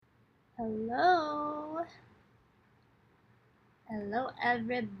Hello. Hello,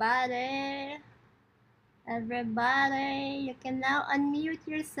 everybody. Everybody, you can now unmute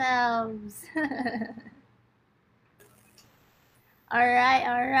yourselves. all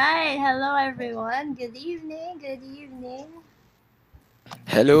right. Hello, everyone. Good evening. Good evening.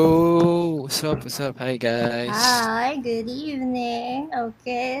 Hello, what's up? What's up? Hi guys. Hi, good evening.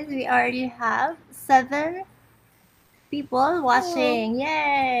 Okay, we already have 7 people Hello. watching.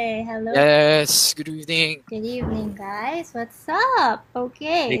 Yay. Hello. Yes, good evening. Good evening, guys. What's up? Hey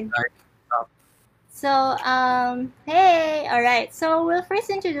Okay. guys, what's up? So, hey, all right. So we'll first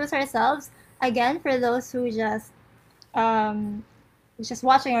introduce ourselves again for those um, who's just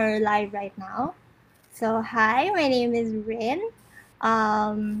watching our live right now. So, hi, my name is Rin.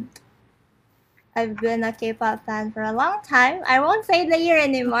 Um, I've been a K-pop fan for a long time. I won't say the year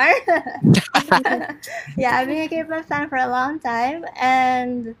anymore. Yeah, I've been a K-pop fan for a long time,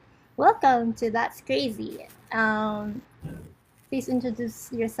 and welcome to That's Crazy. Please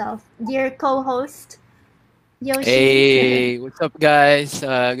introduce yourself, dear co-host Yoshi. Hey, what's up guys?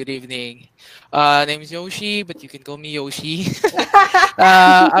 Good evening. Name is Yoshi, but you can call me Yoshi.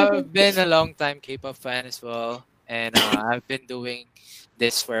 I've been a long time K-pop fan as well, and I've been doing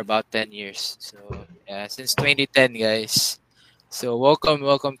this for about 10 years. So yeah, since 2010, guys. So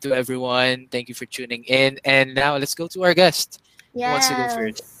welcome to everyone. Thank you for tuning in. And now let's go to our guest. Who wants to go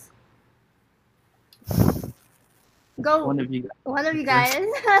first? Yes. Go, One of you guys one of you first. guys.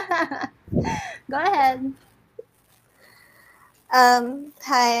 Go ahead.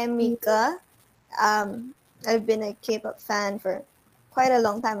 Hi, I'm Mika. Um, I've been a K-pop fan for quite a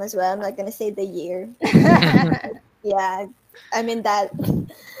long time as well. I'm not gonna say the year. Yeah, I'm in that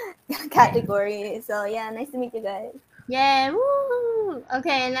category. So yeah, nice to meet you guys. Yeah, woo!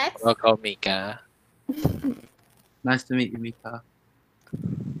 Okay, next. Welcome, Mika. Nice to meet you, Mika.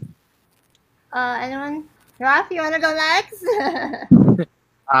 Anyone? Raf, you wanna go next?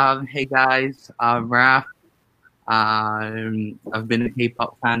 Hey guys, I'm Raph. I've been a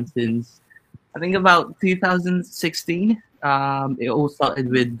K-pop fan since I think about 2016. It all started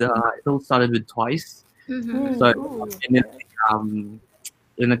with Twice. Mm-hmm. So Ooh. I've been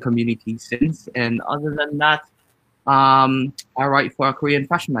in the community since. And other than that, I write for a Korean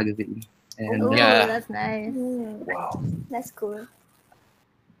fashion magazine. And Ooh, Yeah. that's nice. Wow, that's cool.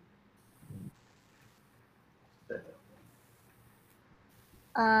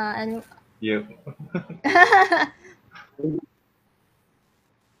 And You.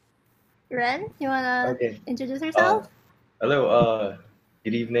 Ren, you wanna Okay. introduce Uh, yourself? Hello.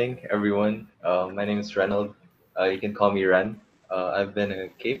 Good evening, everyone. My name is Reynold. You can call me Ren. I've been a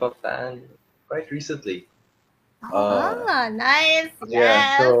K-pop fan quite recently. Uh, Ah, nice. yeah.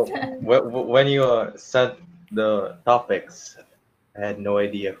 Yes. So when you sent the topics, I had no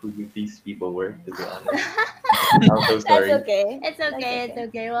idea who these people were. To be honest, I'm so That's sorry. okay. It's That's okay. It's okay.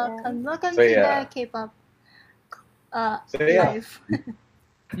 okay. Yeah. Welcome So to the yeah. K-pop So yeah. life.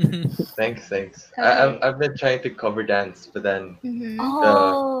 Thanks. Okay. I've been trying to cover dance, but then Mm-hmm. the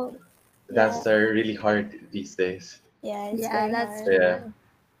Oh, yeah. dances are really hard these days. Yeah, it's Yeah, very that's So hard. yeah. true.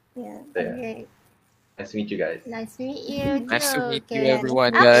 Yeah. So yeah. Okay. Nice to meet you guys. Nice to meet you too. Nice to meet you, Okay. Nice to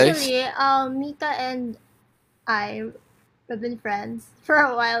everyone, meet you. guys. Actually, Mika and I have been friends for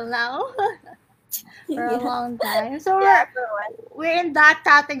a while now, for a Yeah. long time. So Yeah, for a while. we're in that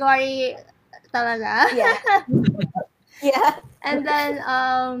category talaga. Yeah. Yeah. And then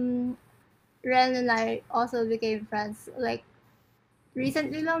Ren and I also became friends like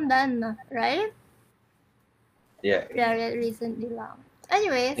recently lang then, right? Yeah. Yeah, recently lang.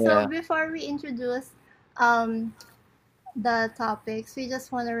 Anyway, so Yeah. before we introduce um the topics, we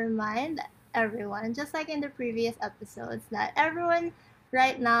just want to remind everyone, just like in the previous episodes, that everyone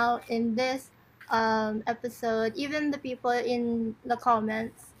right now in this episode, even the people in the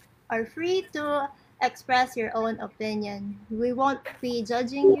comments, are free to express your own opinion. We won't be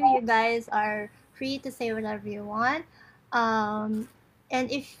judging you. You guys are free to say whatever you want. Um, and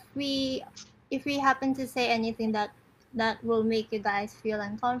if we happen to say anything that will make you guys feel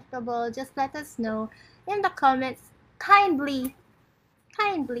uncomfortable, just let us know in the comments kindly.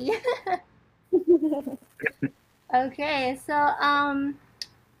 Kindly. Okay, so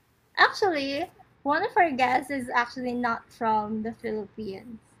actually one of our guests is actually not from the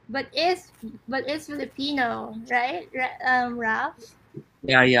Philippines, but is Filipino, right? Raf?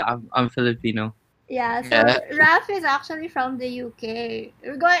 Yeah. I'm Filipino. Yeah, so Yeah. Raf is actually from the UK.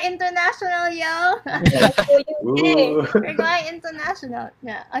 We're going international, yo. Let's go UK. Ooh. We're going international.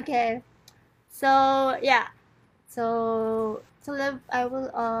 Yeah, okay. So yeah. So So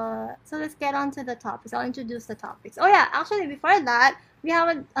let's get on to the topics. I'll introduce the topics. Oh yeah, actually before that, we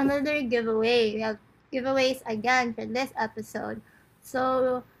have another giveaway. We have giveaways again for this episode.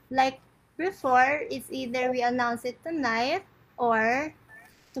 So like before, it's either we announce it tonight or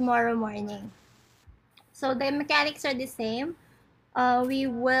tomorrow morning. So the mechanics are the same. We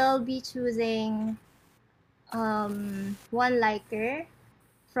will be choosing one liker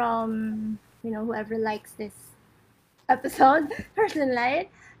from whoever likes this episode person light,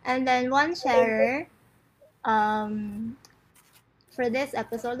 and then one sharer for this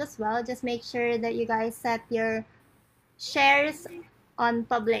episode as well. Just make sure that you guys set your shares on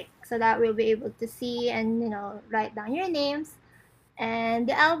public so that we'll be able to see and write down your names. And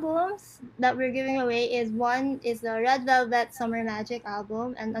the albums that we're giving away one is the Red Velvet Summer Magic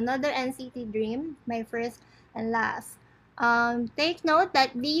album, and another NCT Dream, My First and Last. Take note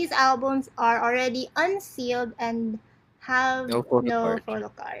that these albums are already unsealed and have No photo no card. photo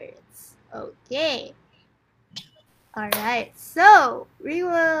cards. Okay. Alright, so we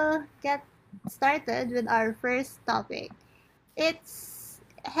will get started with our first topic. It's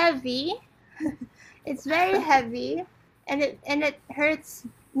heavy. It's very heavy, and it hurts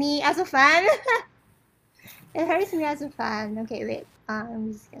me as a fan. It hurts me as a fan. Okay, wait.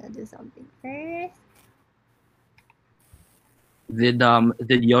 I'm just gonna do something first.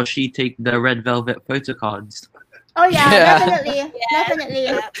 Did Yoshi take the red velvet photo cards? Oh yeah, Yeah. definitely, definitely.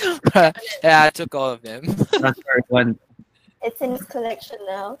 Yeah, I took all of them. That's very one. It's in his collection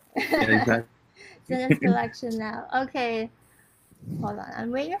now. Exactly. It's in its collection now. Okay, hold on.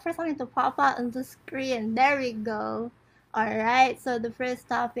 I'm waiting for something to pop out on the screen. There we go. All right. So the first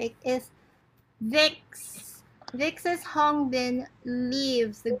topic is VIX. VIX's Hongbin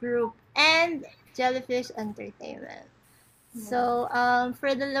leaves the group and Jellyfish Entertainment. So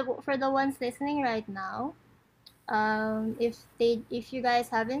for the ones listening right now, if you guys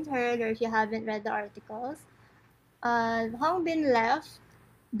haven't heard or if you haven't read the articles, Hongbin left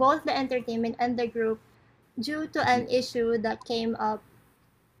both the entertainment and the group due to an issue that came up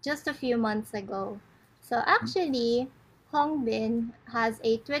just a few months ago. So actually, Hongbin has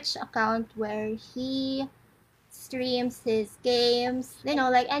a Twitch account where he streams his games,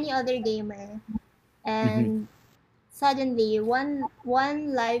 like any other gamer. And suddenly, one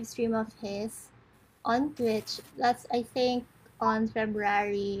live stream of his on Twitch, that's I think on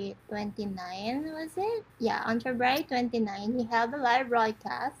February 29, was it? Yeah, on February 29, he held a live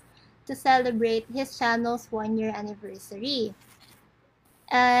broadcast to celebrate his channel's 1-year anniversary.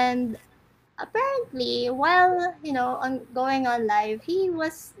 And apparently, while going on live, he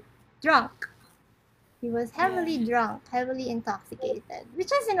was drunk. He was heavily drunk, heavily intoxicated,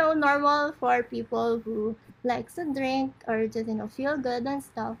 which is normal for people who likes to drink or just feel good and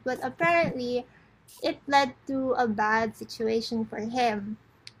stuff. But apparently, it led to a bad situation for him.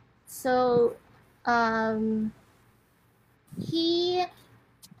 So, the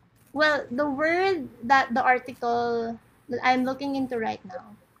word that the article that I'm looking into right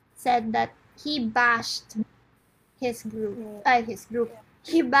now said that he bashed his group.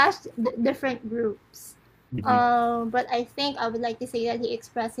 He bashed different groups. But I think I would like to say that he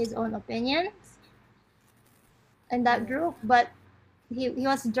expressed his own opinions in that group, but he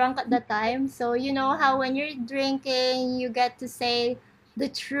was drunk at the time. So you know how when you're drinking, you get to say the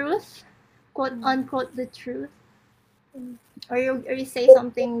truth, quote unquote the truth, or you say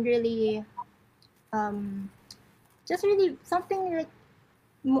something really, just really something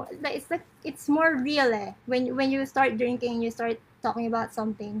like it's more real. When you start drinking, you start talking about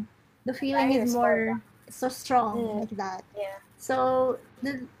something. The feeling is more so strong like that. Yeah. So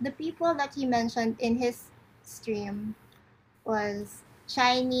the people that he mentioned in his stream was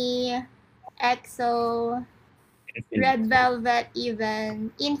Shiny, EXO, Red Velvet,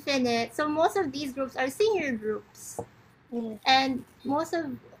 even Infinite. So most of these groups are senior groups. And most of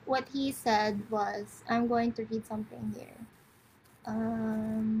what he said was, I'm going to read something here.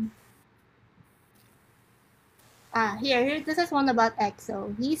 Here, this is one about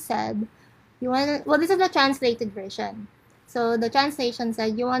EXO. He said, this is the translated version. So the translation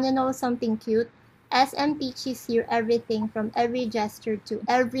said, you want to know something cute? SM teaches you everything from every gesture to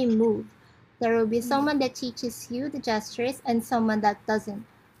every move. There will be someone that teaches you the gestures and someone that doesn't.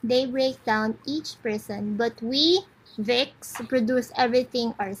 They break down each person, but we, VIX, produce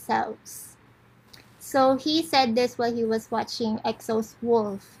everything ourselves. So he said this while he was watching EXO's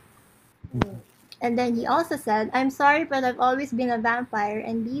Wolf. And then he also said, I'm sorry, but I've always been a vampire,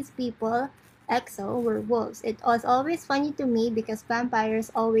 and these people, EXO, were wolves. It was always funny to me because vampires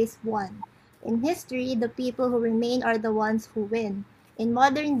always won. In history, the people who remain are the ones who win. In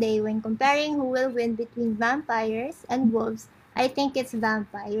modern day, when comparing who will win between vampires and wolves, I think it's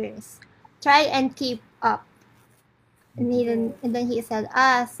vampires. Try and keep up. And then he said,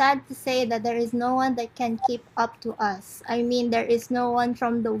 sad to say that there is no one that can keep up to us. I mean, there is no one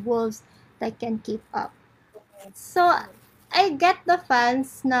from the wolves that can keep up. So, I get the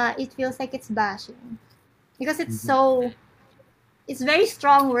fans na it feels like it's bashing. Because it's very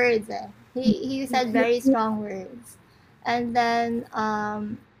strong words eh. He said very strong words. And then,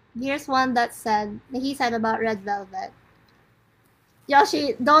 here's one that he said about Red Velvet.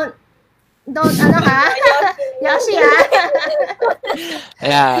 Yoshi, don't ano ha? Yoshi ha?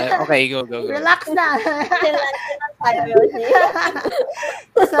 Yeah. Okay. Go. Relax na.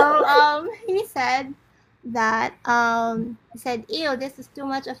 So he said that he said, ew, this is too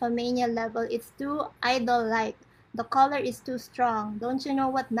much of a mania level. It's too idol like. The color is too strong. Don't you know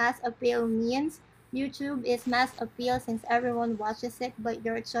what mass appeal means? YouTube is mass appeal since everyone watches it, but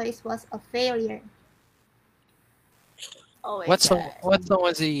your choice was a failure. Oh my What song? god. What song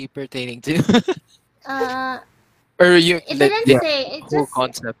was he pertaining to? Uh Or you? It Like didn't the say. It whole just,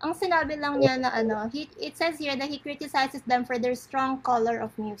 concept. ang sinabi lang niya na ano, it says here that he criticizes them for their strong color of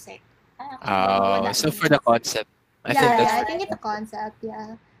music. I actually don't know what that So means. for the concept, I think Yeah, that's I think it's a concept,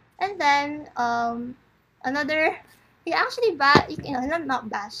 yeah. And then, another, he actually, not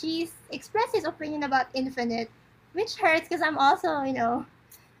bash, he expressed his opinion about Infinite, which hurts because I'm also,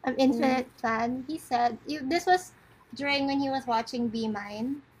 I'm Infinite fan. He said, this was during when he was watching Be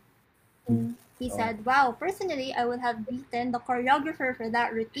Mine. He said, wow, personally, I would have beaten the choreographer for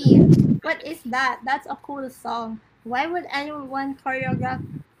that routine. What is that? That's a cool song. Why would anyone choreograph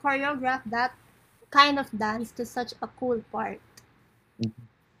that kind of dance to such a cool part?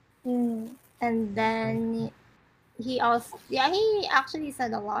 Mm. And then he actually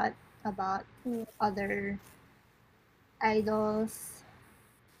said a lot about other idols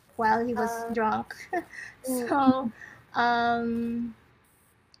while he was drunk. So,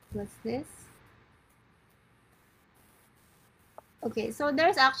 what's this? Okay, so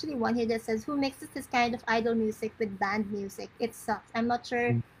there's actually one here that says, who mixes this kind of idol music with band music? It sucks. I'm not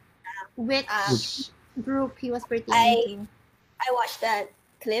sure which group he was pertaining to. I watched that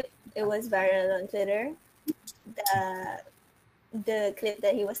clip. It was viral on Twitter. The clip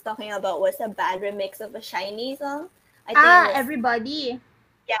that he was talking about was a bad remix of a Shiny song. I think it was, Everybody.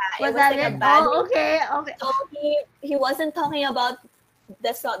 yeah, Was it was that like it? a bad. Oh, okay. So he wasn't talking about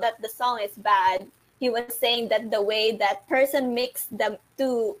the song that the song is bad. He was saying that the way that person mixed the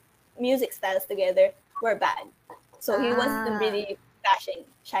two music styles together were bad. So he wasn't really bashing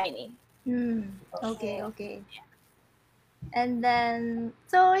Shiny. Okay. And then,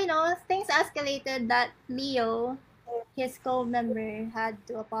 so, things escalated that Leo, his co-member, had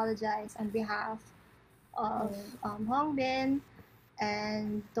to apologize on behalf of Hongbin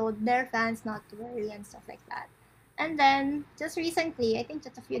and told their fans not to worry and stuff like that. And then, just recently, I think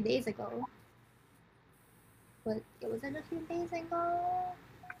just a few days ago, but was it a few days ago?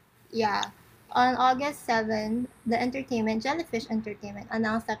 Yeah. On August 7, Jellyfish Entertainment,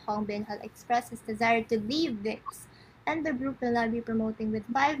 announced that Hongbin had expressed his desire to leave VIX, and the group will now be promoting with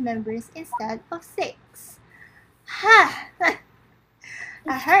 5 members instead of 6. Ha! It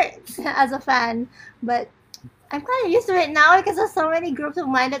hurts as a fan, but I'm kind of used to it now because there's so many groups of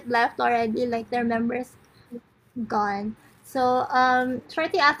mine that left already, like their members gone. So,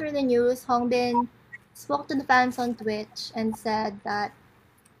 shortly after the news, Hongbin spoke to the fans on Twitch and said that,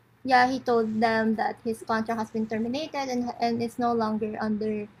 yeah, he told them that his contract has been terminated and it's no longer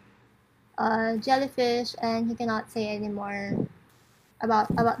under Jellyfish, and he cannot say anymore about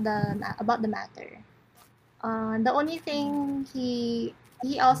the matter. The only thing he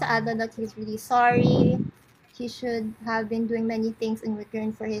also added that he's really sorry. He should have been doing many things in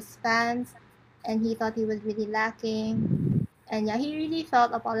return for his fans, and he thought he was really lacking. And yeah, he really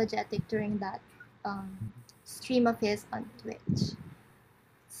felt apologetic during that stream of his on Twitch.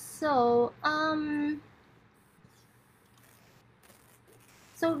 So,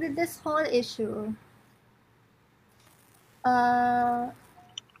 so with this whole issue, I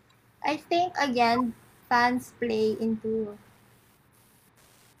think again fans play into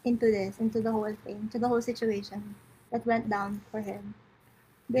the whole thing, to the whole situation that went down for him.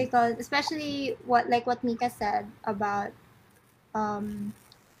 Because especially what Mika said about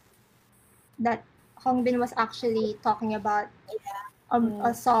that Hongbin was actually talking about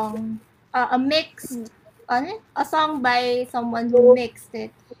a song, a mixed, a song by someone who mixed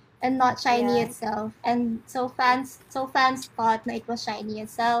it and not Shiny itself. And so fans thought that it was Shiny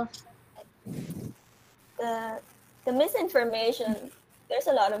itself. The misinformation, there's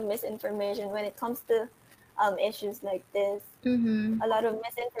a lot of misinformation when it comes to issues like this. A lot of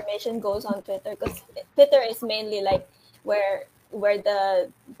misinformation goes on Twitter because Twitter is mainly like where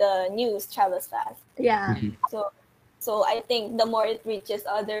the news travels fast. Yeah. Mhm. So I think the more it reaches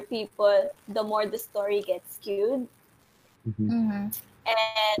other people, the more the story gets skewed, Mhm. Mm-hmm.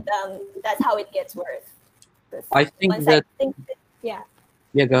 and that's how it gets worse. 'Cause I think once that, I think, yeah.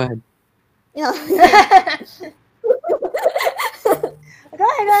 yeah, go ahead. Yeah. Go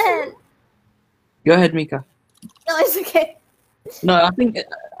ahead. Go ahead, Mika. No, it's okay. No, I think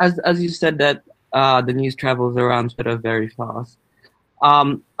as you said that the news travels around Twitter very fast.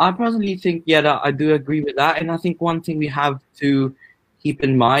 I personally think, yeah, that I do agree with that. And I think one thing we have to keep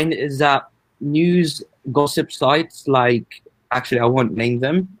in mind is that news gossip sites, like, actually, I won't name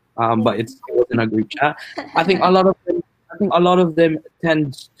them, but it was in a group chat. I think a lot of them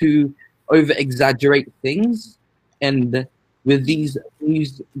tend to over exaggerate things. And with these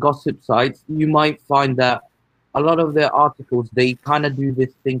news gossip sites, you might find that a lot of their articles, they kind of do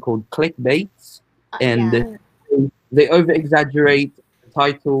this thing called clickbaits, and Yeah. they over exaggerate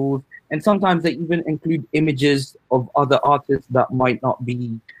titles, and sometimes they even include images of other artists that might not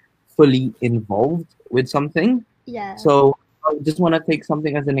be fully involved with something. Yeah. So I just want to take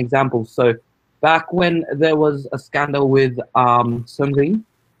something as an example. So back when there was a scandal with Sungri,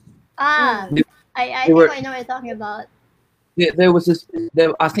 Ah, Mm. I they think were I know what you're talking about. there was this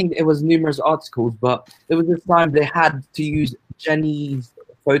there, I think it was numerous articles, but there was this time they had to use Jenny's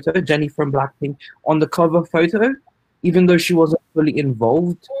photo, Jenny from Blackpink, on the cover photo, even though she wasn't fully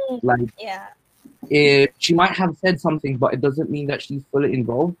involved. Like, Yeah. she might have said something, but it doesn't mean that she's fully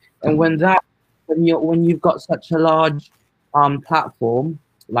involved. And when you've got such a large platform,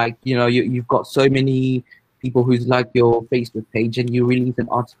 like, you've got so many people who's like your Facebook page, and you release an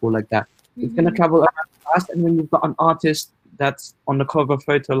article like that, it's gonna Mhm. travel around fast. And when you've got an artist that's on the cover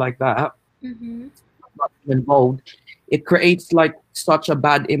photo like that, Mm-hmm. not involved, it creates like such a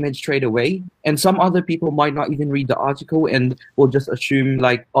bad image straight away. And some other people might not even read the article and will just assume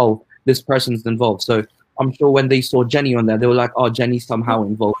like, oh, this person's involved. So I'm sure when they saw Jenny on there, they were like, oh, Jenny's somehow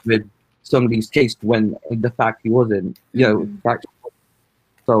involved with somebody's case, when in the fact he wasn't. Mhm. Fact.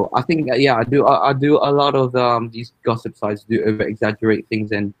 So I think, yeah, I do a lot of these gossip sites do over exaggerate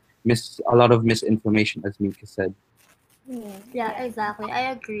things and miss a lot of misinformation, as Mika said. Yeah, exactly.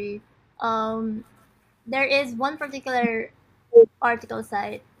 I agree. Um, there is one particular article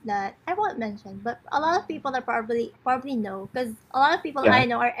site that I won't mention, but a lot of people are probably know, because a lot of people Yeah. I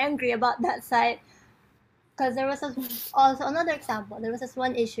know are angry about that site. Because there was also another example. There was this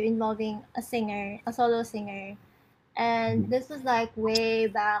one issue involving a singer, a solo singer, and this was like way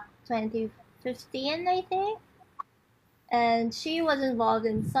back 2015, I think. And she was involved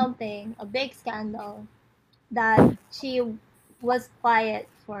in something, a big scandal, that she was quiet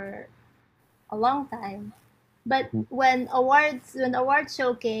for a long time. But when award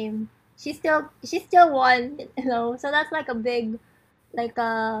show came, she still won, So that's like a big, like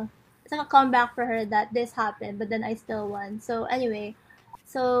a it's like a comeback for her that this happened, but then I still won. So anyway,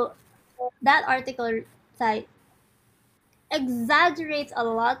 so that article site exaggerates a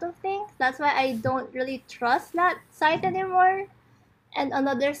lot of things. That's why I don't really trust that site anymore. And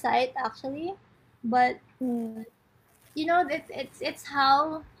another site actually, but Mm. it's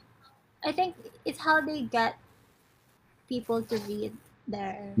how I think it's how they get people to read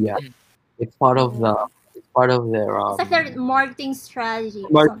their. Yeah. Mm. It's part of their It's like their marketing strategy or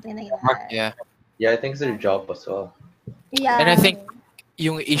Mark- something like that. Yeah. Yeah, I think it's their job as well. Yeah. And I think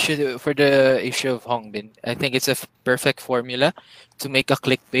yung issue for the issue of Hongbin, I think it's a perfect formula to make a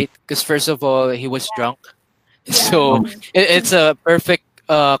clickbait. Because first of all, he was drunk, so it's a perfect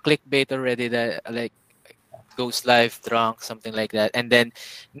clickbait already. That like goes live drunk, something like that, and then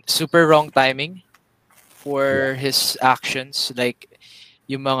super wrong timing for his actions, like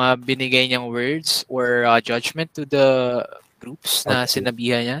yung mga binigay niyang words or judgment to the groups na Okay.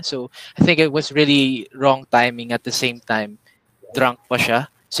 sinabihan niya. So I think it was really wrong timing, at the same time drunk pa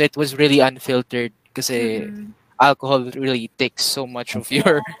siya. So it was really unfiltered kasi Mhm. alcohol really takes so much of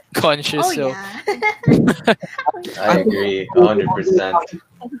your conscious. Oh So yeah. I agree, 100%.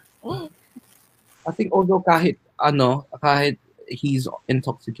 I think although kahit he's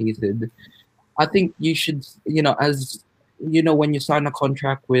intoxicated, I think you should, as when you sign a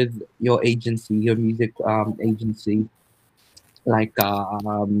contract with your agency, your music agency, like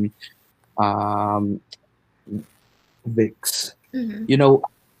um Vix, Mhm.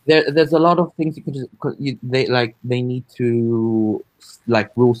 there's a lot of things you could just, they need to,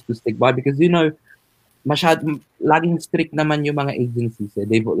 like, rules to stick by, because laging strict naman yung mga agencies.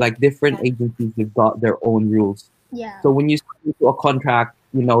 They've, like, different agencies, they've got their own rules. Yeah. So when you sign into a contract,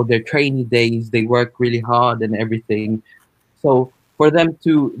 their trainee days, they work really hard and everything. So for them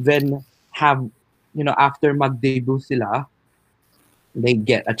to then have after mag-debut sila, they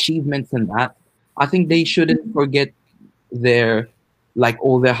get achievements and that. I think they shouldn't forget their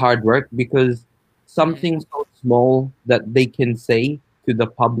all their hard work, because something so small that they can say to the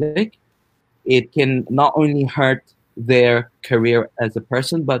public, it can not only hurt their career as a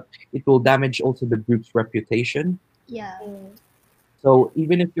person, but it will damage also the group's reputation. Yeah. So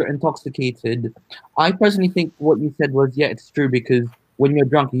even if you're intoxicated, I personally think what you said was, yeah, it's true, because when you're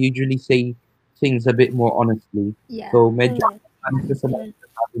drunk, you usually say things a bit more honestly. Yeah. So medyo honest sa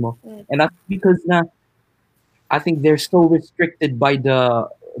sabi mo. And that's because I think they're so restricted by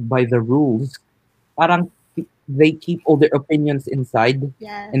the rules. Parang they keep all their opinions inside,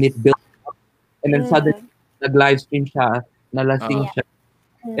 Yes. and it builds up. And then suddenly, nag-live stream siya, nalasing siya.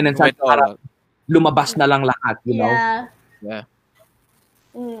 And then Went suddenly, all parang out. lumabas na lang lahat, Yeah. Yeah.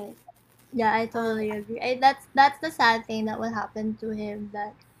 Yeah, I totally agree. That's the sad thing that will happen to him.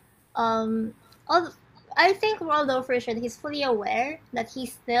 That I think Roldo for sure he's fully aware that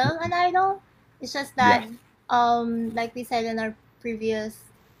he's still an idol. It's just that like we said in our previous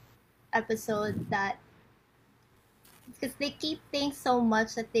episode, that because they keep things so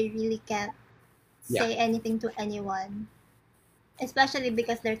much that they really can't say anything to anyone, especially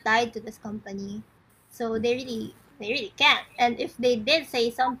because they're tied to this company. So they really can't. And if they did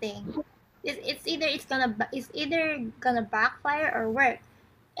say something, it's either gonna backfire or work.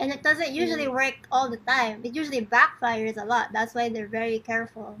 And it doesn't usually work all the time. It usually backfires a lot. That's why they're very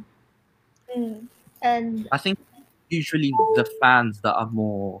careful. And I think usually the fans that are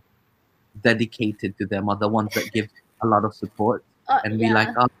more dedicated to them are the ones that give a lot of support and be like,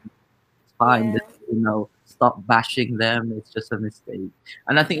 oh, it's fine, stop bashing them. It's just a mistake.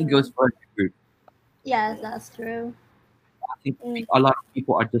 And I think it goes for every group. yes, that's true. I think a lot of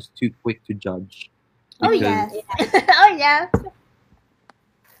people are just too quick to judge. Oh because- yes. Oh yeah.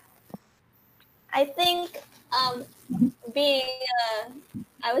 I think being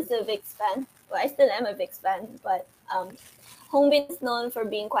I was a VIX fan. Well, I still am a VIX fan, but Hongbin is known for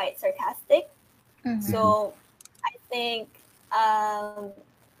being quite sarcastic. So I think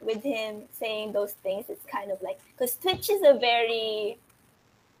with him saying those things, it's kind of like, because Twitch is a very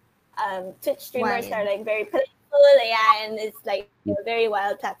Twitch streamers Wild. are like very playful, yeah, and it's like a very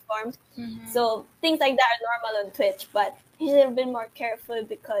wild platform. So things like that are normal on Twitch, but he should have been more careful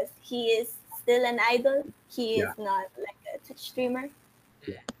because he is still an idol. He is not like a Twitch streamer.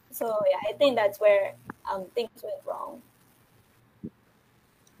 So yeah, I think that's where things went wrong.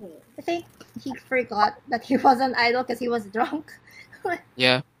 I think he forgot that he was an idol because he was drunk.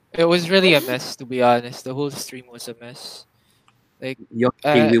 Yeah. It was really a mess, to be honest. The whole stream was a mess. Like, we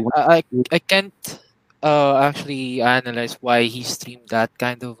want I can't actually analyze why he streamed that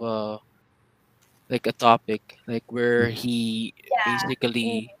kind of like a topic, like where he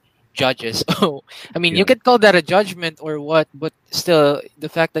basically judges. Oh, I mean, you could call that a judgment or what, but still, the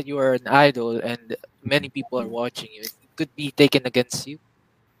fact that you are an idol and many people are watching you, it could be taken against you.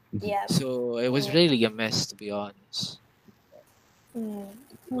 Yeah. So it was really a mess, to be honest.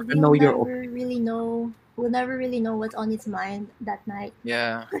 We'll know your never really know what's on his mind that night.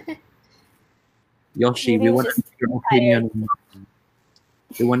 Yeah. Yoshi, Maybe we he's want to just know your opinion.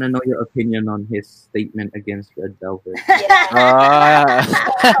 We want to know your opinion on his statement against Red Velvet. I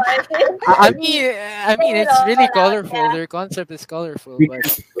I mean, it's really colorful. Their concept is colorful,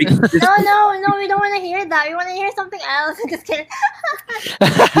 but Because No, we don't want to hear that. We want to hear something else. Just kidding.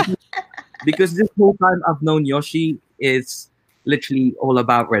 because this whole time I've known Yoshi is literally all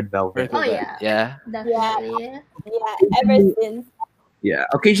about Red Velvet. Oh, yeah. yeah. Definitely. ever since. Yeah,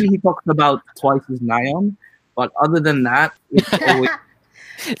 occasionally he talks about Twice as Nyan, but other than that, it's always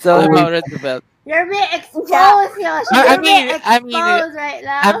It's all about Red Velvet. You're being exposed, Yoshi. I You're being mean, exposed right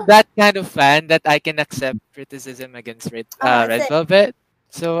now. I'm that kind of fan that I can accept criticism against Red Same. Velvet.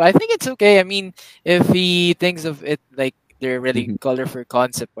 So I think it's okay. I mean, if he thinks of it like they're really colorful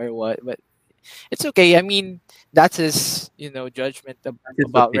concept or what, but it's okay. I mean, that's his, judgment his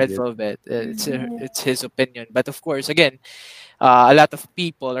about Red opinion. Velvet. It's his opinion. But of course, again, a lot of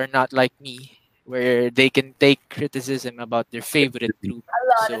people are not like me, where they can take criticism about their favorite group. A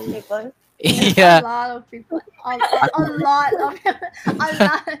lot of So- people. Yeah. A lot of people. A lot of a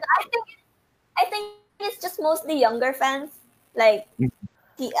lot. I think it's just mostly younger fans, like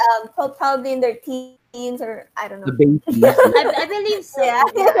probably in their teens or I don't The know. babies, I believe so. Yeah.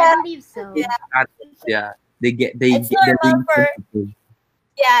 I believe so. Yeah. they get It's they're normal being for- sensitive.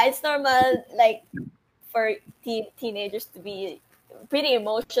 Yeah, it's normal like for teenagers to be pretty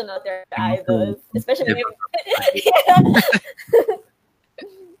emotional with their idols, especially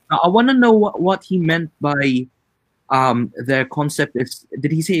Now, I want to know what he meant by their concept is,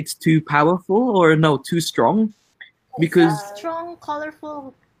 did he say it's too powerful or no, too strong? Because Strong,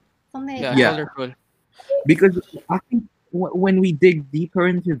 colorful, something like Yeah, that. Yeah. colorful. because I think when we dig deeper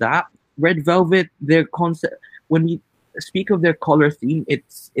into that, Red Velvet, their concept, when we speak of their color theme,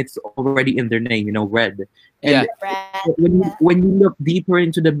 it's already in their name, red. And Yeah. Red. when you look deeper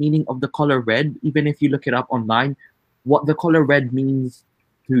into the meaning of the color red, even if you look it up online, what the color red means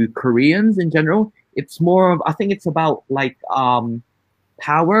to Koreans in general, it's more of, I think it's about like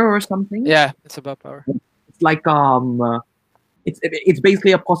power or something. Yeah, it's about power. It's like it's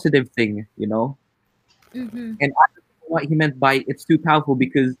basically a positive thing, Mm-hmm. And I don't know what he meant by it's too powerful,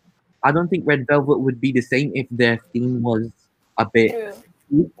 because I don't think Red Velvet would be the same if their theme was a bit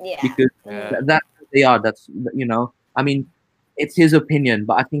True. Yeah. because Yeah. that they are. That's I mean, it's his opinion,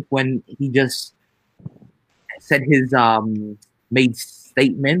 but I think when he just said his made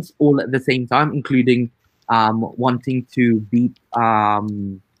statements all at the same time, including wanting to beat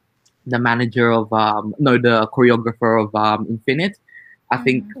the manager of the choreographer of Infinite. I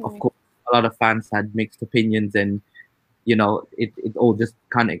think of course a lot of fans had mixed opinions, and it all just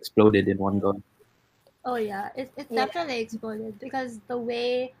kind of exploded in one go. Oh yeah, it Yeah. definitely exploded because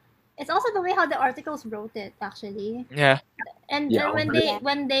it's also the way how the articles wrote it actually, Yeah. and Yeah.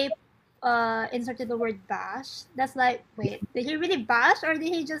 when they inserted the word bash, that's like, wait, did he really bash or did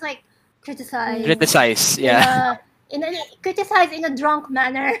he just like criticize? Criticize. Yeah. Criticize in a drunk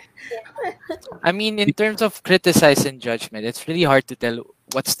manner. I mean, in terms of criticize and judgment, it's really hard to tell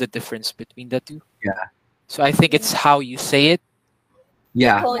what's the difference between the two. Yeah. So I think it's how you say it.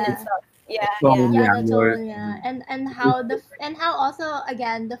 Yeah. Tone Yeah. itself. Yeah. Tone, Yeah. Yeah, Yeah, the your- tone, yeah, and how also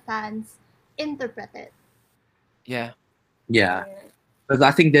again the fans interpret it. Yeah. Yeah. Because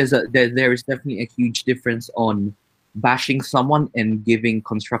I think there is definitely a huge difference on bashing someone and giving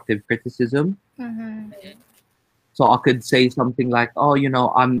constructive criticism. Mm-hmm. So I could say something like, "Oh,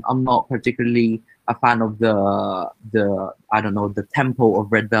 I'm not particularly a fan of the I don't know, the tempo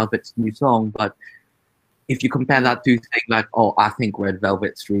of Red Velvet's new song, but if you compare that to saying like, oh, I think Red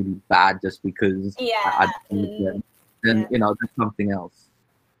Velvet's really bad just because Yeah. I don't like them," then that's something else.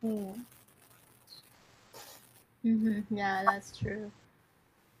 Mm. Mm-hmm. Yeah, that's true.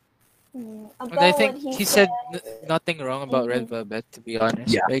 But I About think what he said nothing wrong about Red Velvet, to be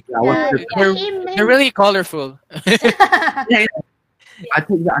honest. Yeah. Like, Yeah, what's the- they're, he made- they're really colorful. I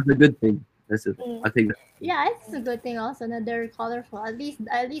take that as a good thing. I think that. Yeah, it's a good thing also that they're colorful. At least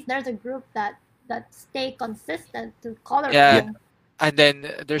there's a group that stay consistent to colorful. Yeah. And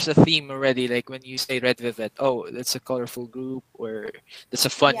then there's a theme already. Like when you say Red Velvet, oh, that's a colorful group or that's a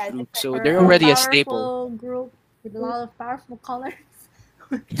fun Yeah, group. it's So Or they're already a powerful staple. group with a lot of powerful colors.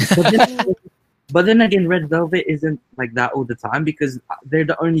 But then again, Red Velvet isn't like that all the time, because they're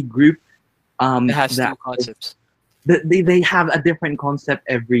the only group It has that two concepts. they have a different concept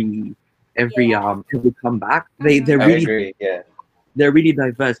every comeback. They're I really agree. Yeah. they're really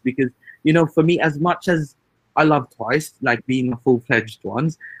diverse, because for me, as much as I love Twice, like being a full-fledged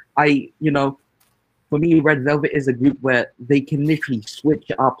ones, for me, Red Velvet is a group where they can literally switch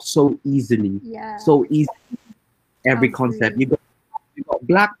up so easily, Yeah. so easy. Every Agree. concept you got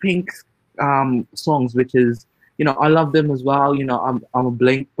Blackpink's songs, which is I love them as well. I'm a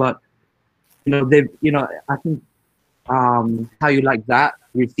Blink, but they I think How You Like That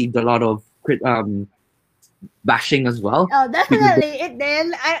received a lot of bashing as well. Oh, definitely it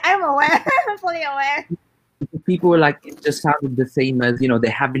did. I'm aware. I'm fully aware. People were like, it just sounded the same as they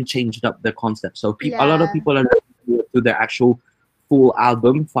haven't changed up the concept. So a lot of Yeah. people are listening to their actual full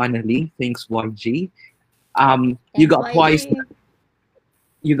album finally. Thanks YG. You got Thanks, Twice. YG.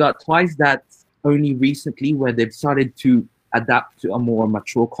 You got Twice that's only recently where they've started to adapt to a more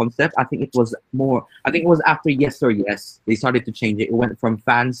mature concept. I think it was after Yes or Yes they started to change it. It went from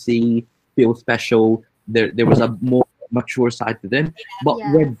fancy, feel special. There was a more mature side to them. But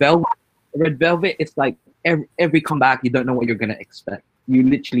Yeah. Red Velvet, it's like every comeback you don't know what you're gonna expect. You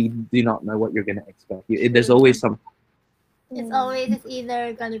literally do not know what you're gonna expect. There's always some. It's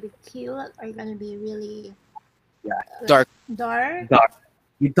either gonna be cute or gonna be really Dark. Dark.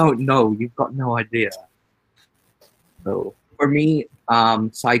 You don't know. You've got no idea. So for me,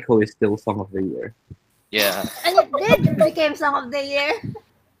 Psycho is still Song of the Year. Yeah. And it did became Song of the Year.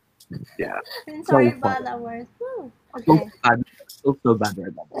 Yeah. I'm sorry So about fun. that word. Woo. So Okay. bad. So bad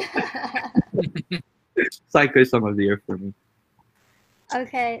right now. Psycho is Song of the Year for me.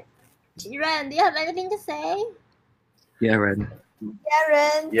 Okay. Ren, do you have anything to say? Yeah, Ren.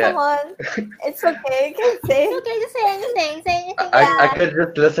 Karen, Yeah. come on. It's okay. You can say. It's okay to say anything. Say anything. I could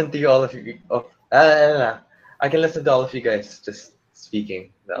just listen to you all of you. I can listen to all of you guys just speaking,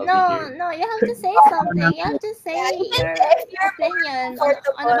 that'll be No, here. no, you have to say something. You have to say Yeah, you can your say if you're opinion on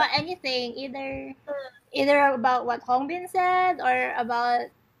comfortable. about anything, either about what Hongbin said or about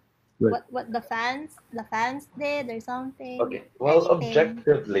Right. what the fans did or something. Okay. Well, Anything.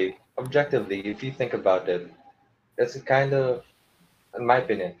 objectively, if you think about it, it's a kind of, in my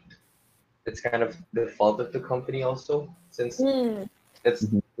opinion, it's kind of the fault of the company also, since Mm, it's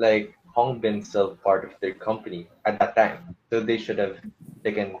Mhm. like Hongbin still part of their company at that time, so they should have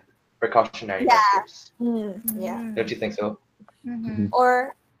taken precautionary yeah. measures. Yeah. Don't you think so? Mm-hmm.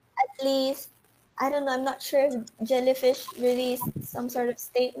 Or at least, I don't know, I'm not sure if Jellyfish released some sort of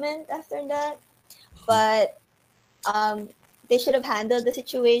statement after that, but they should have handled the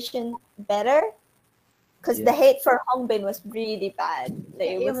situation better because the Yeah. hate for Hongbin was really bad.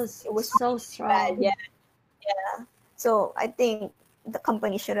 Like, It was it was so really bad. strong. Yeah, yeah. So I think the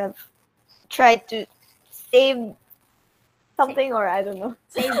company should have tried to save something, or I don't know.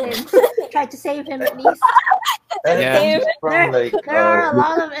 Save him. Try to save him at least. And it Yeah. comes from like There are a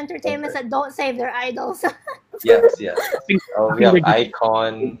lot of entertainments that don't save their idols. yes, yes. I think I We think have they just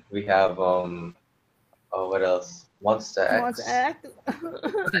Icon. We have what else? Monster Monster X. Act.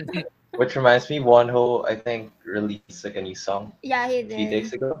 Which reminds me, Wonho I think released like a new song Yeah, he 3 days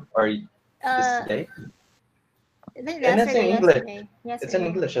did. ago or this Uh, today, I think and it's in English. yesterday. It's in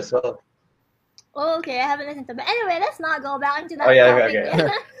English as well. Oh, okay, I haven't listened to it. But anyway, let's not go back into Oh that yeah, topic. okay,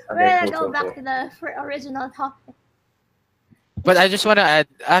 okay. We're Okay, gonna cool, go cool, back cool. to the original topic. But I just want to add,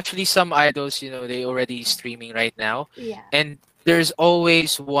 actually, some idols, they already streaming right now, Yeah. and there's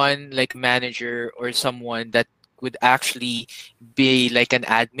always one like manager or someone that would actually be like an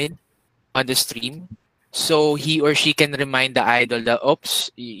admin on the stream, so he or she can remind the idol that,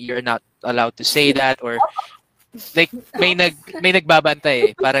 oops, you're not allowed to say that, or like may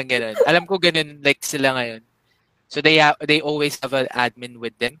nagbabantay, parang ganun. Alam ko ganun like sila ngayon. So they always have an admin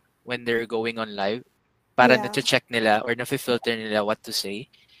with them when they're going on live, para Yeah. na-check nila or na-filter nila what to say.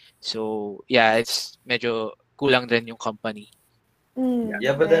 So yeah, it's medyo kulang din yung company.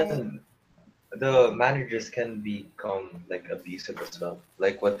 Yeah, but Right. then the managers can become like abusive as well,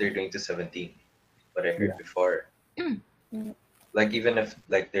 like what they're doing to 17. What I heard Yeah. before. Mm. Like even if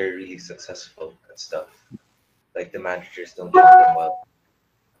like they're really successful and stuff, like the managers don't treat them well.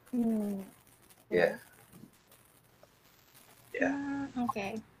 Mm. Yeah. Yeah.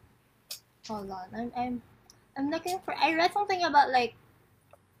 Okay. Hold on. I'm looking for. I read something about like.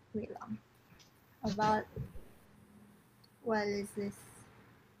 Wait long. About. What is this?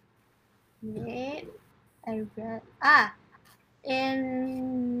 Wait. I read.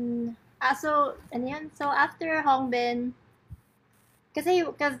 So ano yan? So after Hongbin,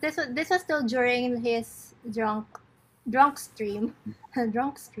 because this was still during his drunk stream,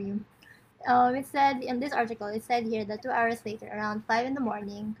 drunk stream. It said in this article, it said here that 2 hours later, around 5 in the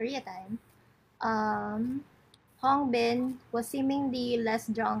morning Korea time, Hongbin was seemingly less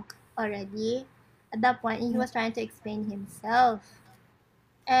drunk already. At that point, he was trying to explain himself,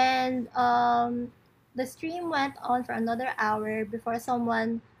 and the stream went on for another hour before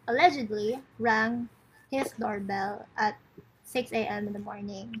someone allegedly rang his doorbell at 6 a.m. in the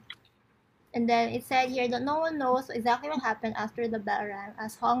morning. And then it said here that no one knows exactly what happened after the bell rang,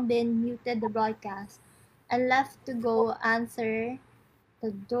 as Hongbin muted the broadcast and left to go answer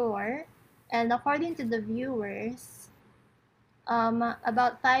the door. And according to the viewers,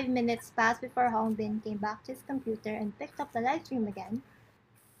 about 5 minutes passed before Hongbin came back to his computer and picked up the live stream again.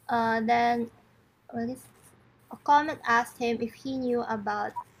 Then a comment asked him if he knew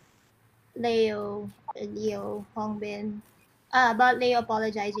about Leo Hongbin, about Leo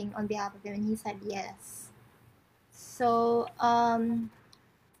apologizing on behalf of him, and he said yes. So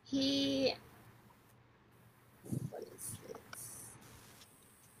he what is this?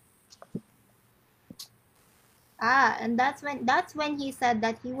 And that's when he said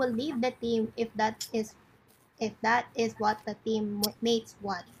that he will leave the team if that is what the teammates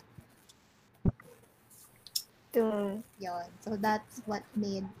want. Yun. So that's what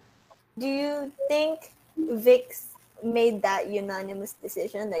made. Do you think Vix made that unanimous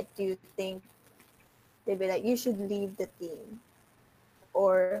decision? Like, do you think they'd be like, you should leave the team?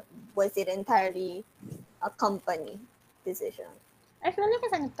 Or was it entirely a company decision? I feel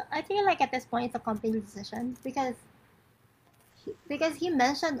like at this point it's a company decision because he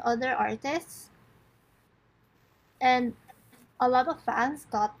mentioned other artists and a lot of fans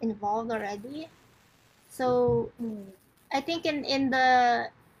got involved already. So I think in the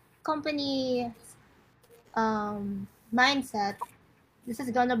company mindset, this is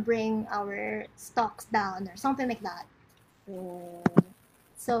gonna bring our stocks down or something like that.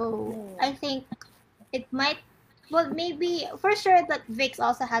 So I think it might well, maybe for sure that Vix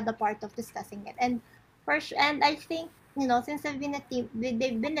also had the part of discussing it, and and I think since they've been a team,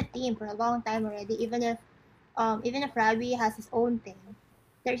 they've been a team for a long time already. Even if Rabi has his own thing,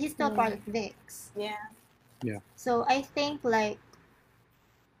 he's still part of Vix. Yeah. So I think like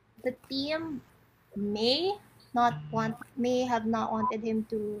the team may have not wanted him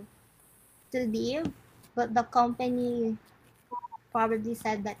to leave, but the company probably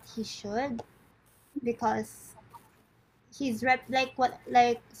said that he should because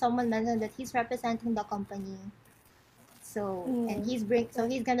like someone mentioned that he's representing the company. So and he's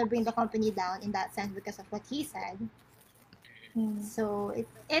gonna bring the company down in that sense because of what he said. So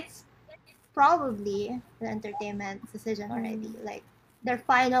it's probably the entertainment decision already, like their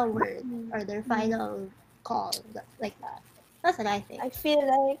final word or their final call, like that. That's what I think. I feel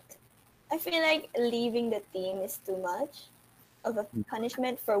like leaving the team is too much of a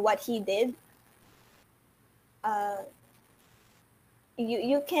punishment for what he did.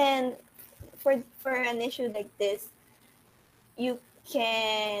 You can for an issue like this, you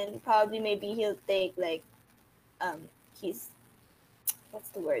can probably maybe he'll take like he's what's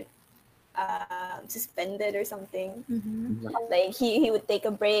the word suspended or something. Mm-hmm. Like he would take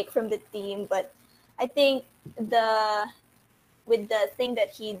a break from the team, but I think with the thing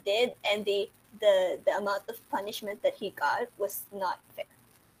that he did and the amount of punishment that he got was not fair.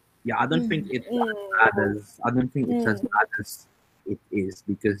 Yeah, I don't think it's as bad as it is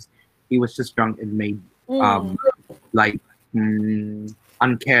because he was just drunk and made like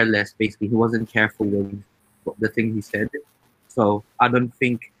uncareless. Basically, he wasn't careful with the thing he said. So I don't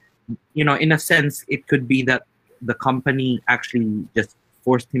think, in a sense, it could be that the company actually just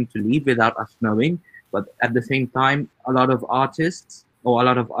forced him to leave without us knowing. But at the same time, a lot of artists or a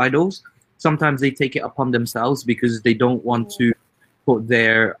lot of idols, sometimes they take it upon themselves because they don't want to put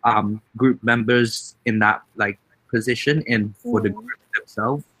their group members in that like position and for the group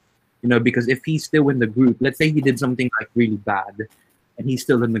themselves. Because if he's still in the group, let's say he did something like really bad and he's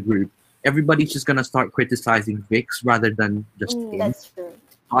still in the group, everybody's just gonna start criticizing Vix rather than just him. That's true.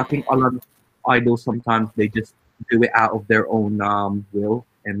 I think a lot of idols sometimes they just do it out of their own will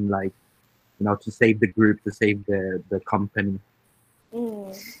and like to save the group, to save the company.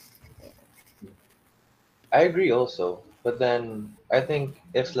 I agree also, but then I think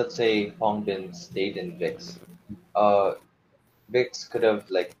if let's say Hongbin stayed in VIX, uh, VIX could have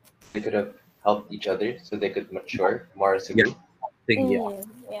they could have helped each other so they could mature more as a Yeah. group.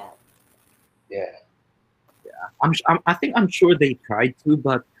 Yeah. Yeah. I'm sure they tried to,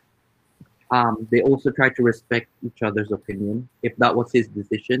 but they also tried to respect each other's opinion. If that was his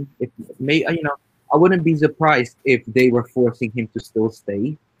decision, I wouldn't be surprised if they were forcing him to still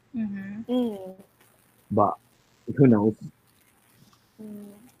stay. Mm-hmm. But who knows?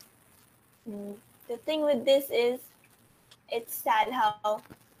 The thing with this is, it's sad how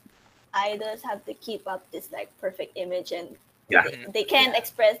idols have to keep up this like perfect image and Yeah. they can't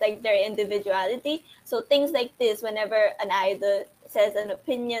express like their individuality. So things like this, whenever an idol says an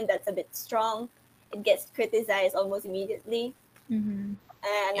opinion that's a bit strong, it gets criticized almost immediately. Mm-hmm.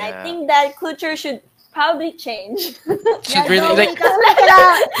 And I Yeah. think that culture should probably change. Should really like Speak it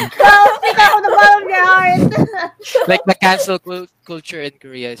out. Go, speak out from the bottom of your heart. like the cancel culture in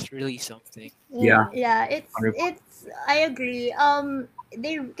Korea is really something. Yeah. Yeah, 100%. it's. I agree.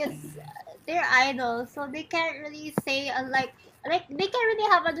 Because they're idols, so they can't really say like they can't really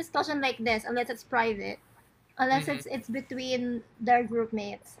have a discussion like this unless it's private, unless Mhm. it's between their group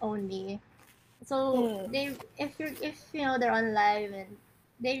mates only. So if they're on live and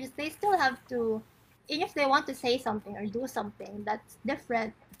they still have to, even if they want to say something or do something that's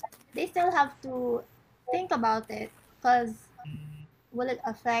different, they still have to think about it because will it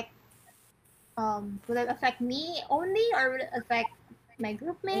affect me only, or will it affect my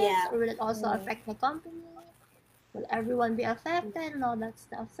group mates, Yeah. or will it also affect the company? Will everyone be affected and all that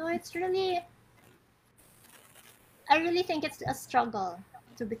stuff? So I really think it's a struggle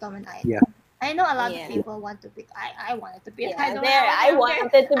to become an idol. Yeah. I know a lot Yeah. of people want to be. I wanted to be an Yeah, idol. I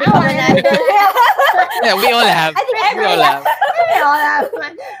wanted to I become an wanted to- idol. Yeah, we all have. I think We all everyone. have. We all have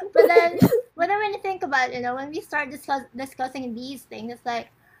fun. But then when you think about it, when we start discussing these things, it's like,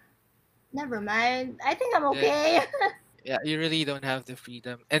 never mind. I think I'm okay. Yeah, you really don't have the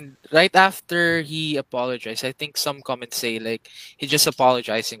freedom. And right after he apologized, I think some comments say like he's just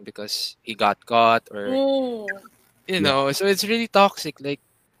apologizing because he got caught or so it's really toxic. Like,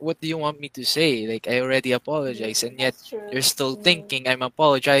 what do you want me to say? Like, I already apologized, and yet That's true. you're still thinking I'm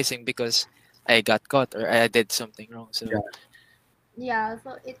apologizing because I got caught or I did something wrong. So Yeah. Yeah,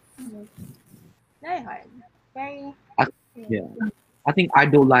 so it's very hard. Very. Yeah. I think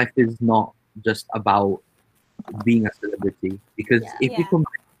idol life is not just about being a celebrity. Because Yeah. if you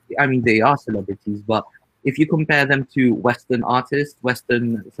Yeah. I mean, they are celebrities, but if you compare them to Western artists,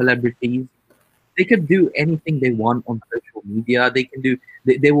 Western celebrities, they could do anything they want on social media. They can do.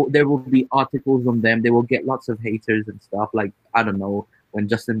 They will. There will be articles on them. They will get lots of haters and stuff. Like, I don't know, when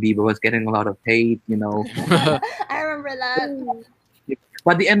Justin Bieber was getting a lot of hate. I remember that. Mm.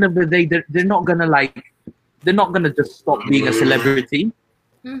 But at the end of the day, they're not gonna they're not gonna just stop being a celebrity.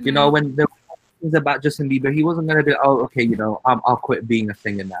 Mm-hmm. When there were things about Justin Bieber, he wasn't gonna be, oh, okay, I'll quit being a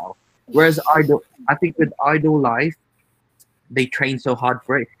singer now. Whereas Idol, I think with Idol life, they train so hard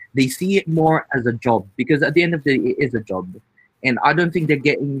for it. They see it more as a job because at the end of the day, it is a job. And I don't think they're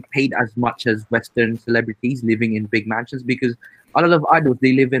getting paid as much as Western celebrities living in big mansions because a lot of idols,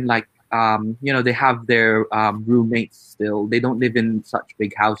 they live in they have their roommates still. They don't live in such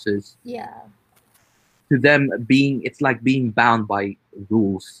big houses. Yeah. To them, it's like being bound by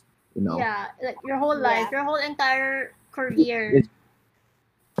rules. Yeah. Like your whole life, Yeah. your whole entire career. It's,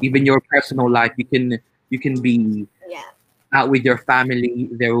 even your personal life, you can be Yeah. out with your family.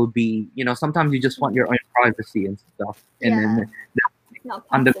 There will be, sometimes you just want your own privacy and stuff. And Yeah. then Not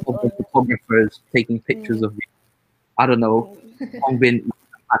undercover possible. photographers taking pictures of you. I don't know, Mm. Hongbin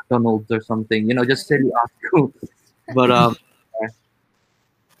McDonald's or something. Just silly articles. But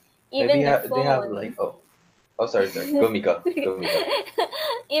Even their they have phones. like sorry, go Mika, go Mika.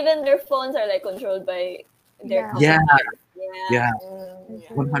 Even their phones are like controlled by their Yeah. companies. Yeah. Mm, It's yeah.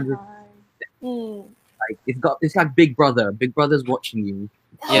 really 100. hard. Mm. like it's like Big Brother. Big Brother's watching you.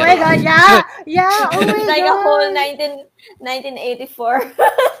 Oh Yeah. my god, yeah! Yeah! Oh my It's like god! a whole 1984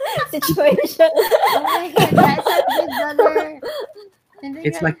 situation. Oh my god, yeah, it's like Big Brother. And then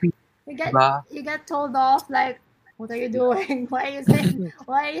It's like people, you get told off like, what are you doing? Why are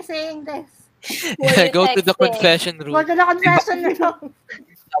you saying this? Who are you Go to the texting? confession room. Go to the confession room.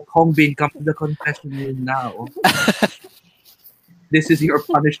 like Hongbin, come to the confession room now. This is your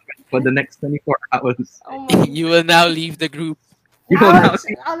punishment for the next 24 hours. Oh my You will now leave the group. You will now Ouch!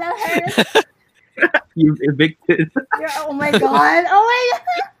 see Oh, that hurts. you evicted. Oh my god. Oh my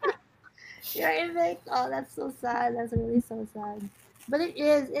god. You're evicted. Oh, that's so sad. That's really so sad. But it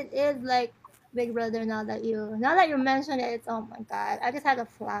is like Big Brother now that you mention it, it's, oh my god. I just had a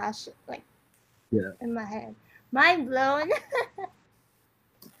flash like Yeah. in my head. Mind blown.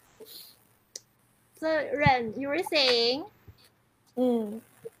 So Ren, you were saying Mm.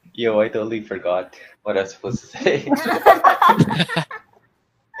 Yo, I totally forgot what I was supposed to say.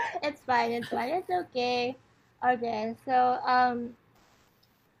 it's fine, it's okay. Okay, so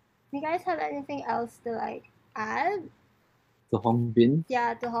you guys have anything else to like add? To Hongbin.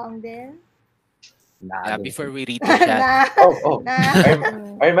 Yeah, to Hongbin? Nah. Yeah, before we read the chat. Nah. Oh, Nah.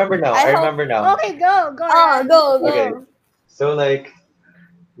 I remember now. I I hope- remember now. Okay, go. Oh, Ren. go. Okay. So like,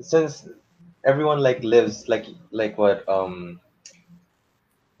 since everyone like lives like what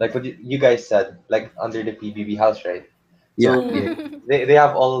you guys said, like under the PBB house, right? Yeah. So Yeah. they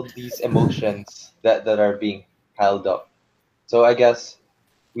have all these emotions that are being piled up. So I guess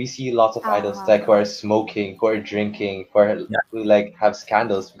we see lots of idols like who are smoking, who are drinking, who like have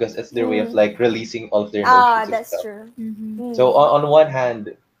scandals because it's their way of like releasing all of their emotions. Ah, and that's stuff. true. Mhm. Mm. So on one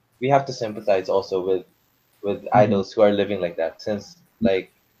hand, we have to sympathize also with idols who are living like that, since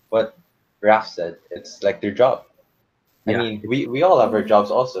like what Raf said, it's like their job. I Yeah. mean, we all have our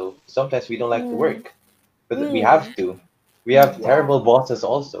jobs also. Sometimes we don't like to Mm. work, but we Mm. have to. We have Yeah. terrible bosses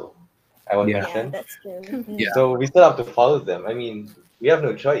also, I would Yeah. Yeah, mention. that's true. Mm. Yeah. So we still have to follow them. I mean, we have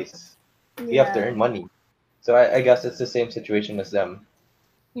no choice. We have to Yeah. earn money. So I guess it's the same situation as them.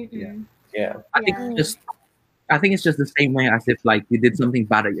 Mm-mm. Yeah. I think Yeah. I think it's just the same way as if like you did something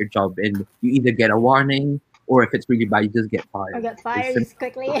bad at your job and you either get a warning or if it's really bad, you just get fired. Or get It's fired simple. just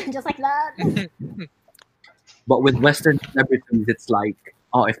quickly, just like that. But with Western celebrities, it's like,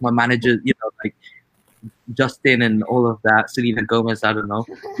 oh, if my manager, like Justin and all of that, Selena Gomez, I don't know,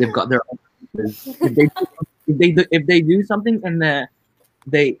 they've got their own. If they do something and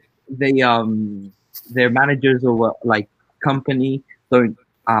they their managers or like company don't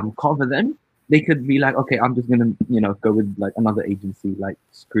cover them, they could be like, okay, I'm just gonna go with like another agency. Like,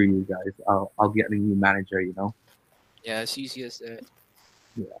 screw you guys, I'll get a new manager. Yeah, as easy as that.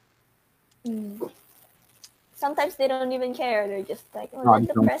 Mm. Sometimes they don't even care. They're just like, oh, No, let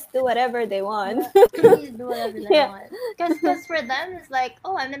the don't. press do whatever they want. Please do whatever they Yeah. want. Because for them, it's like,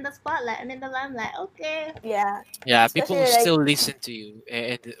 oh, I'm in the spotlight, I'm in the limelight. Okay. Yeah. Yeah, people Especially, like- still listen to you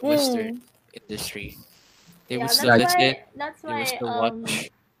in the Western industry. They Yeah, will that's still listen. why. That's They will why. still watch.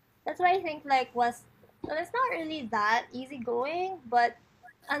 That's why I think like well, it's not really that easygoing, but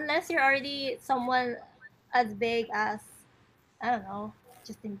unless you're already someone as big as, I don't know,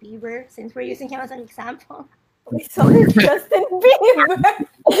 Justin Bieber, since we're using him as an example. My song is Justin Bieber.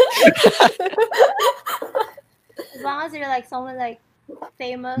 As long as you're like someone like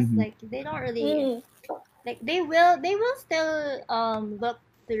famous, Mhm. like they don't really Mm. like they will still look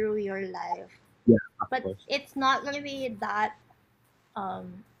through your life, Yeah, of but course. it's not gonna be that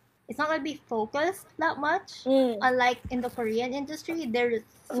um it's not gonna be focused that much. Mm. Unlike in the Korean industry, they're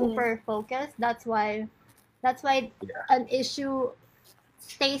super focused. That's why Yeah. an issue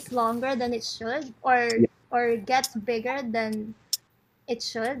stays longer than it should, Yeah. or gets bigger than it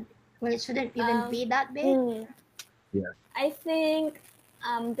should, when it shouldn't even be that big. Mm. Yeah. I think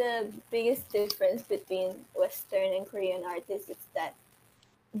the biggest difference between Western and Korean artists is that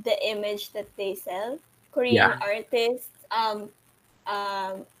the image that they sell. Korean Yeah. artists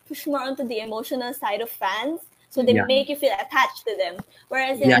push more onto the emotional side of fans, so they Yeah. make you feel attached to them.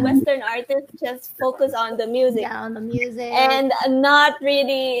 Whereas Yeah. in Western artists just focus on the music Yeah, on the music. and not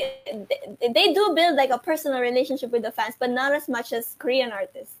really. They do build like a personal relationship with the fans, but not as much as Korean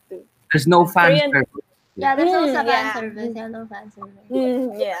artists do. There's no fan Korean- service. yeah, there's also fan yeah. service. Yeah, no fan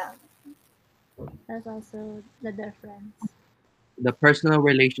service. Yeah. That's also the difference. The personal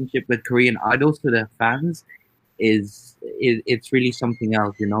relationship with Korean idols to their fans is it's really something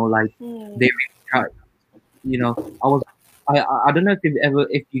else. You know, like Mm. they really try. You know, I don't know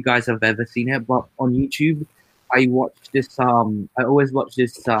if you guys have ever seen it, but on YouTube, I always watch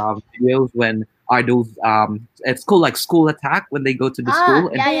this videos when idols it's called like School Attack, when they go to the school,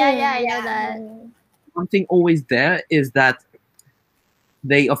 and yeah, I know that. something always there is that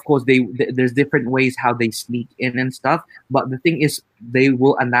they, of course, there's different ways how they sneak in and stuff, but the thing is they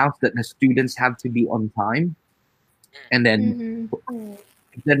will announce that the students have to be on time, and then Mm-hmm.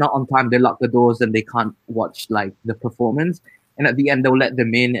 if they're not on time, they lock the doors and they can't watch like the performance. And at the end, they'll let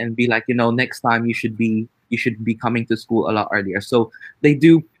them in and be like, next time you should be coming to school a lot earlier. So they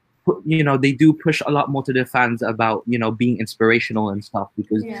do, they do push a lot more to their fans about being inspirational and stuff,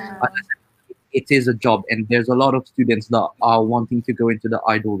 because Yeah. it is a job, and there's a lot of students that are wanting to go into the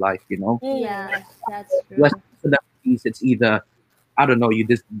idol life. Yeah, that's true. West celebrities, it's either, I don't know, you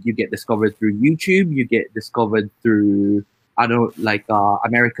get discovered through YouTube, you get discovered through, I don't know, like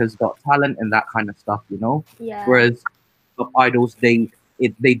America's Got Talent and that kind of stuff, Yeah. Whereas idols, they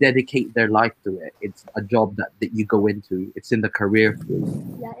dedicate their life to it. It's a job that you go into. It's in the career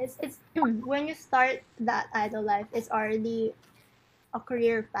field. Yeah, it's when you start that idol life, it's already a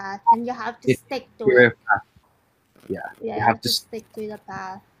career path, and you have to It's stick to Career it. path. Yeah, you have have to to s- stick to the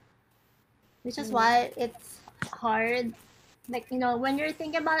path, which is why it's hard. Like, when you're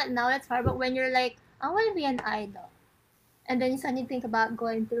thinking about it now, it's hard. But when you're like, I want to be an idol, and then you suddenly think about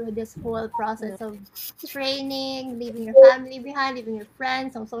going through this whole process of training, leaving your family behind, leaving your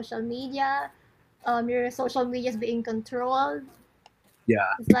friends on social media. Your social media is being controlled.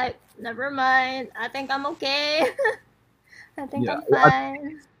 Yeah. It's like, never mind. I think I'm okay. I think Yeah, I'm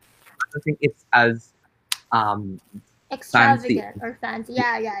fine. I don't think it's as fancy. Extravagant or fancy.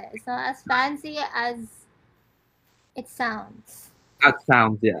 Yeah. It's not as fancy as it sounds. That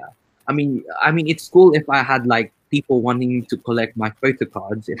sounds, yeah. I mean, it's cool if I had like people wanting to collect my photo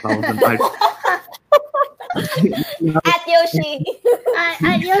cards if I was an idol. At Yoshi.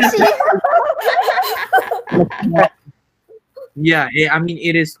 Yoshi. Yeah, I mean,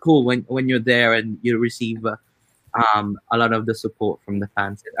 it is cool when you're there and you receive a lot of the support from the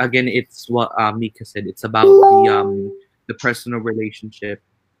fans. Again, it's what Mika said. It's about the personal relationship.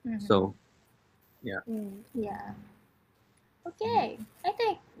 Mhm. So Yeah. Okay. I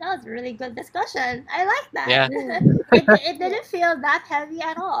think that was a really good discussion. I like that. Yeah. it didn't feel that heavy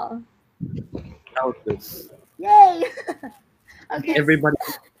at all. that was good. Yay. Okay.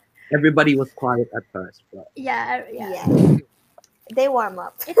 Everybody was quiet at first, but Yeah. They warm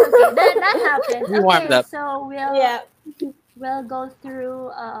up. It's okay. That happens. We warmed Okay, up. so we'll go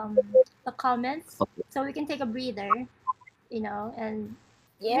through the comments, so we can take a breather, and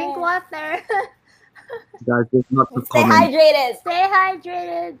drink water. guys, there's lots of Stay comments. hydrated. Stay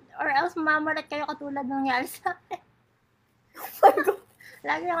hydrated, or else mamalat kayo katulad ng nangyari sa akin.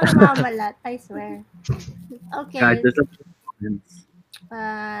 Lagi ako namamalat, I swear. Okay. Guys, there's lots of comments.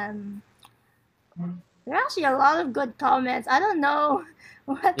 There are actually a lot of good comments. I don't know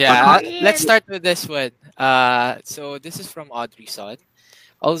what. Yeah, to let's read. start with this one. So this is from Audrey Son.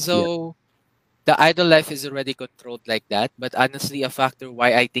 Also, the idol life is already controlled like that, but honestly, a factor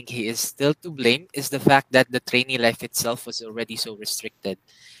why I think he is still to blame is the fact that the trainee life itself was already so restricted.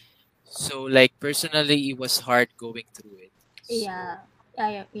 So, like, personally, it was hard going through it. So,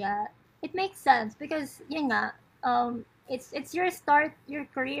 Yeah. It makes sense because yun nga, it's your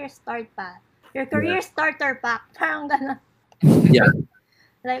career start path. Your career starter pack. Parang ganun. Yeah.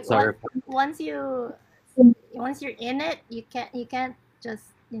 Like Sorry. once you once you're in it, you can't just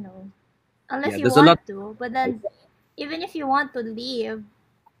unless Yeah, you there's a lot. want to. But then even if you want to leave,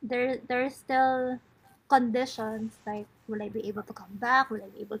 there's still conditions like will I be able to come back? Will I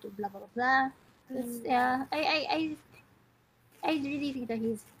be able to blah blah blah? It's yeah. I really think that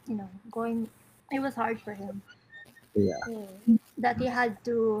he's going. It was hard for him Yeah, that he had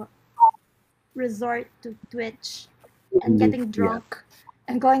to resort to Twitch and getting yeah. drunk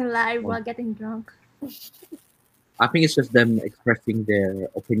and going live while getting drunk. I think it's just them expressing their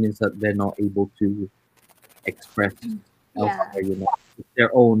opinions that they're not able to express Yeah. elsewhere. It's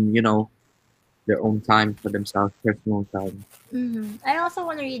their own, their own time for themselves, personal time. I also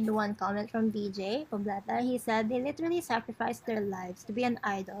want to read one comment from DJ Pobleta. He said they literally sacrificed their lives to be an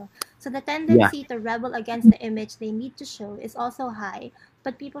idol. So the tendency to rebel against the image they need to show is also high.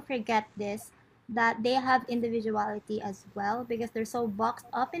 But people forget this, that they have individuality as well because they're so boxed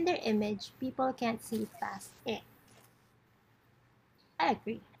up in their image, people can't see past it. I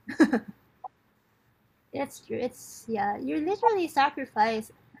agree. It's true. You literally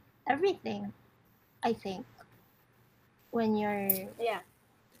sacrifice everything, I think, when you're Yeah.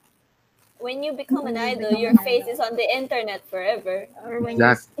 When you become an When you idol, become your an face idol. is on the internet forever. or when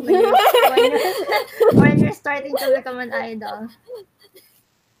Exactly. when you're starting to become an idol.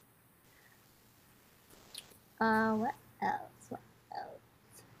 What else? What else?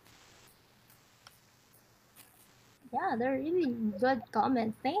 Yeah, they're really good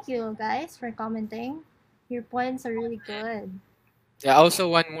comments. Thank you guys for commenting. Your points are really good. Yeah, also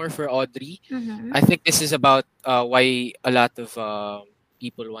one more for Audrey. Mm-hmm. I think this is about why a lot of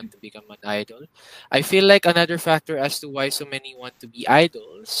people want to become an idol. I feel like another factor as to why so many want to be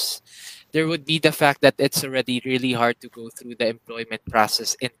idols, there would be the fact that it's already really hard to go through the employment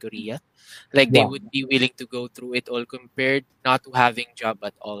process in Korea. Like they Yeah. would be willing to go through it all compared not to having job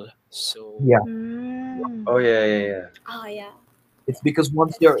at all. So Yeah. Oh yeah. Oh yeah. It's because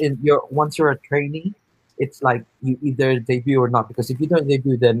once you're a trainee, it's like you either debut or not. Because if you don't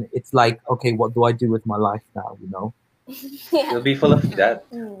debut, then it's like, okay, what do I do with my life now? Yeah. You'll be full of that.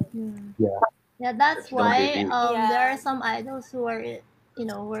 Yeah, that's If you don't why debut. there Yeah. are some idols who are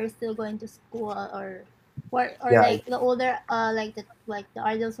who are still going to school or Yeah. like the older like the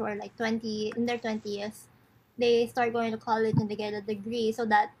idols who are like 20 in their 20s, they start going to college and they get a degree so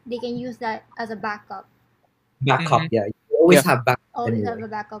that they can use that as a backup. Backup. Mhm. Yeah, you always Yeah. have backup. Always have Anyway.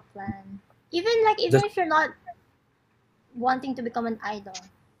 a backup plan. Even Just- if you're not wanting to become an idol,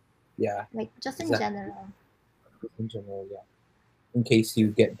 Yeah, like just in Exactly. general. in general, yeah. In case you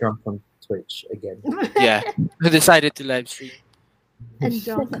get drunk on Twitch again. yeah, who decided to live stream. And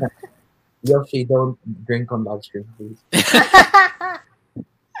drunk. Yoshi, don't drink on live stream, please.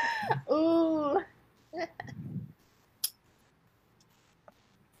 Ooh.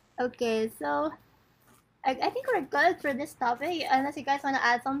 Okay, so I think we're good for this topic. Unless you guys want to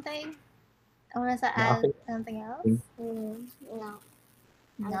add something. I want to add think- something else.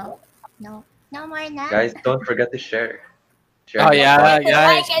 No. No more now. Guys, don't forget to share. Share Oh the yeah, podcast.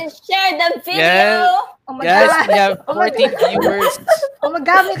 guys. Like and share the video. Yes. Oh my Guys, god. we have Oh my 14 viewers. Oh my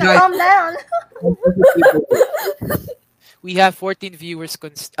god, we can Guys. calm down. We have 14 viewers,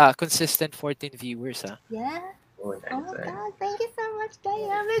 consistent 14 viewers. Huh? Yeah. Oh, Oh nice, my nice. god. Thank you so much,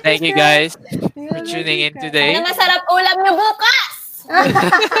 guys. Thank you guys for tuning in today. Ano masarap ulam nyo bukas?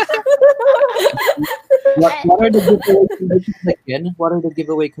 What are the giveaway conditions again? What are the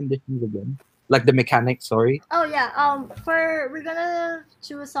giveaway conditions again? Like the mechanics, sorry. Oh yeah. We're gonna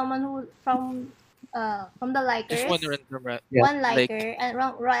choose someone who from the likers. Just one random Yeah. One liker and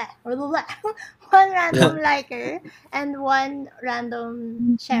one random liker and one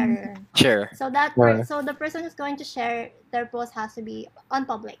random sharer. share. So that Right. so the person who's going to share their post has to be on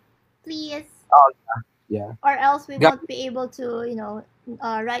public, please, Yeah. or else we Yeah. won't be able to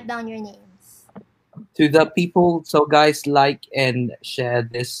write down your names. To the people, so guys, like and share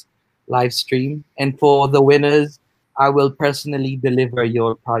this live stream. And for the winners, I will personally deliver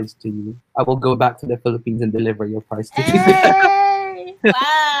your prize to you. I will go back to the Philippines and deliver your prize to you. Hey!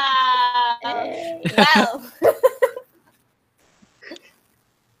 Wow. Hey! Wow.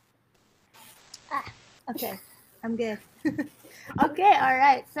 Okay, I'm good. Okay, all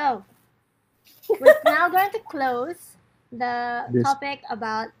right. So we're now going to close the This- topic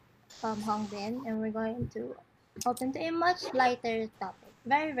about Hongbin, and we're going to open to a much lighter topic.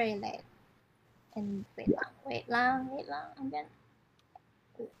 Very, very light. And wait lang. I'm gonna.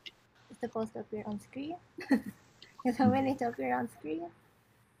 It's supposed to appear on screen. It's waiting to appear on screen.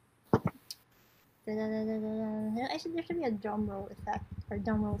 There should be a drum roll effect or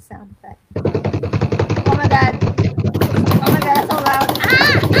drum roll sound effect. Oh my god! Oh my god! That's so loud! Ah!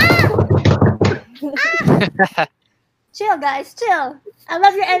 Chill, guys, chill. I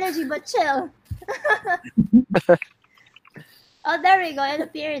love your energy, but chill. Oh, there we go. It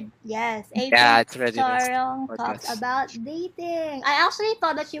appeared. Yes, Yeah, Apink it's ready to start Charong the talks podcast. about dating. I actually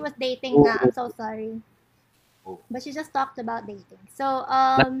thought that she was dating na. I'm so sorry. Oh. But she just talked about dating. So,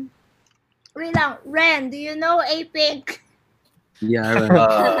 Like, wait lang. Ren, do you know Apink? yeah, right.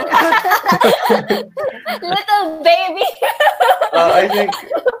 Little baby. I think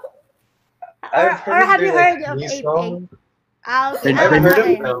I've or heard have you their heard of new Apink? song. Ah, okay. I've I've heard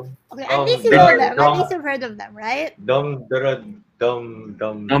okay. of them. Okay, at least you know them. At least you've heard of them, right? Dum dum dum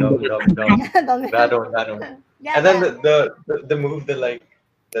dum Dum, dum dum dum. Don't- That one. yeah, And then yeah. the move that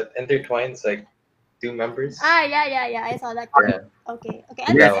intertwines like two members. Ah, yeah. I saw that. Yeah. Okay.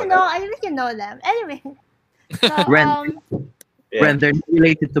 At Yeah, least you know. At least you know them. Anyway, so Ren, Yeah. Ren, they're not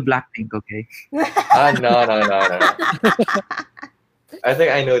related to Blackpink, okay? No. I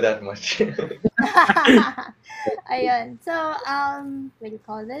think I know that much. Ayun. So, what do you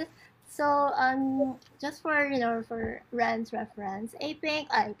call this? So, just for, for Ren's reference, Apink,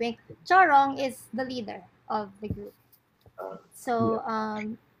 Chorong is the leader of the group. So, I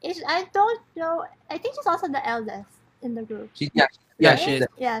don't know, I think she's also the eldest in the group. Yeah, right? she's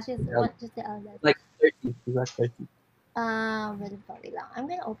Yeah, she's Yeah. just the eldest. like 30. She's like 30. Wait lang. I'm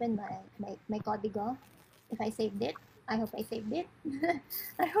gonna open my Codigo. If I saved it. I hope I saved it.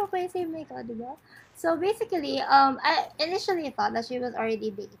 I hope I saved my Codigo. So basically, I initially thought that she was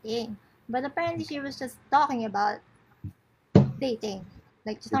already dating. But apparently she was just talking about dating.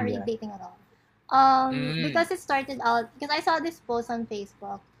 Like she's not really Yeah. dating at all. Mm. Because it started out because I saw this post on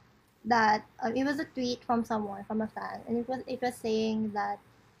Facebook that it was a tweet from someone, from a fan, and it was saying that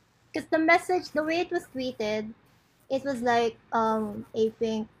because the message, the way it was tweeted, it was like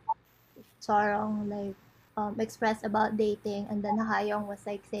Apink Charong like expressed about dating, and then Hayong was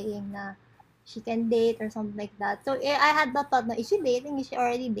like saying na she can date or something like that. So I had the thought na is she dating? Is she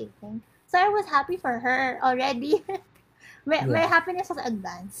already dating? So I was happy for her already. my happiness was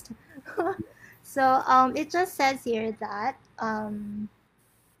advanced. So it just says here that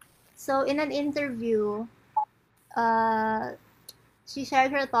so in an interview, she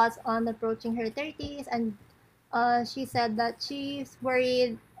shared her thoughts on approaching her 30s, and she said that she's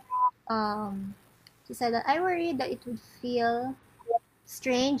worried. She said that I worried that it would feel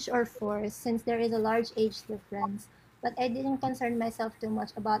strange or forced since there is a large age difference, but I didn't concern myself too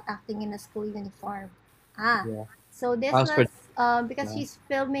much about acting in a school uniform. Yeah. So this How's was for- because Yeah. she's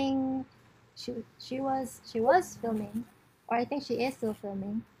filming. She was filming, or I think she is still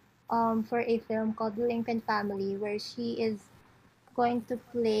filming, for a film called The Lincoln Family, where she is going to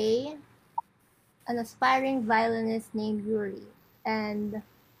play an aspiring violinist named Yuri, and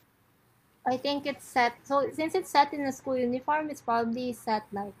I think it's set. So since it's set in a school uniform, it's probably set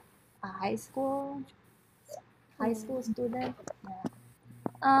like a high school student.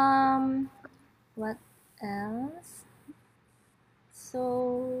 Yeah. What else?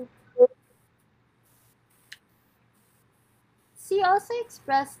 So she also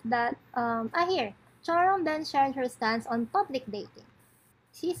expressed that here Charon then shared her stance on public dating.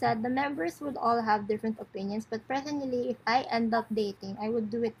 She said the members would all have different opinions, but personally, if I end up dating, I would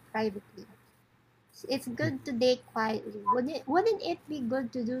do it privately. It's good to date quietly. Wouldn't it be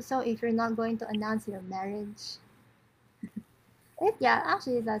good to do so if you're not going to announce your marriage? Yeah,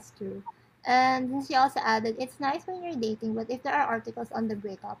 actually that's true. And then she also added, it's nice when you're dating, but if there are articles on the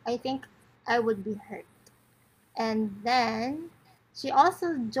breakup, I think I would be hurt. And then she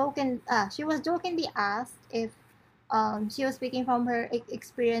also she was jokingly asked if she was speaking from her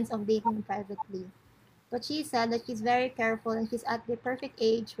experience of dating privately. But she said that she's very careful and she's at the perfect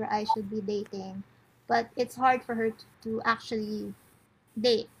age where I should be dating. But it's hard for her to actually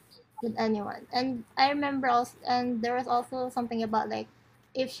date with anyone. And I remember also, and there was also something about like,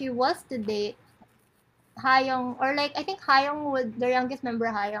 if she was to date Hayong, or like, I think Hayong would, the youngest member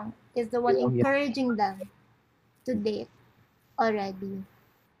Hayong, is the one Yeah. encouraging them to date already.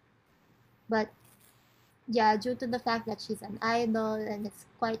 But yeah, due to the fact that she's an idol and it's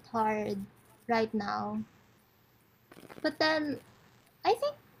quite hard right now. But then, I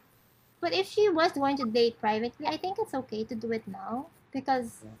think, but if she was going to date privately, I think it's okay to do it now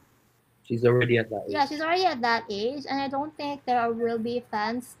because She's already at that age. yeah, she's already at that age, and I don't think there will be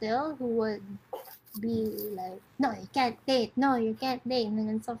fans still who would be like, no, you can't date, no, you can't date,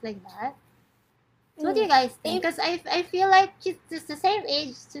 and stuff like that. So what do you guys think? Because I feel like she's just the same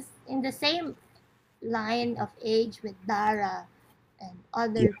age, just in the same line of age with Dara and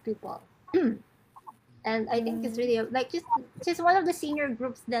other people. And I think it's really like she's one of the senior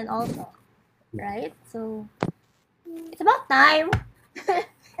groups then also, right? So it's about time.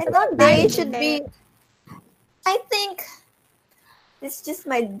 I thought I they should be. relate. I think it's just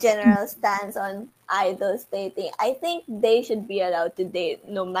my general stance on idols dating. I think they should be allowed to date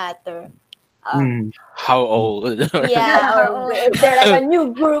no matter. Mm, How old Yeah, How or old if they're like a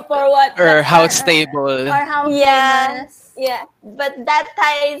new group or what. or how or, stable? or how Yeah, famous. yeah. But that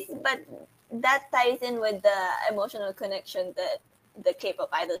ties in with the emotional connection that the K-pop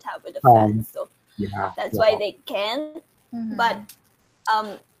idols have with the um, fans. So yeah, that's yeah. why they can. Mhm. But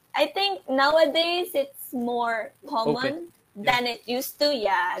I think nowadays it's more common than it used to.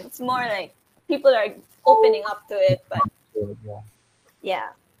 Yeah, it's more like people are opening up to it. But Yeah. yeah,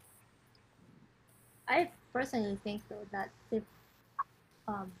 I personally think though that if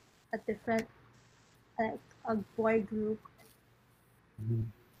um a different like a boy group Mhm.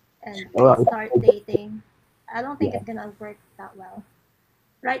 and Well, start dating, I don't think yeah, it's gonna work that well.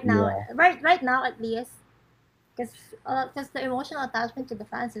 Right now, yeah. right now at least, because the emotional attachment to the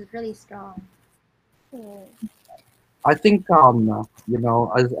fans is really strong. mm, I think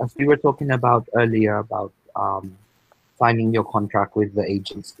as we were talking about earlier about signing your contract with the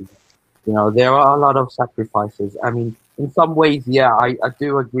agency, there are a lot of sacrifices. I mean, in some ways, yeah, I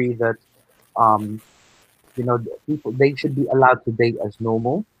do agree that um people they should be allowed to date as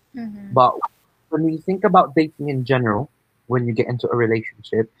normal. Mm-hmm. But when we think about dating in general, when you get into a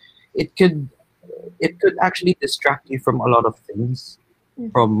relationship, it could it could actually distract you from a lot of things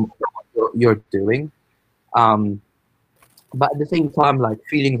Mm-hmm. from what you're doing. Um, but at the same time, like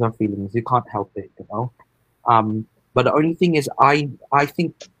feelings are feelings. You can't help it. But the only thing is, I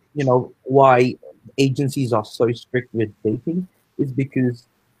think why agencies are so strict with dating is because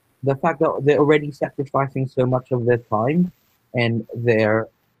the fact that they're already sacrificing so much of their time and their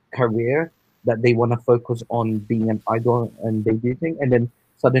career that they want to focus on being an idol and debuting, and then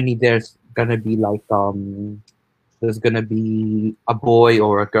suddenly there's gonna be a boy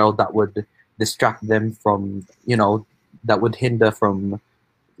or a girl that would distract them from that would hinder from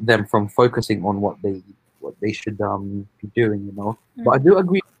them from focusing on what they should be doing. But I Mm-hmm. do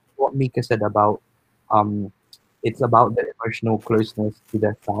agree with what Mika said about um it's about the emotional closeness to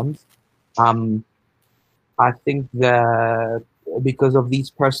their fans. um I think that because of these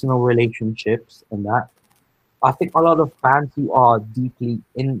personal relationships and that, I think a lot of fans who are deeply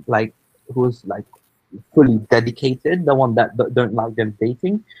in like who's like fully dedicated, the one that don't like them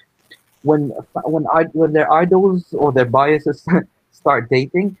dating, when their idols or their biases start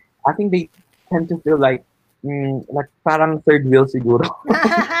dating, I think they tend to feel like parang third wheel siguro.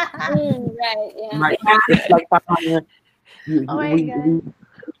 right, yeah. Right? It's like parang Oh my we god. do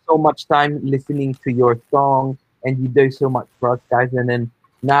so much time listening to your song and you do so much for us guys, and then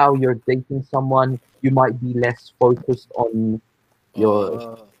now you're dating someone, you might be less focused on your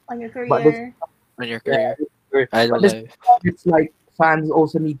On your but this career. On your yeah, career, idol but this life. it's like fans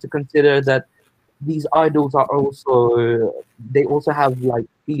also need to consider that these idols are also they also have like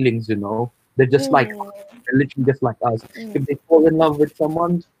feelings. They're just like Mm, they're literally just like us. mm, If they fall in love with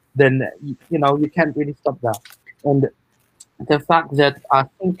someone, then you can't really stop that. And the fact that I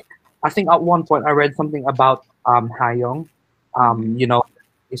think at one point I read something about Hayoung. Mm-hmm.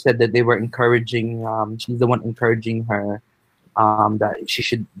 They said that they were encouraging she's the one encouraging her that she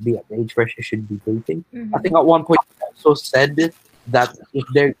should be at the age where she should be dating. I Mm-hmm. think at one point she also said that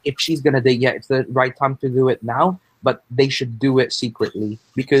if she's gonna date, yeah, it's the right time to do it now, but they should do it secretly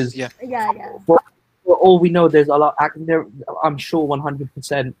because Yeah. Yeah, yeah. for all we know, there's a lot. There, I'm sure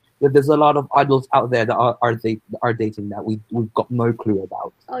 100% that there's a lot of idols out there that are dating that we've got no clue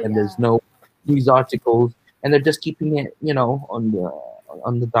about, Oh and yeah. there's no news articles, and they're just keeping it,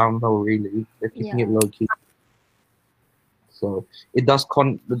 on the down low. Really, they're keeping Yeah. it low key. So it does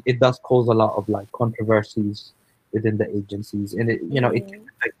cause a lot of like controversies within the agencies, and it can mm,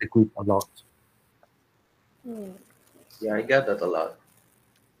 affect the group a lot. mm, Yeah, I get that a lot.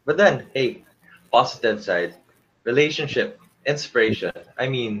 But then, hey, positive side, relationship, inspiration. I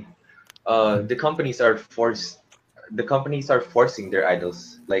mean, the companies are forcing their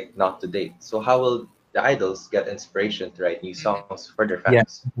idols like not to date. So how will the idols get inspiration to write new songs for their Yeah,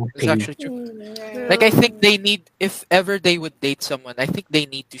 fans? It's exactly. actually true. right. Like I True. think they need, if ever they would date someone, I think they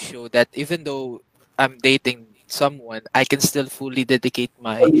need to show that even though I'm dating someone, I can still fully dedicate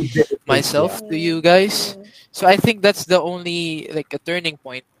Yeah, myself to Mm, you guys. mm, So I think that's the only like a turning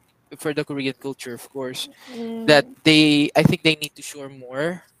point for the Korean culture, of course. That mm, I think they need to show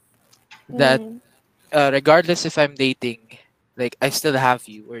more that mm, regardless if I'm dating, like I still have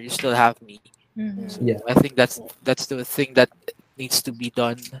you or you still have me. Mm-hmm. So mm, yeah. I think that's the thing that needs to be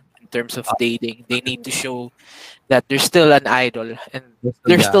done in terms of dating. They need to show that they're still an idol and So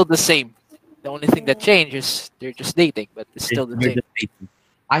they're yeah, still the same. The only thing that mm, changes they're just dating, but it's still the you're same. just dating.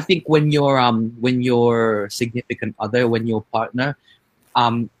 I think when your significant other, when your partner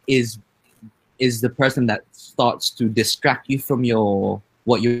is the person that starts to distract you from your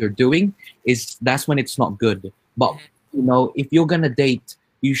what you're doing, is that's when it's not good. But if you're gonna date,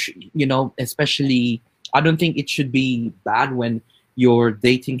 you should, especially, I don't think it should be bad when you're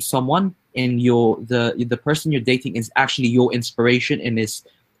dating someone and the person you're dating is actually your inspiration and is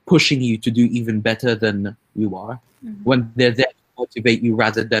pushing you to do even better than you are, Mhm. when they're there to motivate you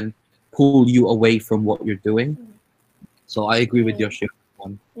rather than pull you away from what you're doing. So I agree with your shift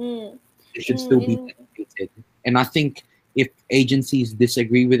one. Mm. It should still be dedicated. And I think if agencies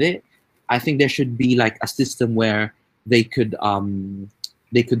disagree with it, I think there should be like a system where they could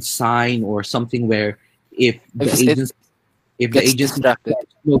sign or something where if the If it agency gets distracted.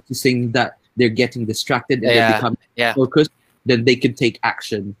 starts noticing that they're getting distracted and they're Yeah. becoming Yeah. focused, then they can take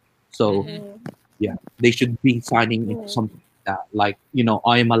action. So Mhm. they should be signing into something like that. Like,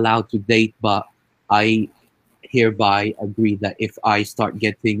 I am allowed to date, but I hereby agree that if I start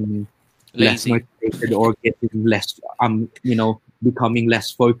getting less Lazy. motivated or getting less, becoming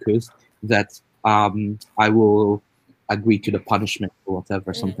less focused, that I will agree to the punishment or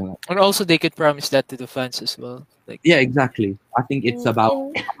whatever, something like that. And also they could promise that to the fans as well. Like Yeah, exactly. I think it's about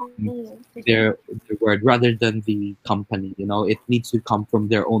their word rather than the company. It needs to come from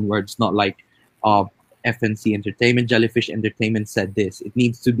their own words, not like FNC Entertainment, Jellyfish Entertainment said this. It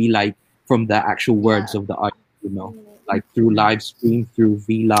needs to be like from the actual words Yeah. of the artist, like through live stream, through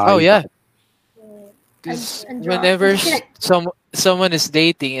V Live. Oh yeah. And, Because and draw. whenever Correct. someone is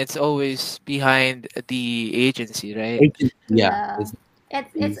dating, it's always behind the agency, right? Agent, yeah,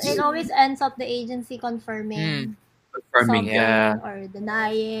 Yeah. is It always ends up the agency confirming confirming. something Yeah. or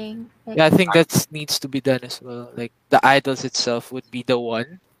denying. Like, Yeah, I think that needs to be done as well. Like the idols itself would be the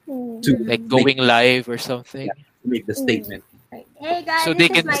one, To like Mhm. going live or something, make the statement. Like, hey guys, so they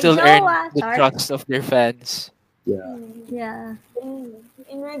this is can my still earn jowa. the Char. trust of their fans. Yeah. Yeah.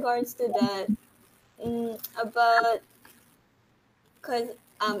 In regards to that, about because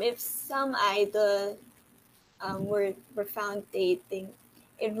if some idol were found dating,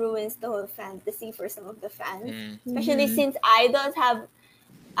 it ruins the whole fantasy for some of the fans. Especially Mhm. since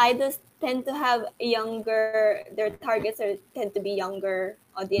idols tend to have their targets tend to be younger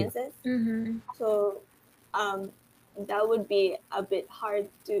audiences. Mm-hmm. So that would be a bit hard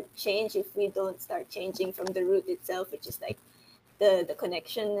to change if we don't start changing from the root itself, which is like the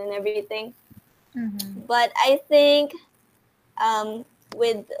connection and everything. Mm-hmm. But I think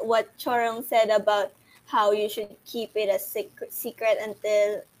with what Chorong said about how you should keep it a secret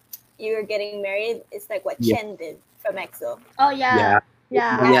until you're getting married, it's like what Yeah. Chen did from EXO. Oh yeah.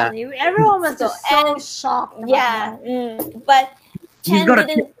 Yeah. Actually, everyone was So, just so and- shocked. About Yeah, that. but He's Chen got a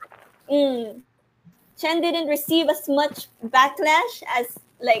didn't receive as much backlash as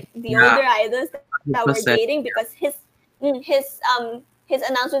like the Yeah. older idols that were 100%. dating because his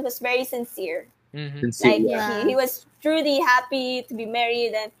announcement was very sincere. Mm-hmm. Like Yeah. he was truly happy to be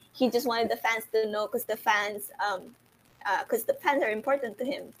married, and he just wanted the fans to know because the fans are important to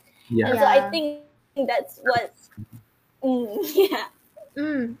him. Yeah. And so I Yeah. think that's what. Yeah.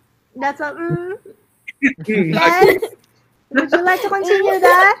 That's what. Yes. Would you like to continue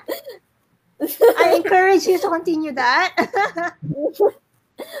that? I encourage you to continue that.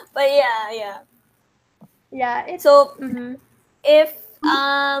 But yeah. Yeah. It's So mhm. if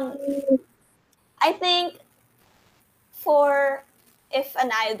I think if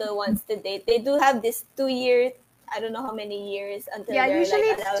an idol wants to date, they do have this 2 year. I don't know how many years until Yeah. they're Usually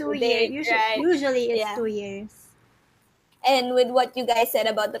like it's allowed 2 to years. date, right? Usually it's Yeah. 2 years. And with what you guys said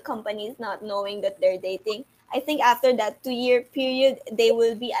about the companies not knowing that they're dating, I think after that 2 year period, they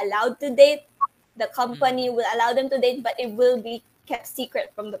will be allowed to date. The company will allow them to date, but it will be kept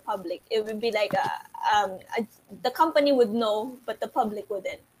secret from the public. It would be like the company would know, but the public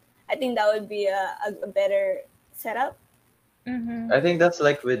wouldn't. I think that would be a better setup. Mm-hmm. I think that's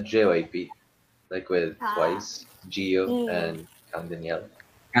like with JYP, like with Ah. Twice, Gio, Mm. and Kang Daniel.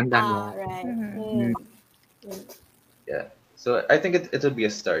 And then Right. Mhm. Yeah. So I think it would be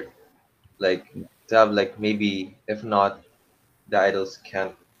a start, like to have like maybe if not the idols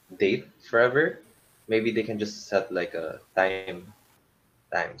can't date forever, maybe they can just set like a time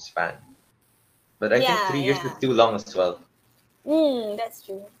span. But I think Yeah, 3 years yeah. is too long as well. That's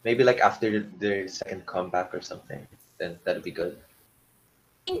true. Maybe like after their second comeback or something, then that'd be good.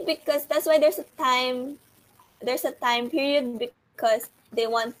 I think because that's why there's a time period because they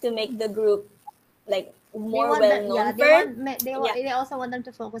want to make the group like more well known first. They also want them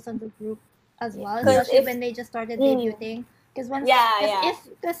to focus on the group as well, 'Cause especially if- when they just started debuting. Because Yeah.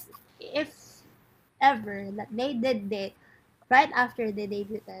 if ever that they did date, right after they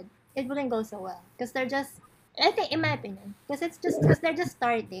debuted, it wouldn't go so well because they're just, I think, in my opinion, because they're just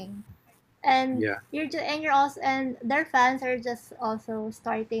starting, and Yeah. you're also, and their fans are just also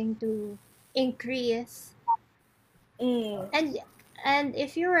starting to increase, Mm. and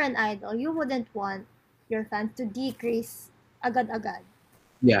if you were an idol, you wouldn't want your fans to decrease agad-agad.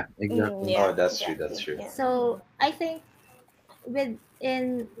 Yeah, Mm, exactly. yeah, Oh, that's true. exactly. That's true. Yeah. So I think with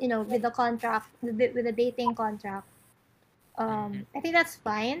the contract, with the dating contract, I think that's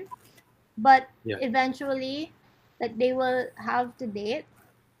fine, but Yeah. eventually, like, they will have to date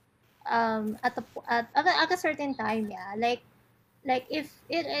at a certain time, yeah, like if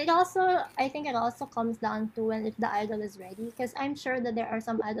it also, I think it also comes down to when, if the idol is ready, because I'm sure that there are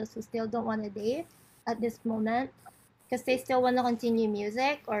some idols who still don't want to date at this moment because they still want to continue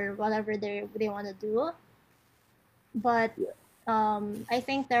music or whatever they want to do. But I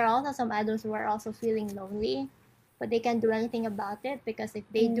think there are also some idols who are also feeling lonely, but they can't do anything about it because if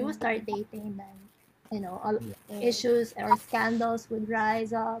they do start dating, then issues or scandals would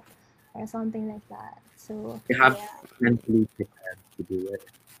rise up or something like that. So You have Yeah. mentally prepared to do it.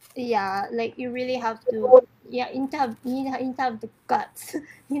 yeah, like you really have to, yeah, you need to have the guts. You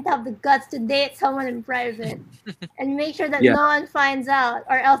need to have the guts to date someone in private and make sure that Yeah. no one finds out,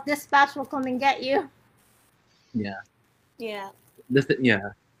 or else dispatch will come and get you. Yeah. Yeah.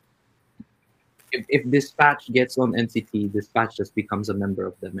 Yeah. If Dispatch gets on NCT, Dispatch just becomes a member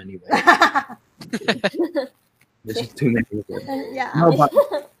of them anyway. There's just too many of them. Yeah. No, but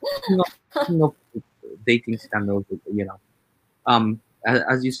speaking of dating scandals,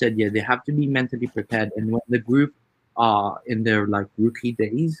 as you said, yeah, they have to be mentally prepared. And when the group are in their like rookie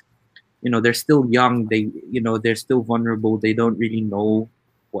days, they're still young. They're still vulnerable. They don't really know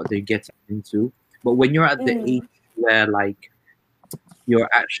what they're getting into. But when you're at the age where like you're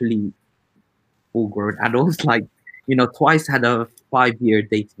actually full-grown adults, like Twice had a 5-year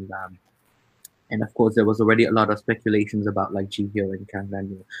dating ban. And of course, there was already a lot of speculations about like Jihyo and Kang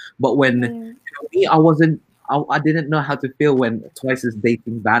Daniel. But when me, I didn't know how to feel when Twice's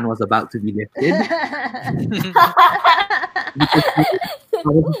dating ban was about to be lifted. I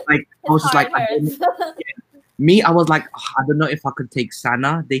was just like, me, I was like, I don't know if I could take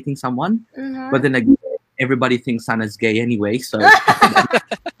Sana dating someone. But then again, everybody thinks Sana's gay anyway, so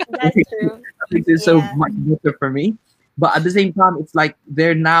That's true. I think it's so Yeah. much better for me. But at the same time, it's like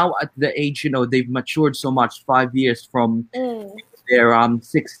they're now at the age, they've matured so much, 5 years from their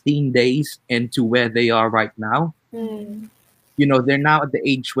 16 days into where they are right now. They're now at the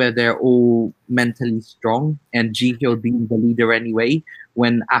age where they're all mentally strong, and Jihyo being the leader anyway.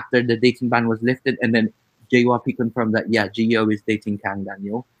 When after the dating ban was lifted, and then JYP confirmed that Jihyo is dating Kang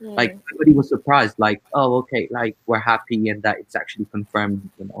Daniel. Like everybody was surprised, like, oh, okay, like we're happy and that it's actually confirmed.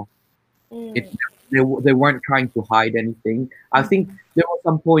 They weren't trying to hide anything. I think there were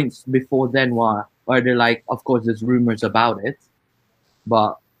some points before then where they're like, of course, there's rumors about it,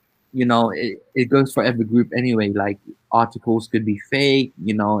 but it goes for every group anyway. Like articles could be fake,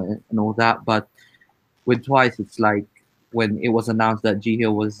 and all that. But with Twice, it's like when it was announced that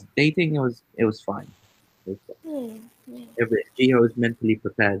Jihyo was dating, it was fine. Jihyo is mentally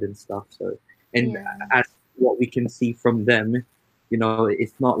prepared and stuff. So, and as what we can see from them,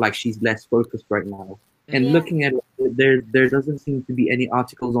 it's not like she's less focused right now. And looking at it, there doesn't seem to be any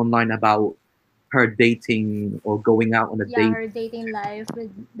articles online about her dating or going out on a date. Her dating life with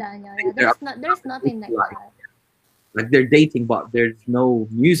Daniel. Yeah, there's nothing like that. Like they're dating, but there's no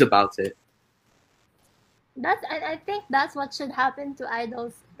news about it. I think that's what should happen to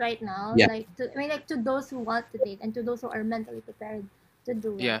idols right now. Yeah. Like to those who want to date and to those who are mentally prepared to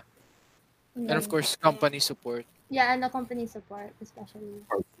do it. Yeah. And of course, company support. Yeah, and the company support especially.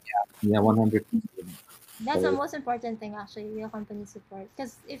 Yeah, 100%. That's the most important thing, actually, your company support.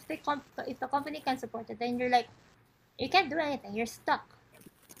 Because if the company can support it, then you're like, you can't do anything. You're stuck.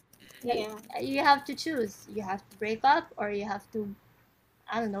 Yeah. You have to choose. You have to break up, or you have to,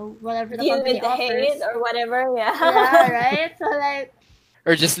 I don't know, whatever the Deal company with the offers. hate or whatever. Yeah. Yeah, right. So like,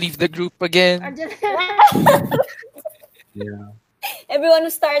 Or just leave the group again. or just Yeah. Everyone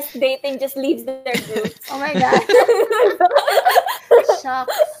who starts dating just leaves their group. oh my god,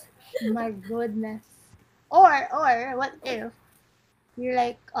 shucks, my goodness. Or what if you're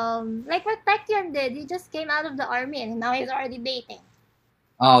like what Taekyon did? He just came out of the army and now he's already dating.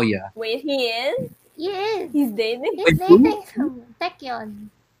 Oh yeah. Wait, he is? He is. He's dating? He's dating Taekyon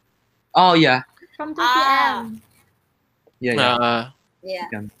Oh yeah. from 2PM. Yeah. Yeah.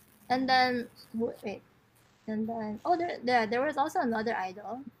 And then wait. And then there was also another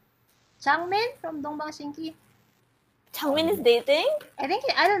idol. Changmin from Dongbang Shinki. Changmin is dating? I think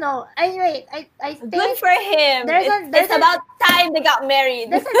I don't know. I Good think for him. there's It's about time they got married.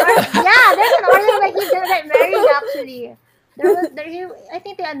 there's an there's an order that he's gonna get married actually. I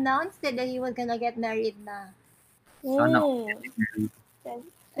think they announced it that he was gonna get married na. Sana all Mm. getting married.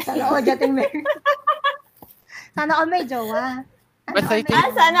 Sana all getting married. Sana all may jowa. But I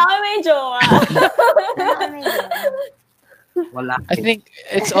think- Sana all may jowa. Sana all may jowa. Wala. I think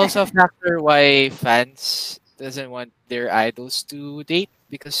it's also a factor why fans doesn't want their idols to date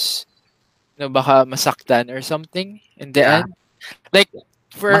because baka masaktan or something in the Yeah. end. Like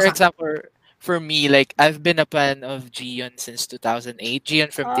for Masaktan. example, for me, like I've been a fan of Gion since 2008.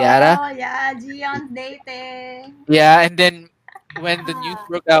 Gion from Tiara. Oh yeah, Gion's dating. Yeah, and then when the news Ah,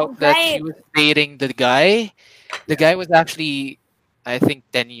 broke out that he right. was dating the guy was actually, I think,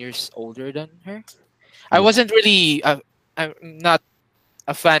 10 years older than her. I Yeah. wasn't really, I'm not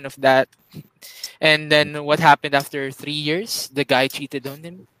a fan of that. And then what happened after 3 years? The guy cheated on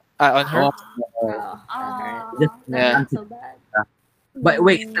on her. Oh, Oh, that hurt. just Yeah. That's so bad. But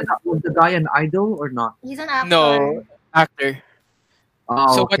wait, was the guy an idol or not? He's an actor. No, actor.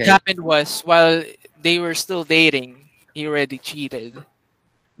 Oh, So okay. what happened was while they were still dating, he already cheated.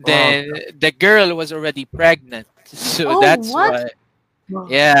 Then the girl was already pregnant. So Oh, that's what? why.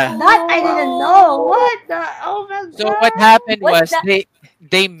 Yeah. That I didn't know. What the? Oh my god. So what happened What's was that?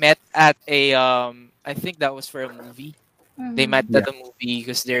 they met at a I think that was for a movie. They Mhm. met at a movie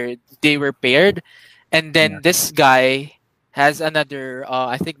because they were paired, and then this guy has another.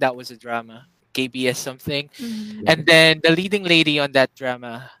 I think that was a drama, KBS something, Mhm. and then the leading lady on that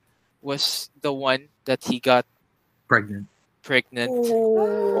drama was the one that he got Pregnant. pregnant.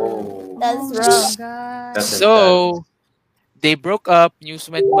 Oh. That's Oh my rough. god. That's So they broke up. News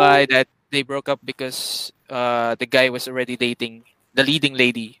went by that they broke up because the guy was already dating the leading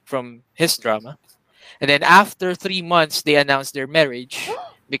lady from his drama. And then after 3 months, they announced their marriage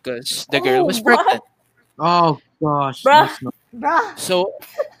because the girl Oh, was what? pregnant. Oh gosh. Bruh. That's not- Bruh. So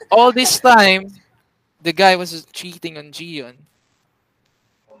all this time, the guy was cheating on Gion.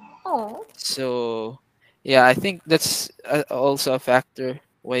 Oh. So yeah, I think that's also a factor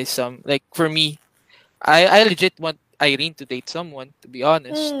why some like for me, I legit want Irene to date someone to be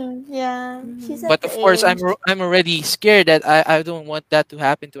honest. Yeah. Mhm. She's But at of the course, age. I'm already scared that I don't want that to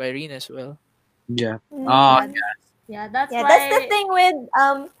happen to Irene as well. Yeah. Mm. Oh, Yeah, that's Yeah, why. that's the thing with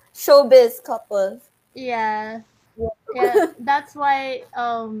showbiz couples. Yeah. Yeah, that's why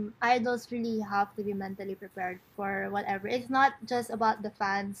idols really have to be mentally prepared for whatever. It's not just about the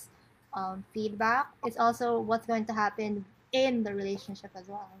fans feedback. It's also what's going to happen in the relationship as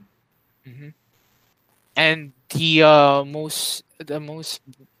well. Hmm. And the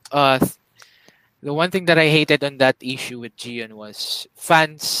one thing that I hated on that issue with Gion was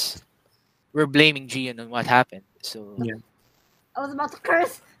fans were blaming Gion on what happened. So Yeah. I was about to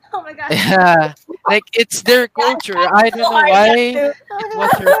curse. Oh my god. yeah, like it's their culture. I don't know why it was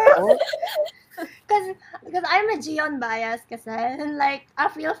her fault. Because I'm a Gion bias kasi and like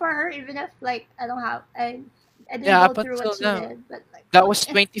I feel for her even if like I didn't Yeah, go up through what until she now. did, but like That was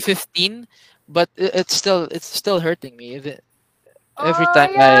 2015, but it's still hurting me. Every oh,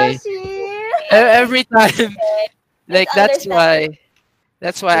 time every time like It's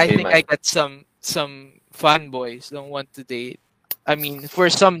that's why I Okay, think man. I got some fanboys don't want to date. I mean, for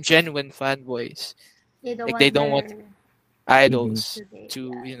some genuine fanboys, they don't like want they don't want their idols to date, to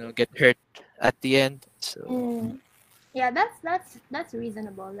yeah. get hurt at the end. So Mm. Yeah, that's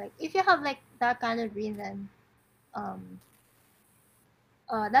reasonable. Like if you have like that kind of reason, um,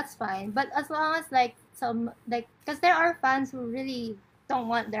 that's fine. But as long as like some like, because there are fans who really don't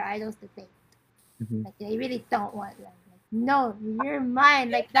want their idols to date. Mhm. Like they really don't want them. Like, no, you're mine.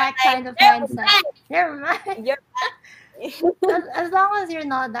 Like that kind of mindset. You're mine. You're As long as you're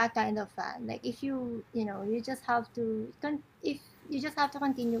not that kind of fan. Like if you you just have to if you just have to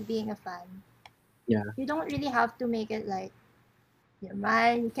continue being a fan. Yeah. You don't really have to make it like you're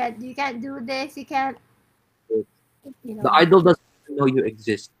mine. You can't do this. You can't. The idol doesn't know you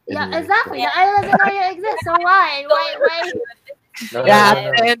exist. Yeah, anyway. exactly. The idol doesn't know you exist. So why? No, yeah, no, at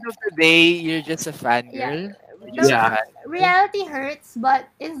no, the no. end of the day, you're just a fangirl. You're just a Yeah. fan. Reality hurts, but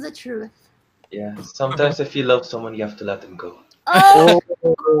it's the truth. Yeah. Sometimes if you love someone, you have to let them go. Oh,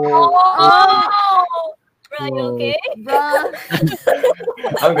 Oh, bro, you okay? bro.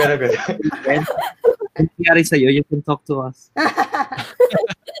 I'm good. I'm good. When nangyari sa'yo, you can talk to us.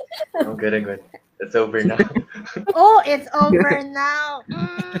 I'm good. I'm good. It's over now. Oh, it's over now.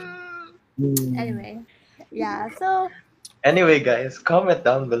 Mm. Anyway, yeah. So Anyway, guys, comment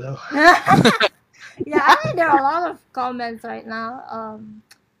down below. yeah, I think there are a lot of comments right now.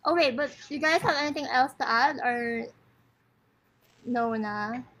 Oh wait, but do you guys have anything else to add, or No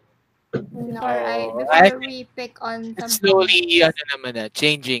na. No. Before we pick on It's some slowly comments. ano naman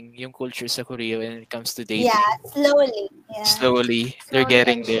changing yung culture sa Korea when it comes to Yeah, dating. slowly. Yeah. Slowly, they're Slowly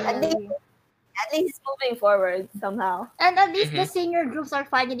getting and there. surely. At least it's moving forward somehow. And at least the Mhm. senior groups are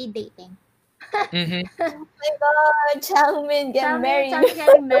finally dating. Mhm. Oh my god, Changmin get married. Chang's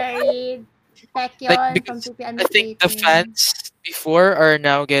getting married. Like Taekyon from because 2PM I is think the dating. fans before are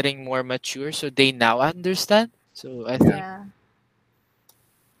now getting more mature, so they now understand. So I think Yeah.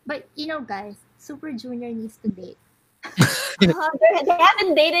 But you know, guys, Super Junior needs to date. Oh, they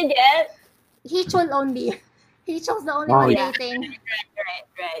haven't dated yet. Hichol only. Hichul's the only Oh, one yeah. dating.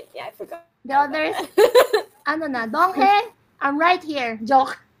 Right. Yeah, I forgot. The others, ano na, Donghae, I'm right here.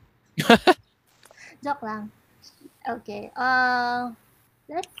 Joke. Joke lang. Okay.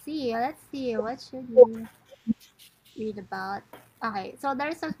 Let's see. What should we read about? Okay. So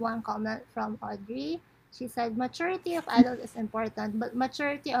there's just one comment from Audrey. She said, maturity of idols is important, but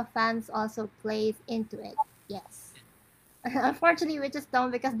maturity of fans also plays into it. Yes. Unfortunately, we just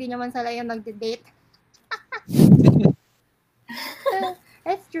don't because di naman sila yung nagde-date.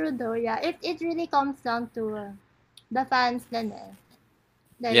 It's true though, yeah. It really comes down to the fans then eh.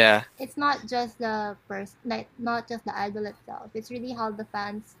 Like, yeah. it's not just the not just the idol itself. It's really how the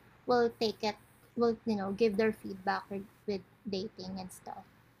fans will take it, will give their feedback with dating and stuff.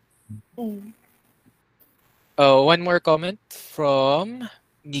 Mm. Oh, one more comment from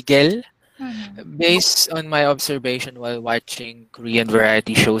Miguel. Mhm. Based on my observation while watching Korean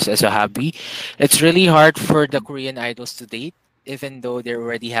variety shows as a hobby, it's really hard for the Korean idols to date, even though they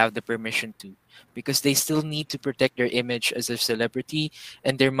already have the permission to, because they still need to protect their image as a celebrity,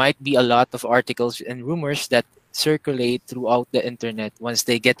 and there might be a lot of articles and rumors that circulate throughout the internet once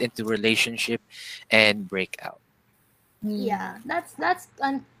they get into relationship and break out. Yeah, that's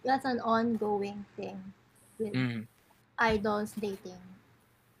an ongoing thing with Mm, idols dating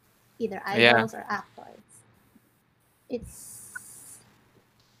either yeah. idols or actors. It's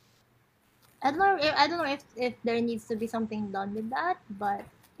I don't know if there needs to be something done with that, but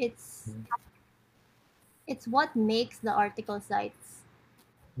it's it's what makes the article sites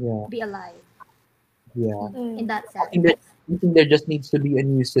Yeah, be alive yeah. in that I sense. think there just needs to be a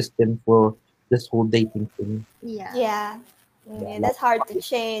new system for this whole dating thing. Yeah. Yeah. That's hard to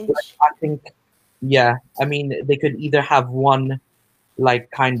change. I think, yeah. I mean, they could either have one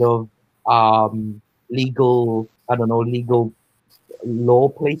like kind of legal, I don't know, legal law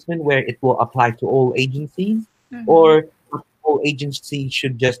placement where it will apply to all agencies, Mhm. or all agencies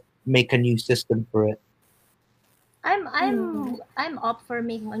should just make a new system for it. I'm up for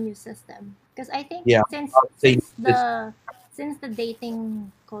making a new system because I think Yeah, since I'll say since the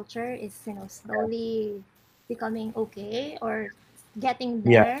dating culture is slowly becoming okay or getting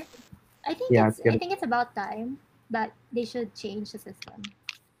Yeah. there, I think Yeah, I think it's about time that they should change the system.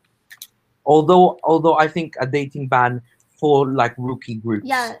 although I think a dating ban for like rookie groups,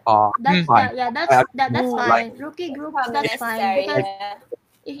 Yeah, Mm. that's I- that's Mm. fine. Rookie groups, Probably that's fine necessary. because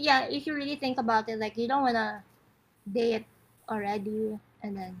Yeah. if you really think about it, like you don't wanna date already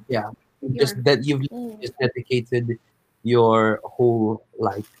and then just that you've Mm. just dedicated your whole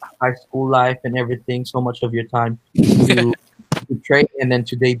like high school life and everything, so much of your time to train and then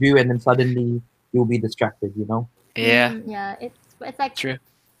to debut, and then suddenly you'll be distracted. Yeah, yeah, it's like true.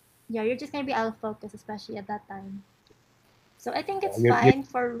 yeah, you're just gonna be out of focus, especially at that time. So I think it's You're- fine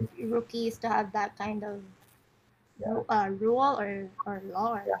for rookies to have that kind of rule or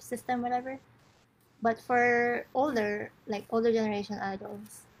law or system, whatever. But for older generation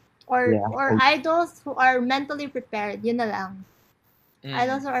idols, or Yeah. idols who are mentally prepared, yun na lang. Mm.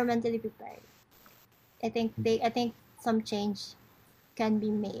 Idols who are mentally prepared. I think some change can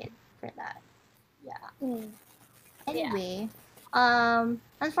be made for that. Yeah. Mm. Anyway,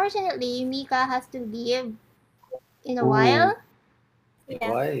 unfortunately, Mika has to leave in a Ooh. while. Yeah.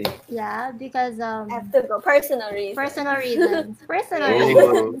 Why? Yeah, because I have to go. Personal reasons. personal reasons. Personal Oh.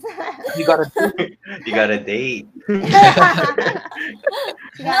 reasons. You gotta You got a date.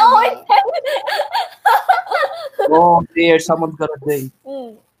 No, I oh dear, someone's got a date.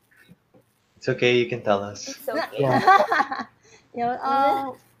 Mm. It's okay, you can tell us. It's okay.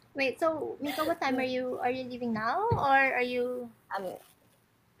 Yeah. Wait. So, Mika, what time are you leaving now, or are you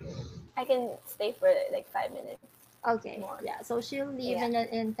I can stay for like 5 minutes. okay? More. Yeah. So she'll leave Yeah.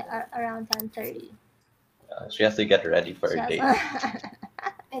 around 10:30. She has to get ready for a date.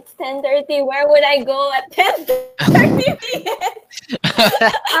 It's 10:30. Where would I go at 10:30 p.m.?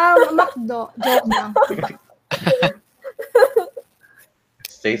 Macdo. Joke lang.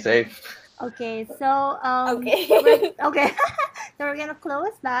 Stay safe. Okay. So Okay. okay. So we're gonna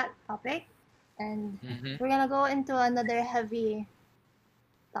close that topic, and Mhm. we're gonna go into another heavy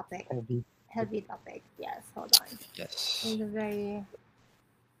topic. Heavy. Heavy topic. Yes, hold on. Yes. It's a very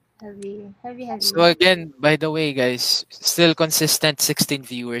heavy. So again, by the way, guys, still consistent 16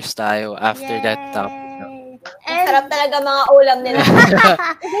 viewers tayo after that topic. No? Yay! Masarap And talaga mga ulam nila.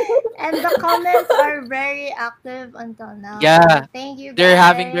 and the comments are very active until now. Yeah, Thank you guys. they're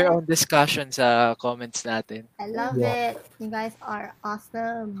having their own discussions sa comments natin. I love Yeah. it. You guys are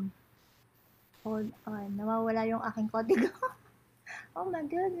awesome. Hold on. Nawawala yung aking kodigo. Oh my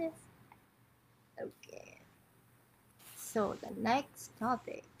goodness. Okay. So the next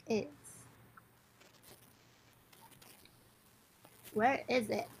topic is, where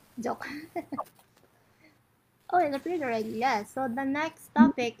is it? Joke. Oh, it appeared already. Yeah. So the next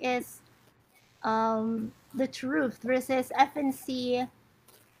topic is the truth versus FNC.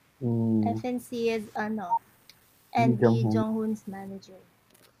 Mm, FNC is and Lee Lee Jong-hoon. Jong-hoon's manager.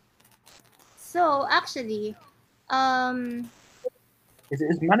 So actually, Is it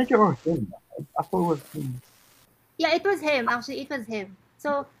his manager or him? I thought it was him. yeah, it was him. Actually, it was him.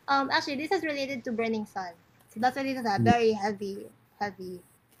 So actually, this is related to Burning Sun. So that's why this is a very heavy.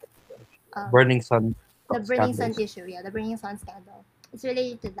 Burning Sun. The Burning Sun scandals. issue, yeah, the Burning Sun scandal. It's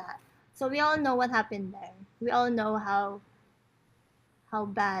related to that. So we all know what happened there. We all know how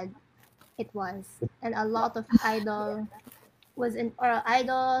bad it was, and a lot of idols,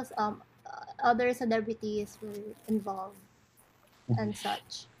 other celebrities were involved and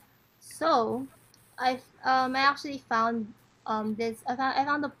such. So I actually found this. I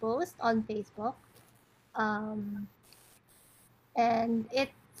found a post on Facebook, and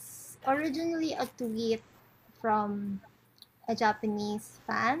it's originally a tweet from a Japanese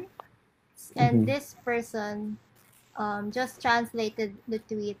fan, and Mhm. this person just translated the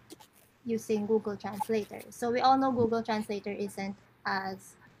tweet using Google Translator. So we all know Google Translator isn't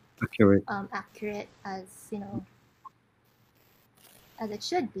as Accurate. accurate as as it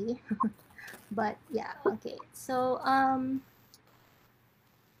should be. But yeah, okay. So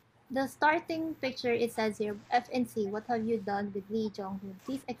the starting picture, it says here, FNC, what have you done with Lee Jong-hoon?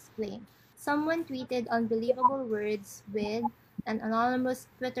 Please explain. Someone tweeted unbelievable words with an anonymous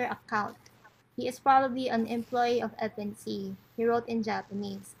Twitter account. He is probably an employee of FNC. He wrote in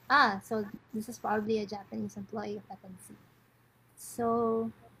Japanese. So this is probably a Japanese employee of FNC. So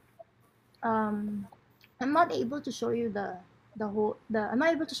I'm not able to show you I'm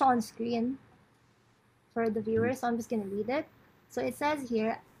not able to show on screen for the viewers, so I'm just gonna read it. So it says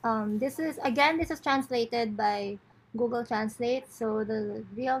here, this is translated by Google Translate, so the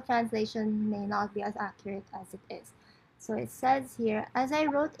real translation may not be as accurate as it is. So it says here, as I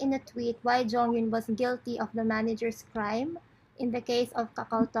wrote in a tweet why Jong-un was guilty of the manager's crime in the case of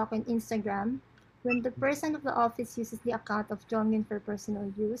KakaoTalk and Instagram, when the person of the office uses the account of Jong-un for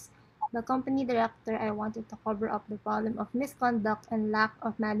personal use, the company director, I wanted to cover up the problem of misconduct and lack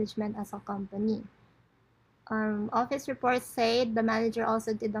of management as a company. Office reports say the manager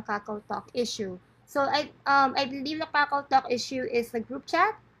also did the KakaoTalk issue. So I believe the KakaoTalk issue is the group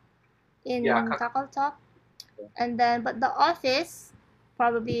chat in KakaoTalk, and then but the office,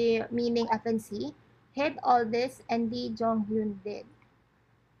 probably meaning FNC, hid all this, and Lee Jong-hoon did.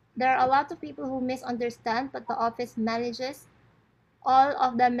 There are a lot of people who misunderstand, but the office manages all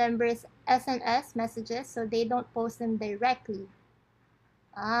of the members' SNS messages, so they don't post them directly.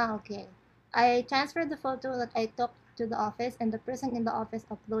 Okay. I transferred the photo that I took to the office, and the person in the office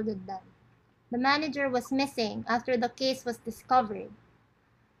uploaded them. The manager was missing after the case was discovered,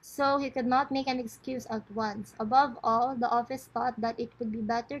 so he could not make an excuse at once. Above all, the office thought that it would be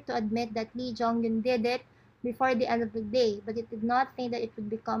better to admit that Lee Jong-un did it before the end of the day, but it did not think that it would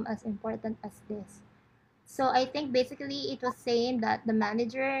become as important as this. So I think basically it was saying that the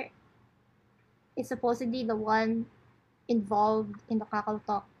manager is supposedly the one involved in the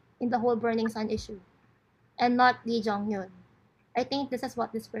KakaoTalk, in the whole Burning Sun issue, and not Lee Jong-hoon. I think this is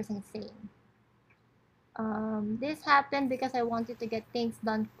what this person is saying. This happened because I wanted to get things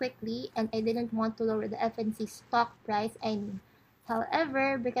done quickly, and I didn't want to lower the FNC stock price any.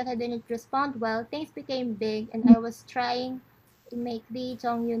 However, because I didn't respond well, things became big, and I was trying to make Lee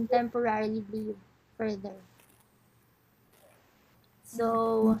Jong-hoon temporarily leave further.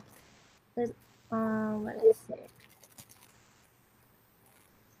 So, what is it?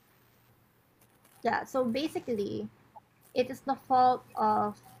 Yeah, so basically, it is the fault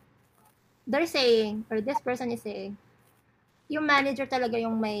of, they're saying, or this person is saying, yung manager talaga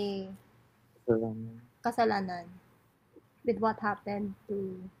yung may kasalanan with what happened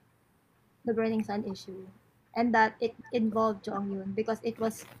to the Burning Sun issue, and that it involved Jong-hoon because it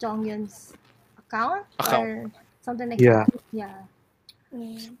was Jong-hoon's account or something like Yeah. that. Yeah.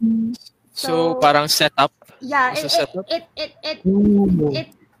 So, So parang setup. yeah, Was a setup? Ooh.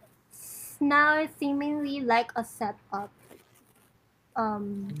 it's now seemingly like a setup.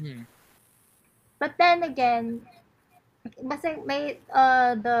 Mm. But then again, kasi may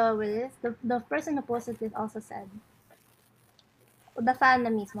the Willis, the person who posted this also said, the fan na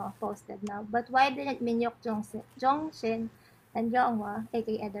mismo posted now, but why didn't Minyok Jongshin and Jeonghwa,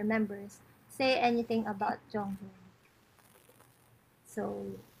 aka their members, say anything about Jonghyun? So,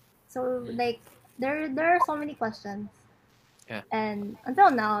 so like there are so many questions, Yeah. and until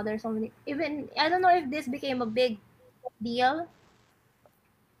now there's so many. Even I don't know if this became a big deal,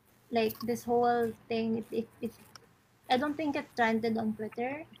 like this whole thing. It I don't think it trended on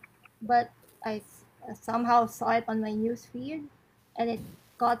Twitter, but somehow saw it on my news feed, and it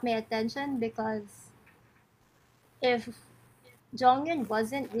caught my attention because if Jonghyun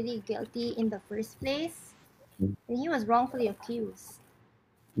wasn't really guilty in the first place, then he was wrongfully accused.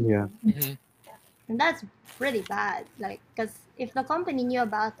 Yeah. Hmm. And that's pretty bad. Like, because if the company knew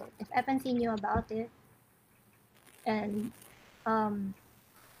about it, if FNC knew about it, and um,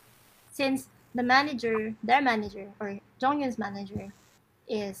 since their manager, or Jonghyun's manager,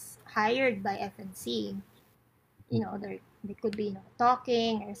 is hired by FNC, they could be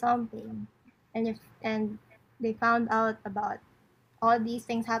talking or something, and they found out about all these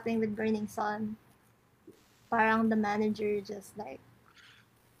things happening with Burning Sun, parang the manager just like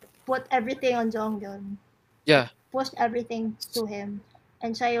put everything on Jonghyun, Yeah. pushed everything to him,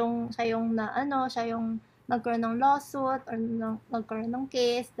 and siya yung nagkaroon ng lawsuit or nagkaroon ng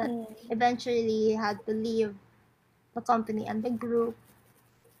case that eventually had to leave the company and the group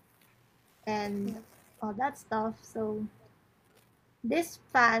and all that stuff. So this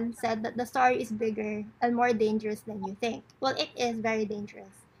fan said that the story is bigger and more dangerous than you think. Well, it is very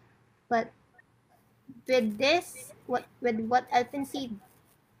dangerous, but with this, what FNC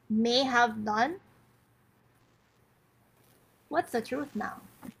may have done, what's the truth now,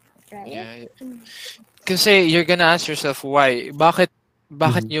 right? Yeah. Kasi you're gonna ask yourself why. Bakit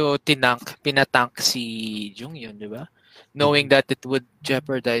nyo pinatank si Jonghyun, di ba? Knowing that it would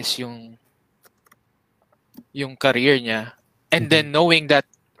jeopardize yung career niya. And then knowing that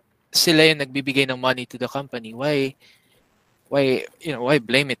sila yung nagbibigay ng money to the company, why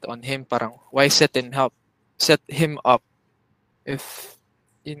blame it on him? Parang why set him up if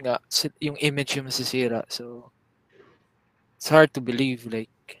yun nga yung image yung masisira. So it's hard to believe, like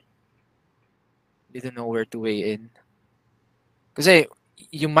they don't know where to weigh in. Kasi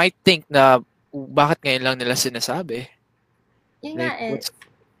you might think na bakit ngayon lang nila sinasabi? Yun Like, nga eh, what's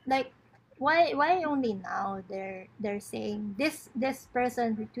like why only now they're saying this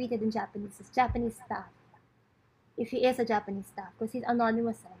person who tweeted in Japanese is Japanese staff. If he is a Japanese staff, because he's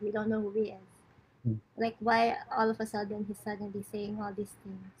anonymous, we don't know who he is. Like why all of a sudden he's suddenly saying all these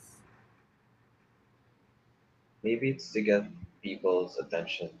things? Maybe it's to get people's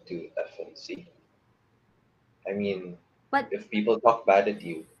attention to FNC. I mean, But if people talk bad at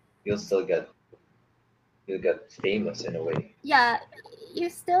you, you'll still get famous in a way. yeah, you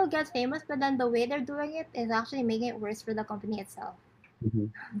still get famous, but then the way they're doing it is actually making it worse for the company itself.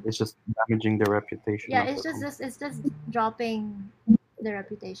 It's just damaging the reputation. Yeah, of it's the just dropping the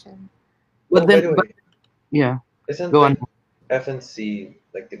reputation. But Oh, by then, the but, way, yeah, isn't go on. FNC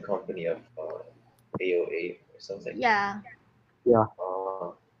like the company of AOA or something? Yeah.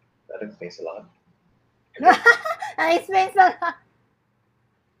 That explains a lot. That explains a lot.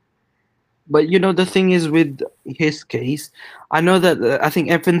 But the thing is with his case, I know that I think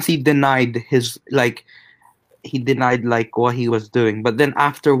FNC denied he denied like what he was doing, but then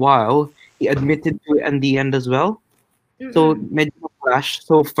after a while he admitted to it in the end as well. So medyo clash.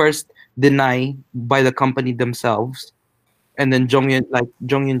 So first deny by the company themselves, and then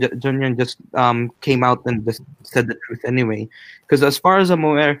Jonghyun just came out and just said the truth anyway. Because as far as I'm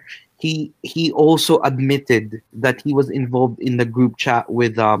aware, he also admitted that he was involved in the group chat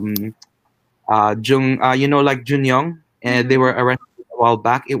with like Junyoung, and they were arrested a while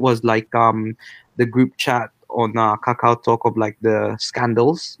back. It was like the group chat on Kakao Talk of like the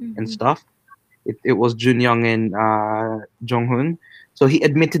scandals and stuff. It was Junyoung and Jonghyun. So he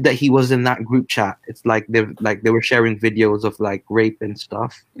admitted that he was in that group chat. It's like they were sharing videos of like rape and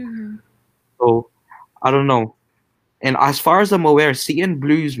stuff. So I don't know. And as far as I'm aware, CN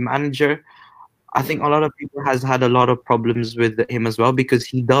Blue's manager, I think a lot of people has had a lot of problems with him as well because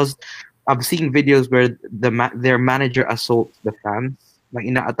he does. I've seen videos where their manager assaults the fans, like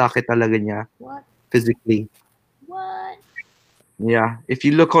inaatake talaga niya What? physically. What? Yeah, if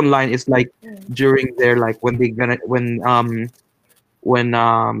you look online, it's like during their like when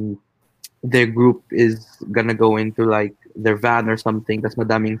their group is gonna go into like their van or something. That's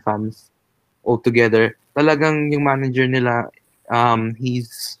madaming fans. altogether. Talagang yung manager nila,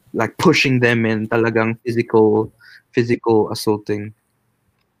 he's like pushing them in talagang physical assaulting.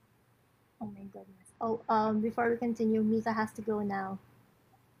 Oh my goodness. Oh, before we continue, Mika has to go now.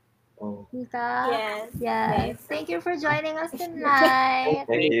 Oh, Mika? Yes. Yes. Thank you for joining us tonight.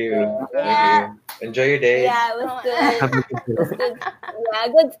 thank you. Thank Yeah. you. Enjoy your day. Yeah, it was Oh, good. Have a good day. It was good. Yeah,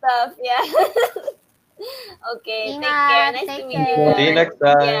 good stuff. Yeah. Okay, take care. Ingat. Nice Take to meet you care. See you guys. next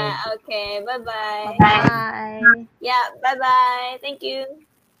time. Yeah, okay. Bye-bye. Bye. Yeah, bye-bye. Thank you.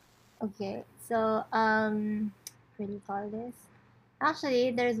 Okay, so what do you call this? Actually,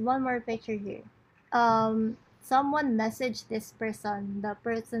 there's one more picture here. Someone messaged this person, the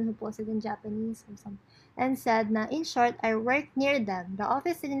person who posted in Japanese or something, and said, "Na in short, I worked near them. The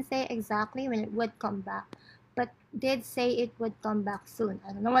office didn't say exactly when it would come back, but did say it would come back soon."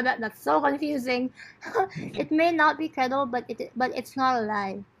 I don't know what that's so confusing. It may not be credible, but it's not a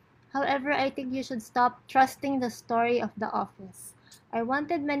lie. However, I think you should stop trusting the story of the office. I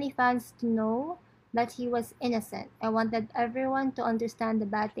wanted many fans to know that he was innocent. I wanted everyone to understand the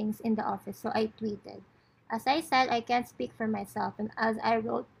bad things in the office, so I tweeted. As I said, I can't speak for myself, and as I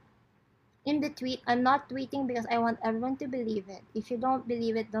wrote in the tweet, I'm not tweeting because I want everyone to believe it. If you don't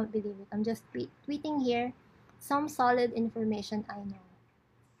believe it, don't believe it. I'm just tweeting here some solid information I know.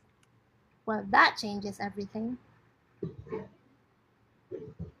 Well, that changes everything.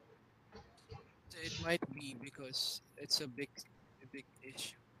 So it might be because it's a big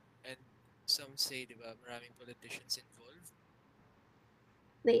issue, and some say, diba, maraming politicians involved.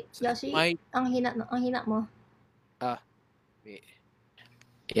 Wait, So it Yoshi, might. ang hina mo. Ah, wait.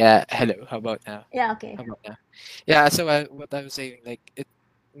 Yeah. Hello. How about now? Yeah, okay. How about now? Yeah. So what I was saying, like it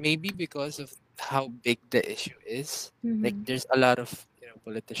maybe because of how big the issue is. Like Mm-hmm. there's a lot of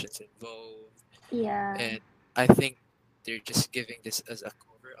politicians involved, Yeah. and I think they're just giving this as a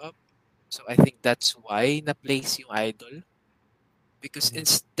cover up. So I think that's why na place yung idol, because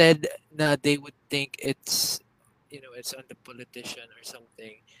instead na they would think it's on the politician or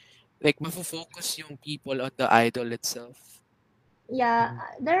something. Like mafo-focus yung people on the idol itself. Yeah,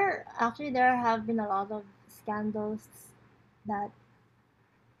 there have been a lot of scandals that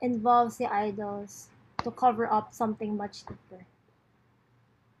involves the idols to cover up something much deeper.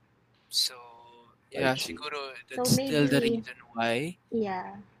 So I yeah, see. siguro So that's still the maybe, reason why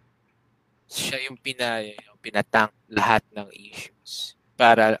yeah, siya yung pinatank lahat ng issues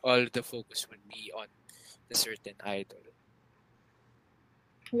para all the focus would be on the certain idol.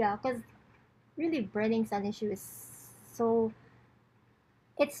 yeah, because really Burning Sun issue is so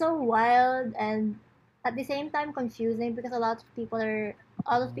it's so wild and at the same time confusing because a lot of people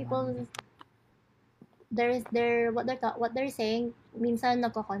what they're saying minsan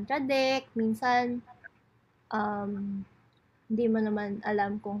nagko-contradict, minsan um hindi mo naman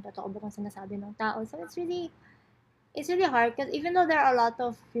alam kung totoo ba itong sinasabi ng tao. So it's really hard because even though there are a lot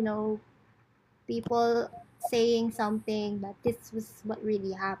of, people saying something that this was what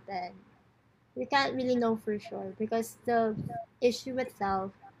really happened, we can't really know for sure because the issue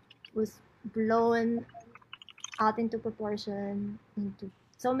itself was blown out into proportion into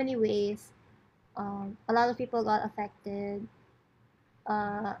so many ways. A lot of people got affected.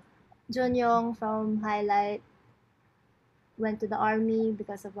 Uh, Junyoung from Highlight went to the army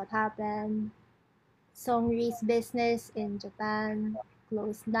because of what happened. Songri's business in Japan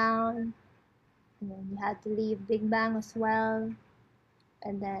closed down. And then he had to leave Big Bang as well.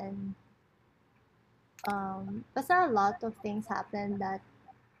 And then basta a lot of things happened that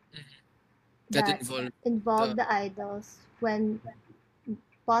That that involved involved the the idols when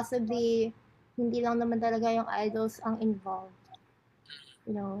possibly hindi lang naman talaga yung idols ang involved.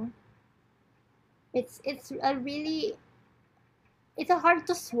 You know, it's a really it's a hard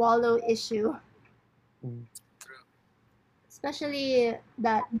to swallow issue, especially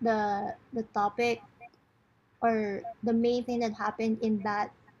that the topic or the main thing that happened in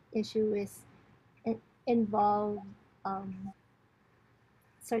that issue is involved um,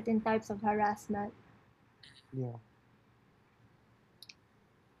 certain types of harassment. Yeah.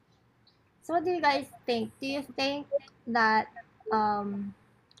 So what do you guys think? Do you think that um,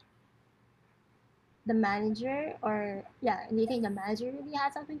 the manager or yeah, do you think the manager really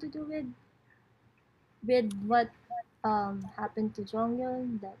had something to do with what happened to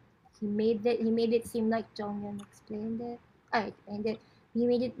Jonghyun? That he made it seem like Jonghyun explained it. I explained it. He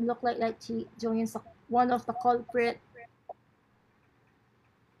made it look like Jonghyun's one of the culprit.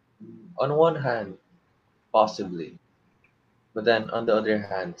 On one hand, possibly. But then on the other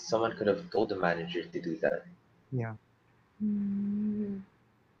hand, someone could have told the manager to do that. Yeah. Mm,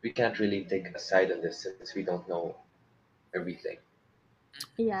 We can't really take a side on this since we don't know everything.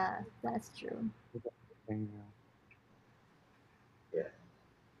 Yeah, that's true. Yeah,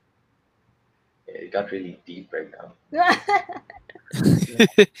 yeah, it got really deep right now.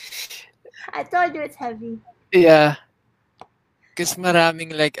 I told you it's heavy. Yeah. Kasi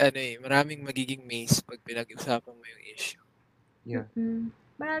maraming like ano eh, maraming magiging maze pag pinag-usapan mo yung issue. Yeah.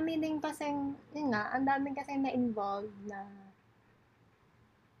 Marami din kasing, yun nga, ang daming kasing na-involved na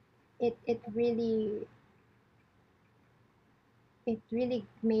it really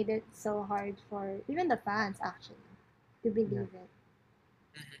made it so hard for even the fans actually to believe it.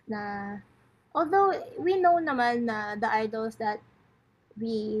 Na although we know naman na the idols that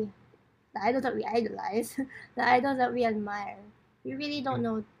we idolize, the idols that we admire, we really don't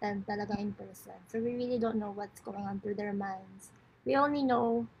know them talaga in person. So we really don't know what's going on through their minds. We only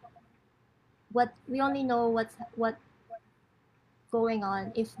know what's going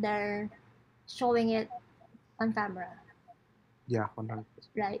on if they're showing it on camera, Yeah, 100%.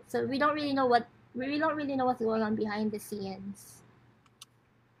 right? So we don't really know what's going on behind the scenes.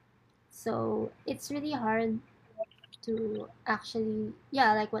 So it's really hard to actually,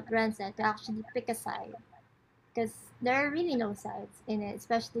 yeah, like what Ren said, to actually pick a side, because there are really no sides in it.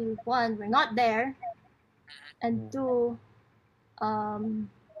 Especially one, we're not there, and two,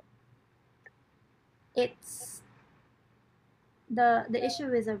 it's the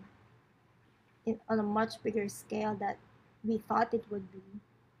issue is on a much bigger scale that we thought it would be.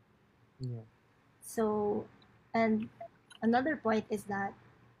 Yeah. So, and another point is that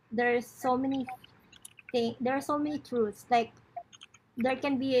there's so many there are so many truths. Like there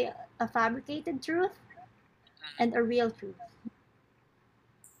can be a fabricated truth and a real truth.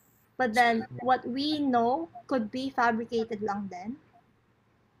 But then what we know could be fabricated lang then.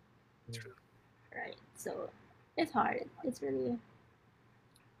 Right. So it's hard. It's really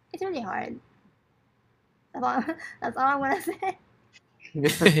hard. That's all I want to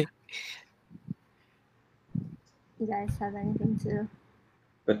say. You guys have anything to?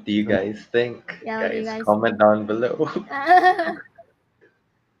 What do you guys think? Yeah, what do you Guys, guys comment down below.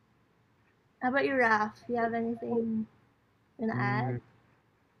 How about you, Raf? You have anything you wanna add?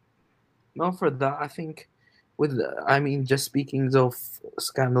 No, for that, I think just speaking of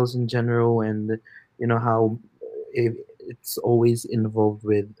scandals in general, and how it's always involved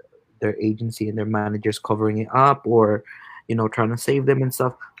with their agency and their managers covering it up, or trying to save them and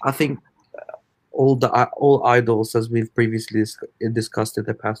stuff. I think all idols, as we've previously discussed in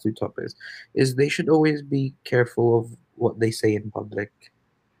the past two topics, is they should always be careful of what they say in public.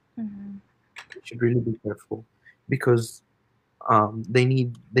 Mm-hmm. They should really be careful, because they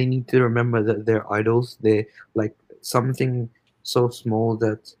need to remember that they're idols. They like something so small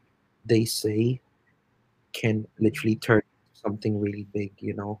that they say can literally turn something really big,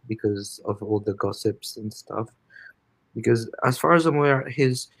 because of all the gossips and stuff. Because as far as I'm aware,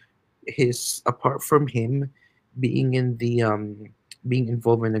 his apart from him being in the being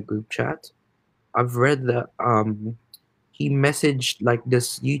involved in a group chat, I've read that he messaged like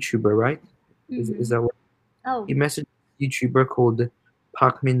this YouTuber, right? Is that what Oh. he messaged? YouTuber called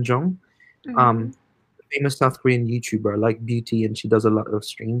Park Min Jong, famous South Korean YouTuber, like beauty, and she does a lot of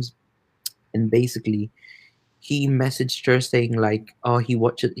streams. And basically, he messaged her saying like, "Oh, he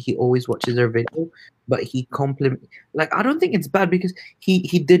always watches her video, but he compliment like I don't think it's bad because he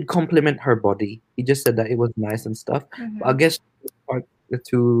did compliment her body. He just said that it was nice and stuff. But I guess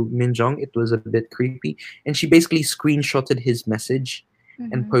to Min Jong, it was a bit creepy, and she basically screenshotted his message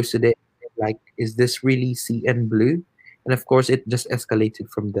and posted it like, "Is this really CN Blue?" And of course, it just escalated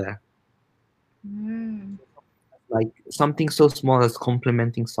from there. Like something so small as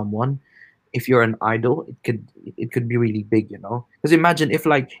complimenting someone, if you're an idol, it could be really big, Because imagine if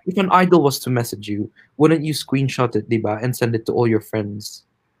an idol was to message you, wouldn't you screenshot it, diba, and send it to all your friends?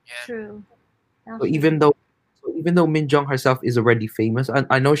 Yeah. True. So even though Min Jong herself is already famous, and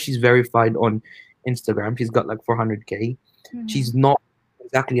I know she's verified on Instagram, she's got like 400K. She's not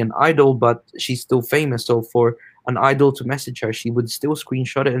exactly an idol, but she's still famous. So for an idol to message her, she would still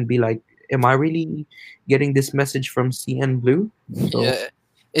screenshot it and be like, "Am I really getting this message from CN Blue?" So, Yeah.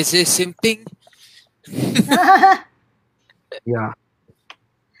 Is it simping? yeah.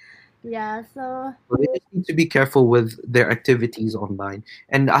 Yeah, so They just need to be careful with their activities online.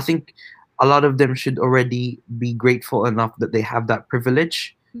 And I think a lot of them should already be grateful enough that they have that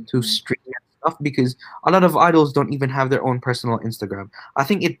privilege to stream and stuff, because a lot of idols don't even have their own personal Instagram. I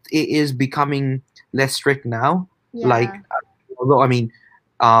think it is becoming less strict now. yeah. Like, although, I mean,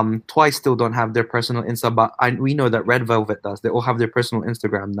 Twice still don't have their personal Insta, but we know that Red Velvet does. They all have their personal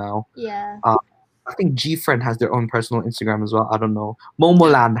Instagram now. Yeah. I think G-Friend has their own personal Instagram as well. I don't know.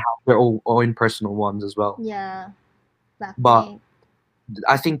 Momoland have their own personal ones as well. Yeah. But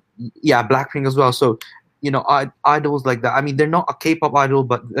I think, yeah, Blackpink as well. So, idols like that. I mean, they're not a K-pop idol,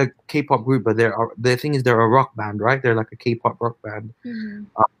 but a K-pop group. But the thing is, they're a rock band, right? They're like a K-pop rock band. Mm-hmm.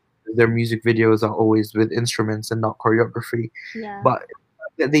 Their music videos are always with instruments and not choreography. Yeah. But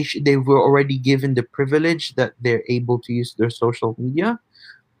they were already given the privilege that they're able to use their social media.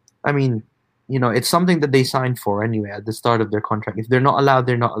 I mean, it's something that they signed for anyway at the start of their contract. If they're not allowed,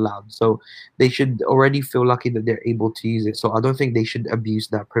 they're not allowed. So they should already feel lucky that they're able to use it. So I don't think they should abuse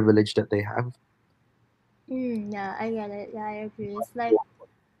that privilege that they have. Yeah, I get it. Yeah, I agree. It's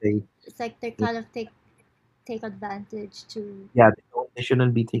like they kind of take advantage to They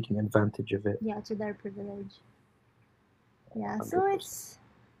shouldn't be taking advantage of it. to their privilege. Yeah, so it's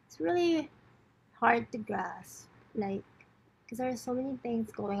really hard to grasp, like, because there are so many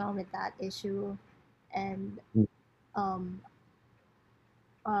things going on with that issue, and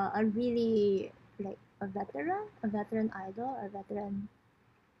a really, like, a veteran idol, a veteran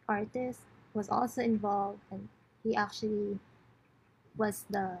artist was also involved, and he actually was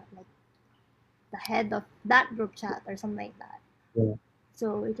the head of that group chat or something like that. Yeah.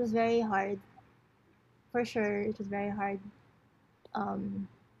 So it was very hard. For sure, it was very hard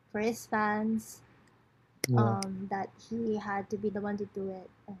for his fans, that he had to be the one to do it,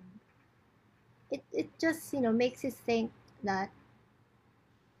 and it just makes you think that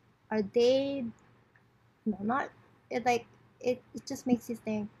are they no not it like it just makes you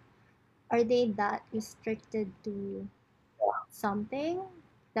think, are they that restricted to something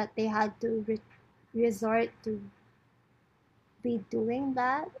that they had to resort to be doing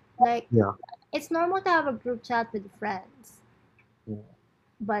that? Like, it's normal to have a group chat with friends,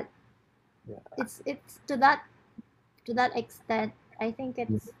 but it's to that extent. I think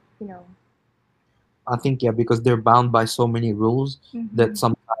it's I think because they're bound by so many rules that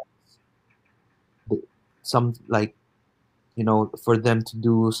sometimes like, for them to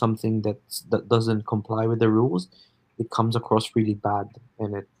do something that doesn't comply with the rules, it comes across really bad,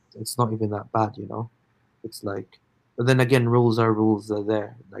 and it's not even that bad. It's like, but then again, rules are rules. Are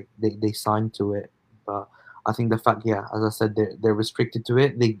there, like they sign to it. But I think the fact, as I said, they're restricted to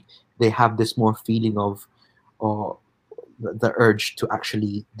it. They have this more feeling of, or the urge to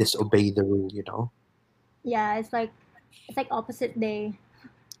actually disobey the rule. Yeah, it's like opposite day.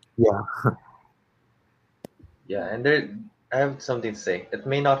 Yeah. Yeah, and I have something to say. It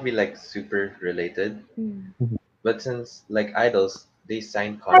may not be like super related, but since like idols, they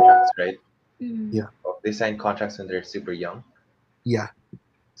sign contracts, right? Yeah. They sign contracts when they're super young. Yeah.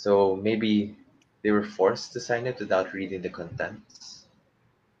 So maybe they were forced to sign it without reading the contents.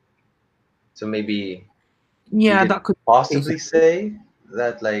 So maybe we Yeah, could that could possibly say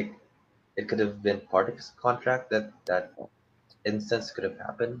that like it could have been part of his contract that that instance could have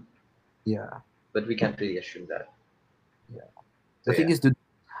happened, Yeah. but we can't really assume that. Yeah. So The thing yeah. is,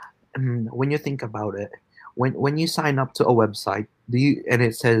 when you think about it, when you sign up to a website, and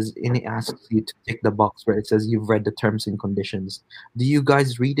it asks you to tick the box where it says you've read the terms and conditions. Do you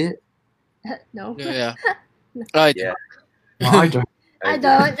guys read it? No. Yeah. I do. Yeah. No, I don't. I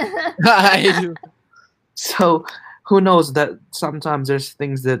don't. I do. So who knows that sometimes there's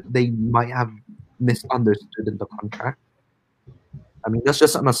things that they might have misunderstood in the contract. I mean, that's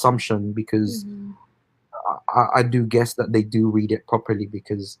just an assumption because I do guess that they do read it properly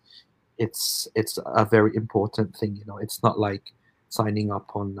because it's a very important thing. It's not like signing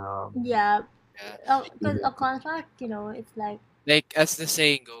up on. Yeah, Yeah. because a contract, it's like, Like as the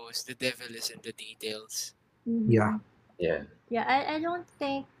saying goes, the devil is in the details. Yeah. Yeah. Yeah, I don't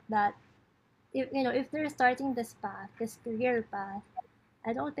think that if they're starting this career path,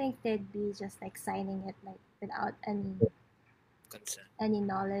 I don't think they'd be just like signing it like without Consent. any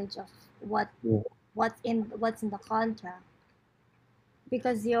knowledge of Yeah. what's in the contract,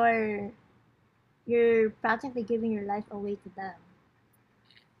 because you're practically giving your life away to them.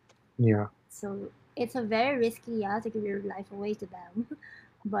 Yeah. So it's a very risky, to give your life away to them.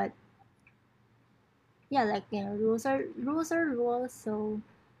 But yeah, like, rules are rules. So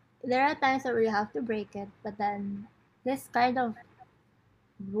there are times where you have to break it, but then this kind of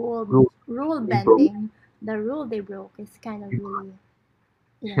rule bending, the rule they broke is kind of really,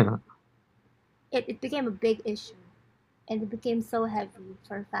 Yeah. it became a big issue, and it became so heavy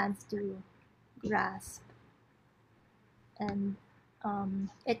for fans to grasp, and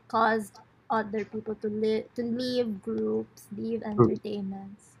it caused other people to leave groups, leave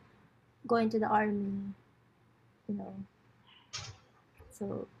entertainments, go into the army, you know.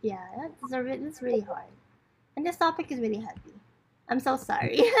 So yeah, it's really hard, and this topic is really heavy. I'm so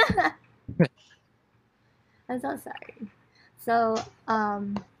sorry. I'm so sorry. So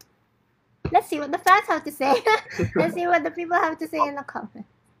let's see what the fans have to say. Let's see what the people have to say in the comments.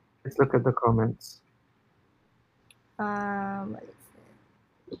 Let's look at the comments. What is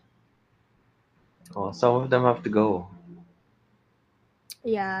it? Oh, some of them have to go.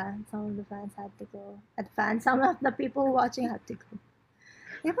 Yeah, some of the fans had to go. Some of the people watching had to go.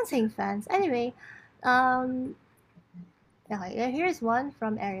 Keep on saying fans. Anyway, okay, here's one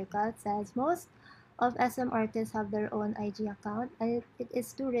from Erica. It says, most of SM artists have their own IG account, and it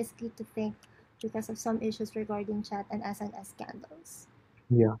is too risky to think because of some issues regarding chat and SNS scandals.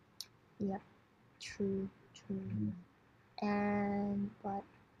 Yeah. Yep, true. And what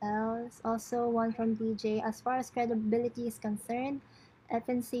else? Also, one from DJ. As far as credibility is concerned,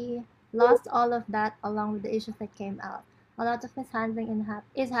 FNC lost all of that along with the issues that came out. A lot of mishandling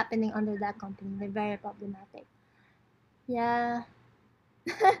is happening under that company. They're very problematic. Yeah.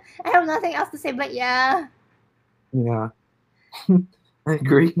 I have nothing else to say, but yeah. Yeah. I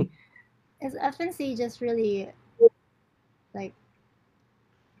agree. Is FNC just really, like,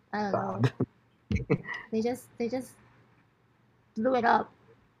 I don't know. They just blew it up.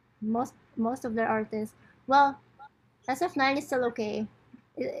 Most of their artists. Well, SF9 is still okay.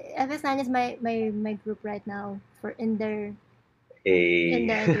 FS9 is my group right now for in their Hey.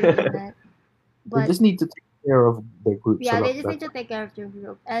 entertainment. They But just need to take care of their groups. yeah, a they lot just better. need to take care of their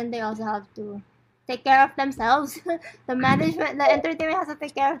group, and they also have to take care of themselves. The management, the entertainment has to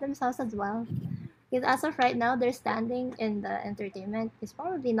take care of themselves as well. Because as of right now, their standing in the entertainment is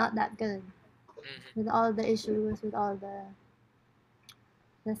probably not that good with all the issues, with all the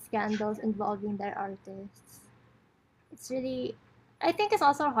scandals involving their artists. It's really, I think it's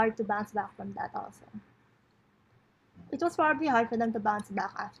also hard to bounce back from that. Also, it was probably hard for them to bounce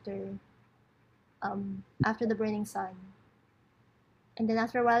back after the Burning Sun. And then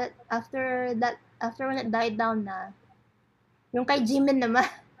after a while, after when it died down na, yung kay Jimin naman,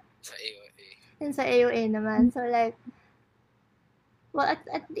 Sa AOA. yun sa AOA naman. So like, well,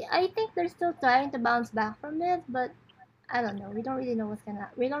 I think they're still trying to bounce back from it, but I don't know. We don't really know what's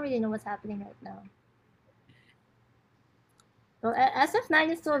happening right now. Well,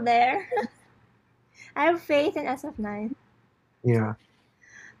 SF9 is still there. I have faith in SF9. Yeah.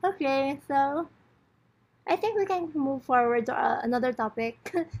 Okay, so I think we can move forward to another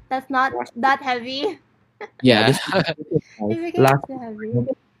topic that's not that heavy. Yeah. If we can Last- too heavy.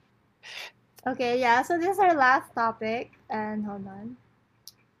 Okay, yeah. So this is our last topic, and hold on.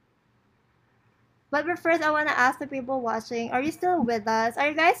 But first, I want to ask the people watching: are you still with us? Are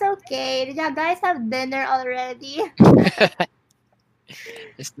you guys okay? Did you guys have dinner already?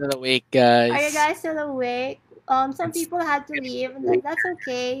 You're still awake, guys. Are you guys still awake? Some people had to leave, and that's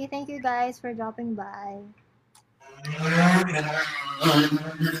okay. Thank you guys for dropping by.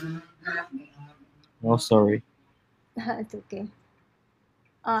 Oh, sorry. It's okay.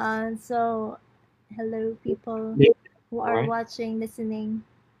 So hello people Yeah. who are Alright. watching, listening.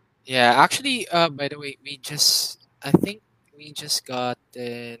 Yeah, actually, by the way, I think we just got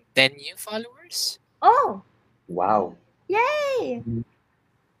 10 new followers. Oh, Wow. yay! Mhm.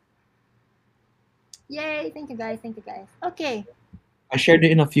 Yay! Thank you guys. Okay. I shared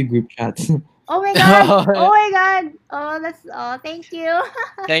it in a few group chats. Oh my god! Oh my god! Thank you.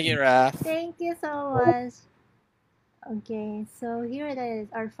 Thank you, Raf. Thank you so much. Okay, so here it is,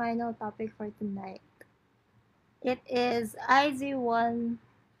 our final topic for tonight. It is IZ1,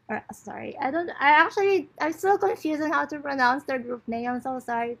 or sorry, I'm still confused on how to pronounce their group name. I'm so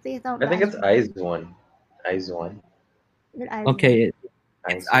sorry. Please don't. I think bash it's me. Eyes One. Eyes One. Is it IZ1? Okay,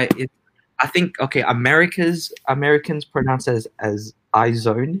 Eyes. I think Americans pronounce it as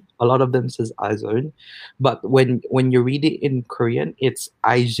iZone. A lot of them says iZone, but when you read it in Korean, it's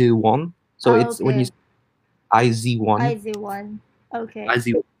IZ1. So Oh, it's when you okay. IZ1. IZ1. Okay.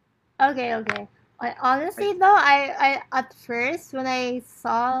 IZ1. Okay. Honestly though, I at first when I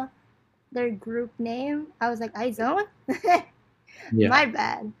saw their group name, I was like, IZone? Yeah. My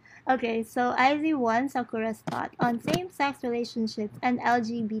bad. Okay, so IZ1 Sakura's thought on same-sex relationships and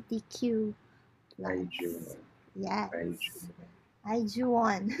LGBTQ+. Aiju. Yes. Aiju.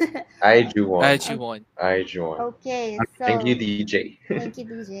 IZ1. Aiju One. IG1. Aiju One. Okay, so Thank you, DJ. Thank you,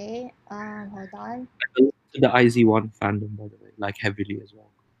 DJ. Hold on. To the IZ1 fandom, by the way, like heavily as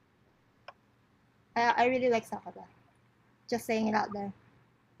well. I really like Sakura. Just saying it out there.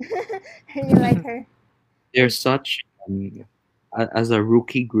 I really like her. They're such as a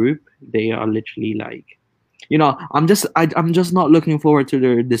rookie group. They are literally like, I'm just not looking forward to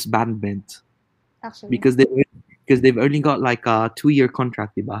their disbandment Actually. because they've only got like a 2-year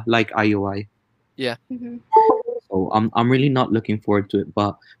contract, diba? Like IOI. Mhm. So I'm really not looking forward to it.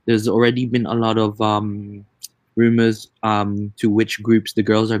 But there's already been a lot of rumors to which groups the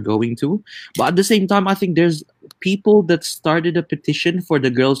girls are going to. But at the same time, I think there's people that started a petition for the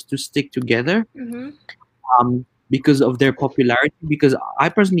girls to stick together Mm-hmm. because of their popularity. Because I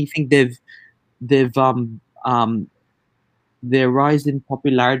personally think they've their rise in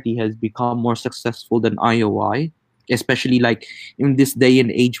popularity has become more successful than IOI, especially like in this day and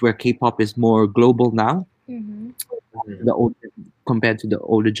age where K-pop is more global now, Mm-hmm. the old compared to the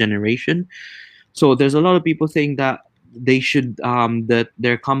older generation. So there's a lot of people saying that they should that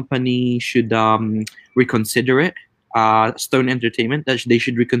their company should reconsider it. Stone Entertainment, that they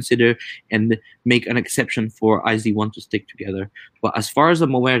should reconsider and make an exception for IZ*ONE to stick together. But as far as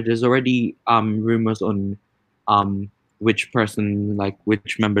I'm aware, there's already rumors on which person, like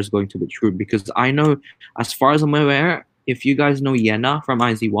which members going to which group. Because I know, as far as I'm aware, if you guys know Yena from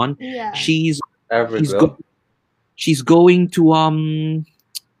IZ*ONE, Yeah. she's Everglow. she's going to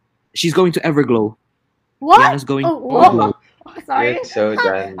she's going to Everglow. What? Yena's going Oh, to whoa. Everglow. Oh, sorry. It's so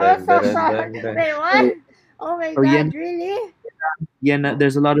dun I was dun so dun sorry. dun dun. Wait, what? Oh my So god, really? Yena,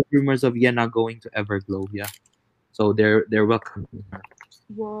 there's a lot of rumors of Yena going to Everglow. Yeah, so they're welcoming her.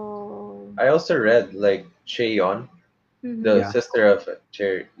 Whoa. I also read like Cheon, Mhm. the Yeah. sister of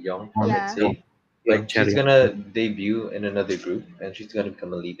Chae Young from Yeah. ITZY. Yeah, Like she's Cherry. gonna debut in another group and she's gonna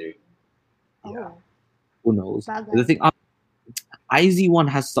become a leader. Oh, Who knows? bagay. The thing, IZ*ONE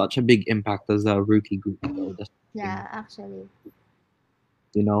has such a big impact as a rookie group. Though. That's the thing. Yeah, actually.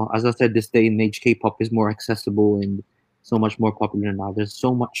 You know, as I said, this day and age, K-pop is more accessible and so much more popular now. There's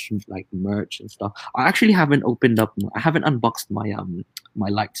so much like merch and stuff. I actually haven't opened up. I haven't unboxed my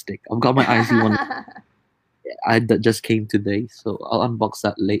light stick. I've got my IZ*ONE. That just came today, so I'll unbox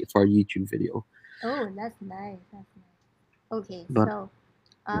that late for a YouTube video. Oh, that's nice. That's nice. Okay, But- so,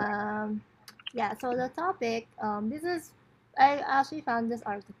 yeah. So the topic, this is, I actually found this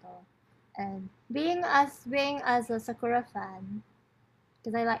article, and being as a Sakura fan,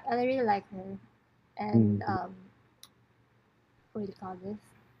 because I really like her, and what do you call this?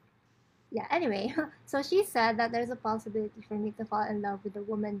 Yeah. Anyway, so she said that there's a possibility for me to fall in love with a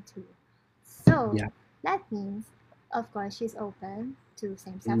woman too. So Yeah. that means, of course, she's open to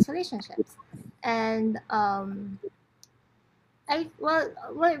same-sex relationships, and well,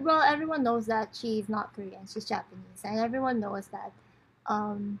 everyone knows that she's not Korean, she's Japanese, and everyone knows that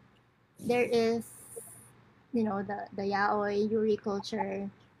there is, the yaoi yuri culture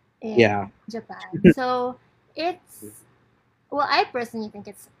in Yeah. Japan. So it's, well, I personally think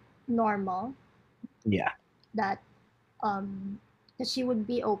it's normal Yeah. that that she would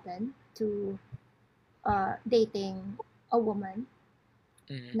be open to dating a woman.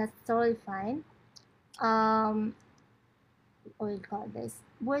 Mhm. That's totally fine. What do you call this?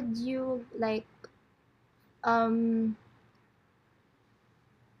 Would you like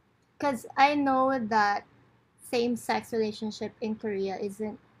because I know that same-sex relationship in Korea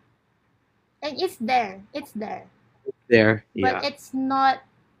isn't, and it's there, There. but Yeah. it's not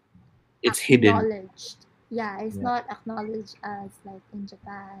It's hidden. acknowledged. Yeah, it's Yeah. not acknowledged as like in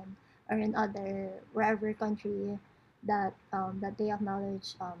Japan or in other wherever country that that they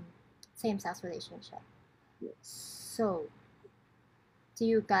acknowledge same-sex relationship. So, do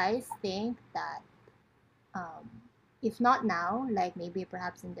you guys think that if not now, like maybe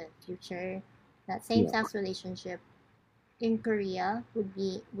perhaps in the future, that same-sex relationship in Korea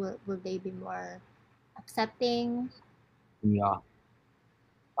will they be more accepting? Yeah.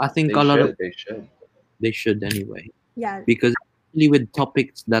 I think They a lot of should. they should anyway, Yeah. because actually with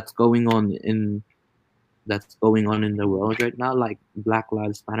topics that's going on in the world right now, like Black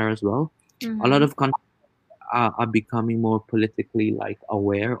Lives Matter as well. A lot of countries are becoming more politically like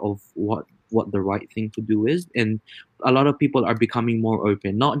aware of what the right thing to do is, and a lot of people are becoming more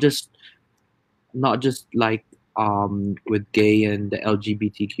open, not just like with gay and the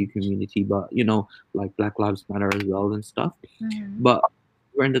LGBTQ community, but like Black Lives Matter as well and stuff. But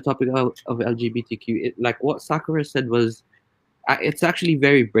we're in the topic of LGBTQ. Like what Sakura said was, it's actually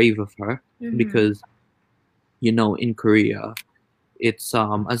very brave of her, because in Korea, it's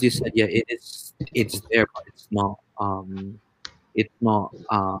as you said, yeah, it's there, but it's not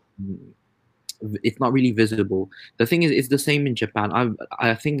it's not really visible. The thing is, it's the same in Japan.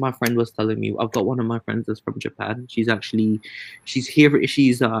 I think my friend was telling me, I've got one of my friends that's from Japan. She's here.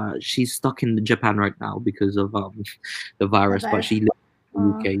 She's stuck in Japan right now because of the virus, but she lives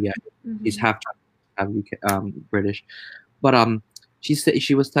in the UK. Yeah, she's half UK, British. But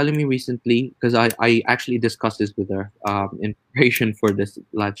she was telling me recently, because I actually discussed this with her in preparation for this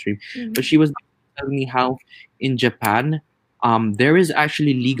live stream. But she was telling me how in Japan there is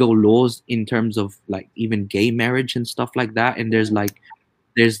actually legal laws in terms of like even gay marriage and stuff like that, and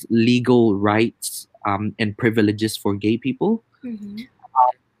there's legal rights and privileges for gay people, Mhm.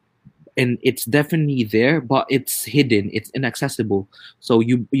 and it's definitely there, but it's hidden, it's inaccessible, so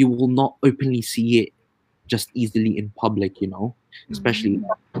you will not openly see it just easily in public, especially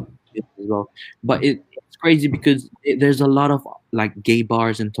as well. But it's crazy because there's a lot of like gay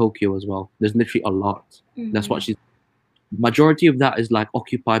bars in Tokyo as well. There's literally a lot. That's what Mhm. she's. Majority of that is like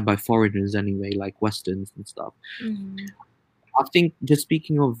occupied by foreigners anyway, like Westerns and stuff. Mhm. I think just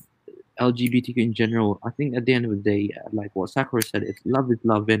speaking of LGBTQ in general, I think at the end of the day, like what Sakura said, it's love is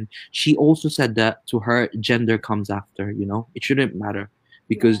love, and she also said that to her, gender comes after. It shouldn't matter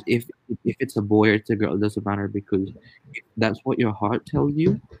because if it's a boy or it's a girl, it doesn't matter because if that's what your heart tells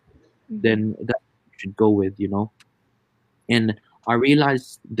you, Mhm. then that you should go with. And I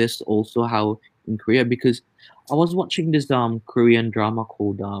realized this also how in Korea because I was watching this Korean drama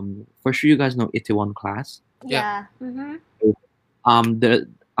called for sure you guys know Itaewon Class. Yeah. Yeah. Mhm. The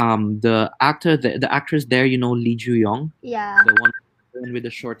the actor the actress there, Lee Ju Young, Yeah. the one with the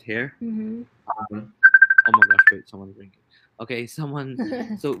short hair. Mhm. Mhm. Oh my gosh, wait, someone's ringing. Okay, someone.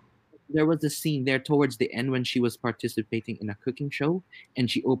 So there was a scene there towards the end when she was participating in a cooking show, and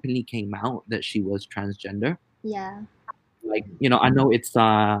she openly came out that she was transgender. Yeah. Like I know it's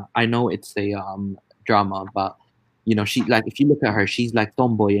a drama, but she like if you look at her, she's like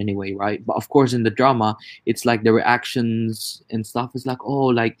tomboy anyway, right? But of course in the drama it's like the reactions and stuff is like, oh,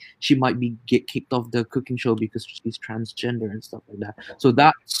 like she might be get kicked off the cooking show because she's transgender and stuff like that. So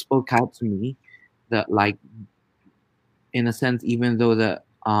that spoke out to me that like in a sense, even though that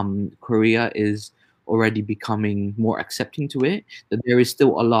Korea is already becoming more accepting to it, that there is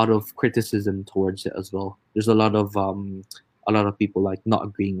still a lot of criticism towards it as well. There's a lot of people like not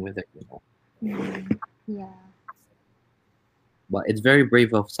agreeing with it. Mhm. Yeah. But it's very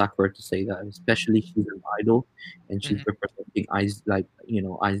brave of Sakura to say that, especially she's an idol and she's Mhm. representing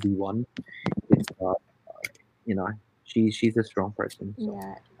IZ1. It's you know she's a strong person. So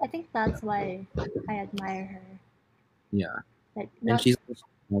Yeah. I think that's why I admire her. yeah, Like and not. she's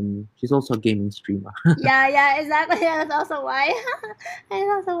also a gaming streamer. Yeah. Yeah. Exactly. Yeah, that's also why. And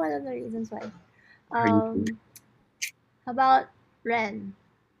also one of the reasons why. Her YouTube. How about Ren?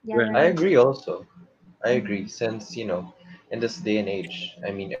 Do you have Ren. I any? agree also. I agree. Mhm. Since, in this day and age,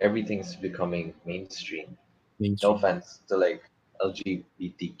 I mean, everything's becoming mainstream. No Mainstream. offense to like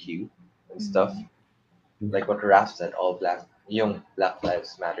LGBTQ and stuff, Mhm. like what Raph said, all black, young Black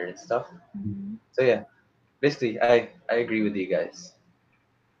Lives Matter and stuff. Mhm. So yeah, basically, I agree with you guys.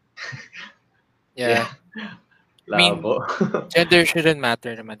 Yeah, Yeah. I mean, labo. gender shouldn't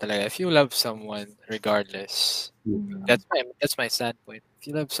matter naman talaga. If you love someone regardless, Mhm. that's my standpoint. If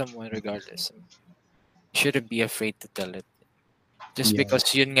you love someone regardless, you shouldn't be afraid to tell it. Just Yeah. because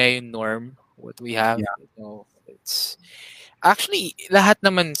yun nga yung norm, what we have, Yeah. it's actually lahat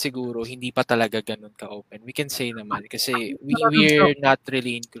naman siguro hindi pa talaga ganun ka-open. We can say naman kasi we're not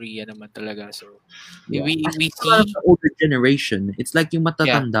really in Korea naman talaga. So Yeah. we A lot of see the older generation, it's like yung yeah.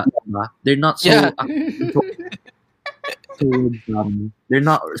 matatanda, diba? They're not Yeah. so towards they're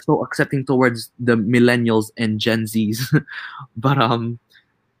not so accepting towards the millennials and Gen Zs. But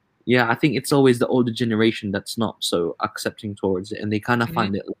yeah, I think it's always the older generation that's not so accepting towards it, and they kind of Mhm.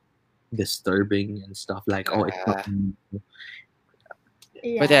 find it disturbing and stuff like, oh, it's not Yeah. me.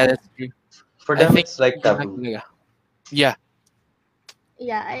 But yeah, Yeah. that's true. For I them, think it's like yun lang taboo. talaga. Yeah.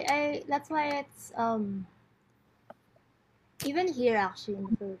 Yeah. I. That's why it's even here actually in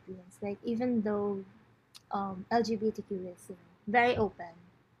the Philippines. Like even though LGBTQ is very open,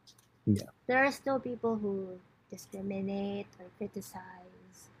 Yeah. there are still people who discriminate or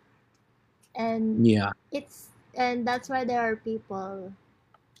criticize, and Yeah. that's why there are people.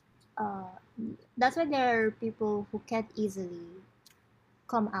 Uh, that's why there are people who can't easily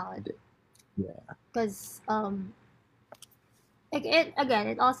come out Yeah. because it again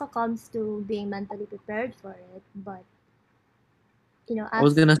it also comes to being mentally prepared for it, but I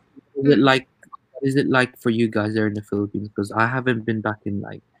was as gonna say, Mm. what is it like for you guys there in the Philippines? Because I haven't been back in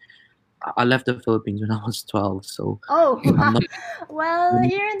like I left the Philippines when I was 12, so oh I'm not well, I'm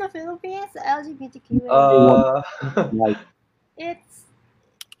here in the Philippines LGBTQ is not Uh, like it's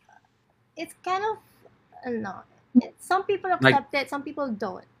it's kind of no some people like accept it, some people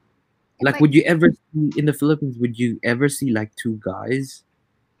don't. It's like like would you ever see in the Philippines? Would you ever see like two guys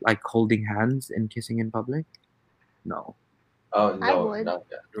like holding hands and kissing in public? No, oh I no, would not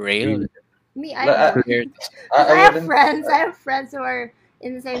that. Real. really. me I Like, would Rare to see. because I I have wouldn't. friends. I have friends who are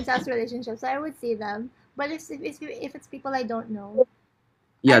in the same sex relationship, so I would see them. But if it's people I don't know,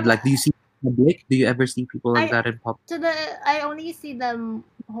 Yeah, I like do you see in public? Do you ever see people like I that in public? I only see them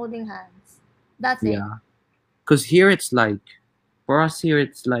holding hands. That's it. Yeah, because here it's like for us here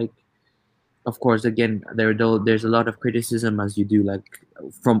it's like of course, again, there's a lot of criticism as you do, like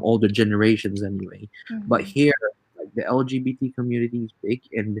from older generations anyway. But Mm-hmm. here, like the LGBT community is big,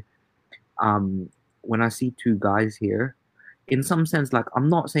 and um, when I see two guys here, in some sense, like I'm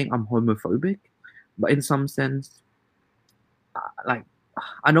not saying I'm homophobic, but in some sense, like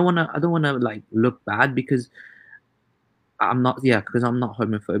I don't wanna like look bad because I'm not, yeah, because I'm not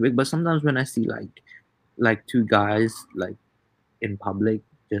homophobic. But sometimes when I see like two guys like in public,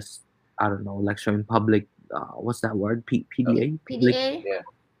 just I don't know, like showing public, what's that word? PDA, public. PDA. Yeah.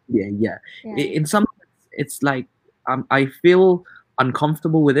 Yeah, yeah. Yeah. In some sense, it's like I feel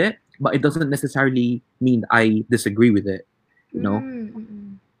uncomfortable with it, but it doesn't necessarily mean I disagree with it. You know,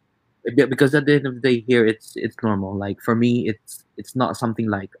 Mm-mm. because at the end of the day, here it's normal. Like for me, it's not something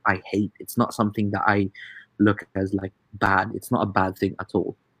like I hate. It's not something that I look as like bad. It's not a bad thing at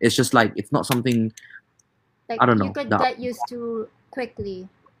all. It's just like it's not something Like I don't you know could that. get used to quickly.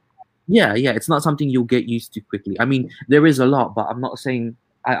 Yeah, yeah, it's not something you'll get used to quickly. I mean, there is a lot, but I'm not saying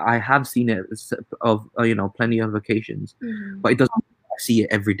I have seen it of plenty of occasions, Mm-hmm. but it doesn't mean I see it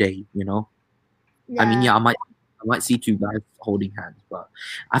every day. I mean, Yeah. yeah, I might see two guys holding hands, but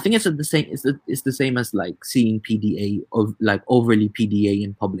I think it's the same. It's the same as like seeing PDA of like overly PDA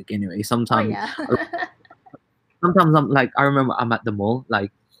in public. Anyway, Oh yeah. sometimes I'm like I remember I'm at the mall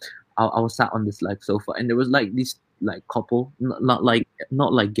like I was sat on this like sofa and there was like this like couple not like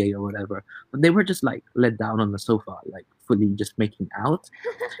gay or whatever, but they were just like let down on the sofa like fully just making out,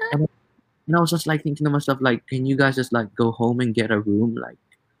 and, and I was just like thinking to myself like, can you guys just like go home and get a room, like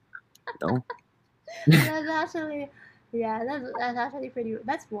you know? That's actually, yeah, that's actually pretty.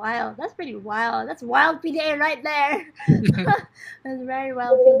 That's wild. That's pretty wild. That's wild PDA right there. That's very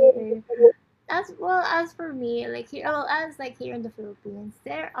wild PDA. As well as for me, like here, well, as like here in the Philippines,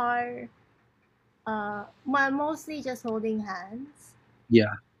 there are mostly just holding hands.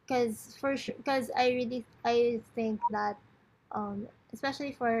 Yeah, Cause for sure, cause I think that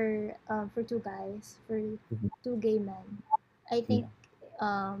especially for two guys, for mhm, two gay men, I think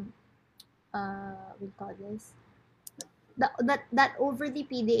yeah, um we call this that overly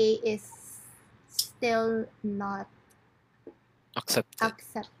PDA is still not Accepted.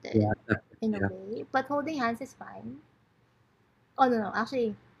 accepted yeah, in a yeah. way, but holding hands is fine. Oh no,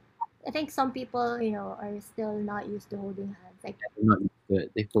 actually, I think some people are still not used to holding hands. Like They're not used to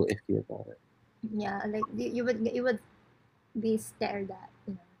it. They feel iffy about it. yeah, like you would be stared at,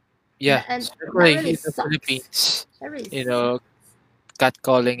 Yeah, and that especially really here in the sucks. Philippines. That really You sucks. know,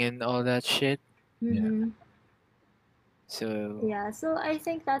 catcalling and all that shit. Yeah, Mm-hmm. So Yeah, so I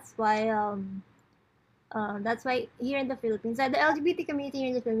think that's why here in the Philippines, the LGBT community here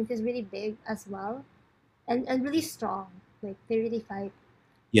in the Philippines is really big as well, and really strong. Like they really fight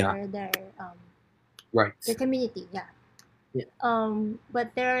yeah, for right. their community. Yeah. Yeah,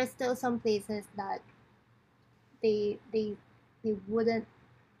 But there are still some places that they they they wouldn't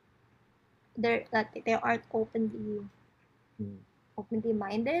they aren't mm, openly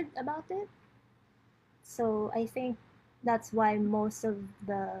minded about it. So I think that's why most of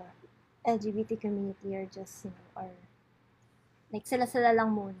the LGBT community are just are like sila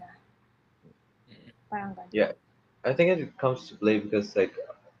lang muna, parang ganun. Yeah. I think it comes to play because like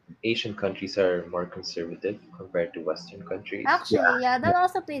Asian countries are more conservative compared to Western countries. yeah, Actually, yeah, yeah, that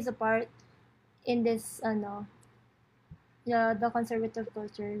also plays a part in this yeah, the conservative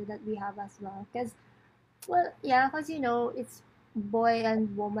culture that we have as well. Because well, yeah, because it's boy and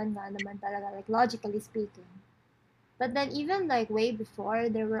woman nga naman talaga, like logically speaking. But then even like way before,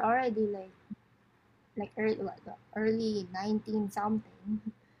 there were already like early 19 something.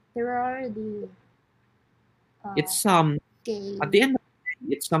 There were already uh it's gay. at the end of the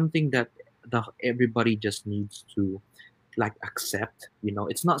day, it's something that everybody just needs to like accept.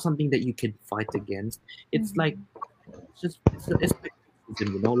 It's not something that you can fight against. It's like Mhm. it's like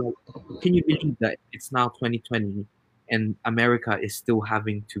racism. Like can you believe that it's now 2020 and America is still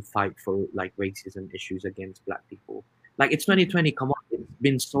having to fight for like racism issues against black people? Like it's Mhm. 2020. Come on, it's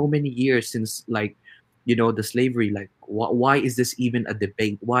been so many years since like the slavery. Like why is this even a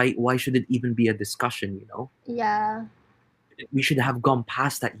debate? Why should it even be a discussion? Yeah, We should have gone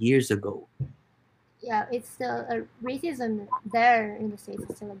past that years ago. yeah, it's still racism there in the States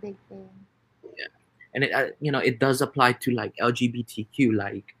is still a big thing. And it does apply to like LGBTQ.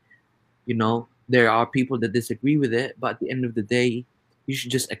 Like there are people that disagree with it, but at the end of the day, you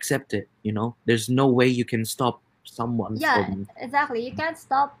should just accept it. There's no way you can stop someone Yeah, from exactly. You can't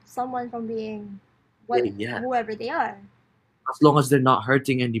stop someone from being yeah. whoever they are. As long as they're not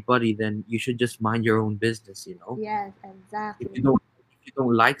hurting anybody, then you should just mind your own business. Yes, If exactly. you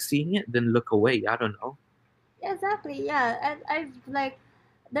don't like seeing it, then look away. I don't know. Exactly, yeah. And I've like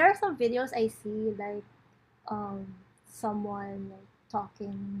there are some videos I see like someone like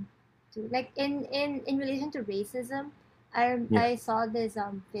talking to like in relation to racism. Yeah. I saw this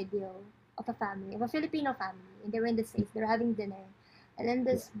video of a family, of a Filipino family, and they were in the States. They were having dinner, and then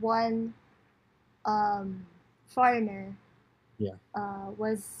this one foreigner Yeah.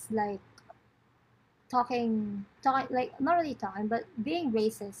 was like talking like not really talking but being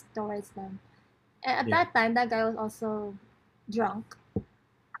racist towards them. And at Yeah. that time that guy was also drunk.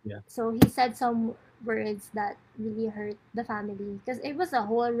 Yeah. So he said some words that really hurt the family because it was a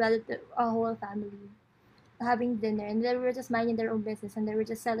whole family having dinner, and they were just minding their own business, and they were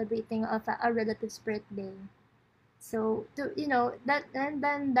just celebrating a relative's birthday. So to that, and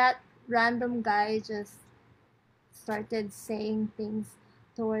then that random guy just started saying things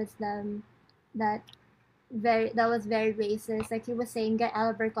towards them that that was very racist. Like he was saying get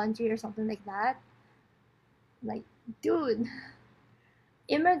out of our country or something like that. Like, dude,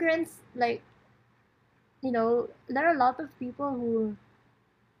 immigrants, like, there are a lot of people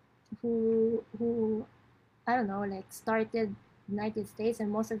who I don't know, like started United States,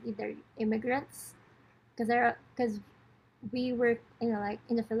 and most of they're immigrants because we were, like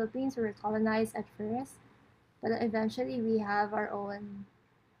in the Philippines we were colonized at first, but eventually we have our own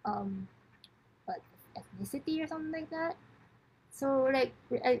um what, ethnicity or something like that. So like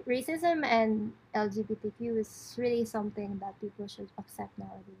racism and LGBTQ is really something that people should accept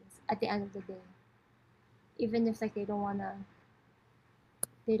nowadays at the end of the day, even if like they don't wanna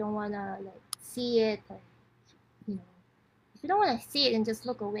like see it, or you know if you don't want to see it and just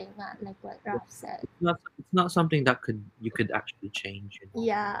look away, not like what Ralph said. It's not something that you could actually change.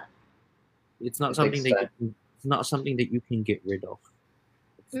 Yeah. It's not It something takes that time. it's not something that you can get rid of.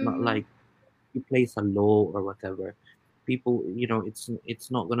 It's not Mm-hmm. like you place a law or whatever. People, it's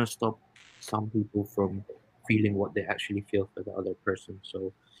not gonna stop some people from feeling what they actually feel for the other person.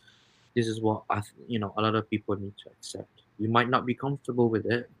 So this is what a lot of people need to accept. You might not be comfortable with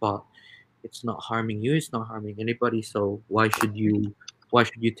it, but it's not harming you. It's not harming anybody. So why should you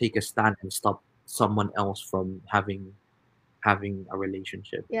take a stand and stop someone else from having a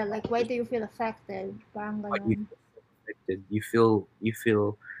relationship? Yeah, like why do you feel affected? Parang Why you ganon. feel affected? You feel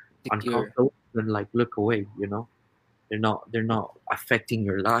Secure. uncomfortable, then like look away. They're not affecting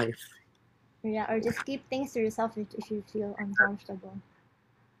your life. Yeah, or just keep things to yourself if you feel uncomfortable.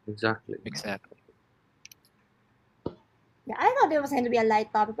 Exactly. Exactly. Yeah, I thought it was going to be a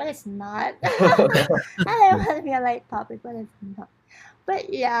light topic, but it's not. I thought it was going to be a light topic, but it's not.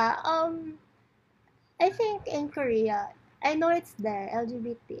 But yeah, I think in Korea, I know it's there.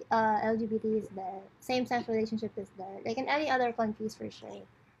 LGBT is there. Same-sex relationship is there. Like in any other countries for sure.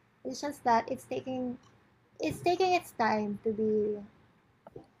 It's just that it's taking its time to be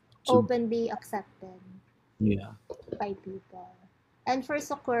So openly accepted yeah, by people, and for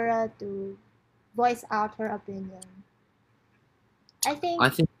Sakura to voice out her opinion. I think I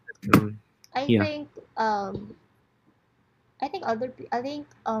think I yeah. think I think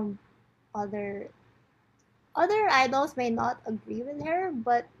other other idols may not agree with her,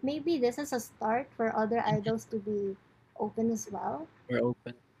 but maybe this is a start for other idols to be open as well We're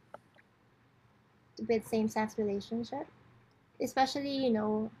open. with same-sex relationship, especially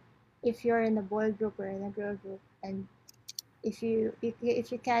if you're in a boy group or in a girl group, and if you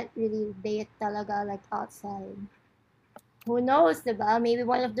can't really date talaga like outside, who knows, diba? Maybe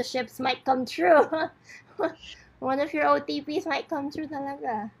one of the ships might come true. One of your OTPs might come true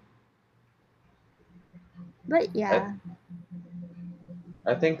talaga. But I yeah.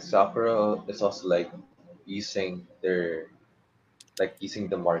 I think Sakura is also like using the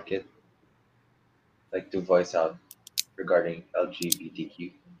market like to voice out regarding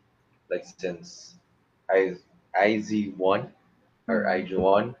LGBTQ. Like since I IZ1 or Mm.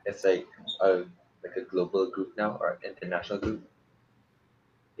 IG1, it's like a global group now or international group.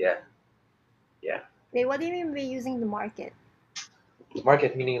 Yeah, yeah. Wait, what do you mean by using the market?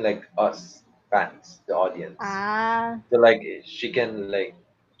 Market meaning like us fans, the audience. Ah, So she can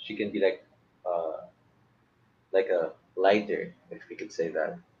be like a lighter, if we could say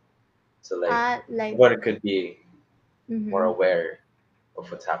that. So like like, everyone could be more mm-hmm. aware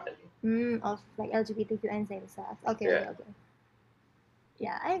of what's happening. Of like LGBTQ and same sex. Okay, Yeah. okay, okay.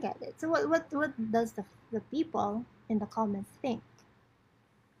 Yeah, I get it. So what does the people in the comments think?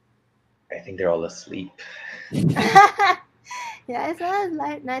 I think they're all asleep. Yeah, it's not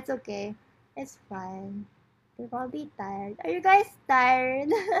like no, it's okay. It's fine. They're probably tired. Are you guys tired?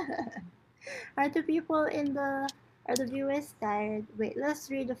 Are the people are the viewers tired? Wait, let's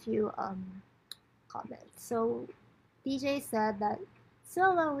read a few comments. So DJ said that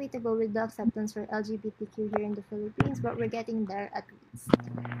Still a long way to go with the acceptance for LGBTQ here in the Philippines, but we're getting there at least.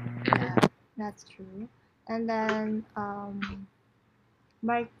 Yeah, that's true. And then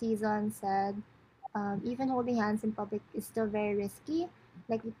Mark Tizon said, even holding hands in public is still very risky.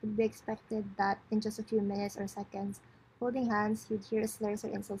 Like it could be expected that in just a few minutes or seconds, holding hands, you'd hear slurs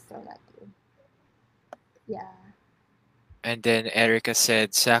or insults thrown at you. Yeah. And then Erica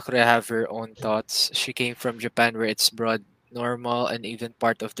said, Sakura have her own thoughts. She came from Japan where it's broad, normal, and even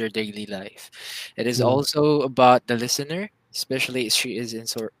part of their daily life. It is Yeah. also about the listener, especially if she is in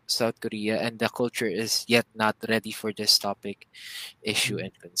South Korea and the culture is yet not ready for this topic, issue,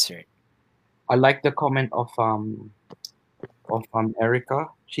 and concern. I like the comment of Erica.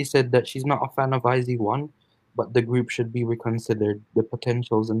 She said that she's not a fan of IZ*ONE, but the group should be reconsidered. The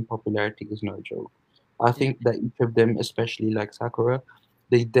potentials and popularity is no joke. I think that each of them, especially like Sakura,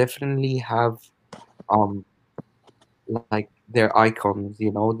 they definitely have um like their icons.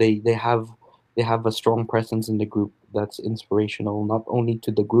 You know, they have a strong presence in the group that's inspirational not only to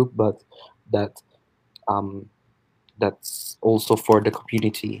the group but that um that's also for the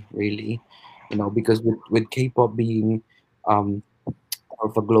community really. You know, because with K-pop being um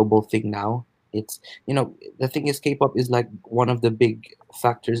of a global thing now. It's, you know, the thing is K-pop is like one of the big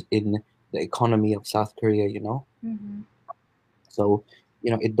factors in the economy of South Korea, you know. Mm-hmm. So,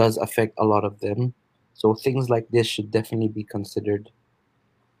 you know, it does affect a lot of them. So things like this should definitely be considered.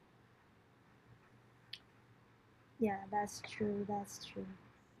 Yeah, that's true. That's true.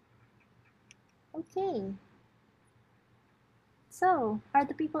 Okay. So, are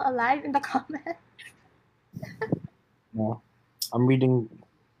the people alive in the comments? Yeah. I'm reading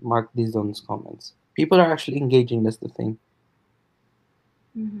Mark Dizon's comments. People are actually engaging, that's the thing.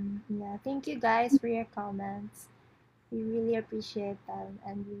 Mm-hmm. Yeah, thank you guys for your comments. We really appreciate them,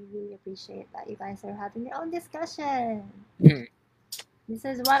 and we really appreciate that you guys are having your own discussion. Hmm. This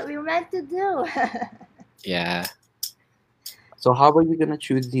is what we meant to do. Yeah. So how are you gonna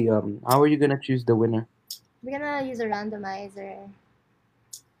choose the winner? We're gonna use a randomizer.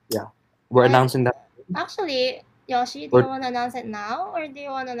 We're But announcing that. actually, Yoshi, do Or- you want to announce it now, or do you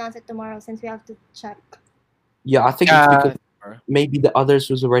want to announce it tomorrow since we have to check? Yeah, I think it's because Tomorrow. maybe the others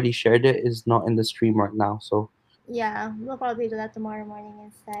who's already shared it is not in the stream right now. So Yeah, we'll probably do that tomorrow morning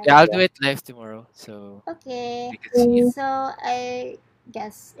instead. Yeah, I'll do it live tomorrow. So Okay. we can see it. So I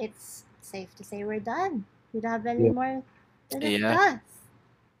guess it's safe to say we're done. We don't have any Yeah. more to Yeah. discuss.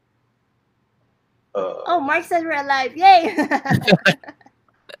 Uh, Oh, Mark said we're alive. Yay!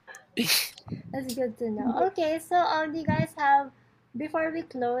 That's good to know. Okay, so do you guys have, before we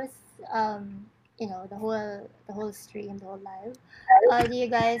close you know, the whole stream, the whole live, do you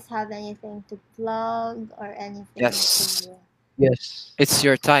guys have anything to plug or anything Yes. to yes. It's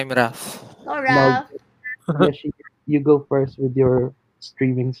your time, Raf. go, Raph? Yes, you go first with your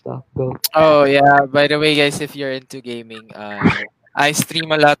streaming stuff. Go. Oh yeah. By the way, guys, if you're into gaming, I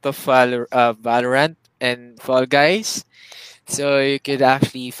stream a lot of Valorant and Fall Guys. So you could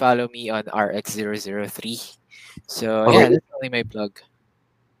actually follow me on RX003. So Okay. yeah, that's only my plug.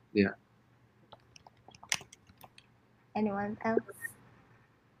 Anyone else?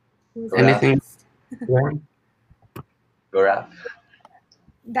 Who's Anything? next? Right? Go Raph.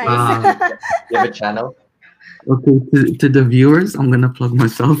 Guys. You have a channel? Okay, to the viewers, I'm gonna plug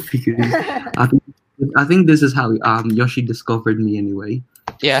myself because I think this is how Yoshi discovered me anyway.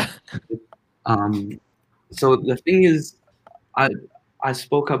 Yeah. So the thing is, I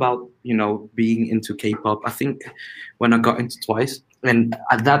spoke about, you know, being into K-pop. I think when I got into Twice, and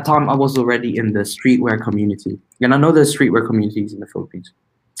at that time I was already in the streetwear community, and I know there's streetwear communities in the Philippines,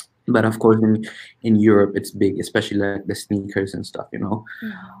 but of course in Europe it's big, especially like the sneakers and stuff, you know.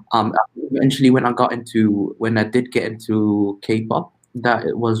 Eventually when I did get into K-pop, that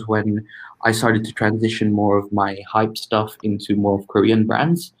it was when I started to transition more of my hype stuff into more of Korean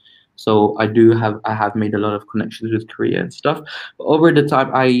brands. So I have made a lot of connections with Korea and stuff. But over the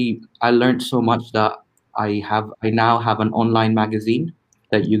time I learned so much that I now have an online magazine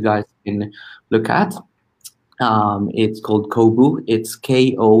that you guys can look at. It's called Kobu. It's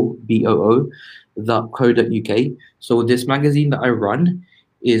KOBOO.co.uk. So this magazine that I run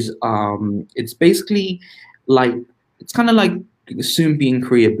is it's basically like, it's kind of like Soompi and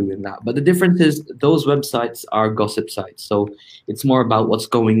Koreaboo in that. But the difference is those websites are gossip sites. So it's more about what's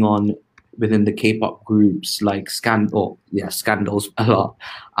going on within the K-pop groups, like scandals a lot,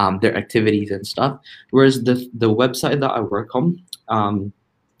 their activities and stuff. Whereas the website that I work on,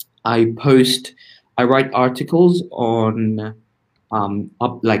 I write articles on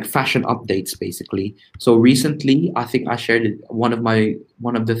like fashion updates basically. So recently, I think I shared it. One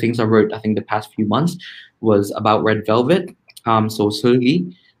of the things I wrote, I think the past few months, was about Red Velvet. So Sergey.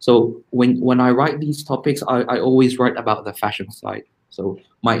 So when I write these topics, I always write about the fashion side. So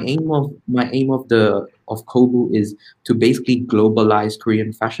my aim of Kobu is to basically globalize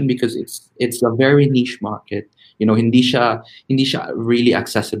Korean fashion because it's a very niche market. Hindisha really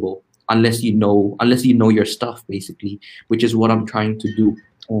accessible unless you know your stuff basically, which is what I'm trying to do.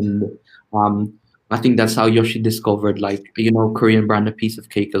 And um, I think that's how Yoshi discovered Korean brand A Piece of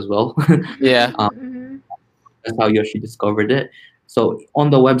Cake as well. Yeah. Mm-hmm. That's how Yoshi discovered it. So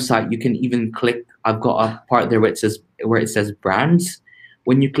on the website, you can even click. I've got a part there where it says brands.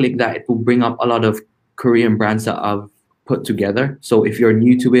 When you click that, it will bring up a lot of Korean brands that I've put together. So if you're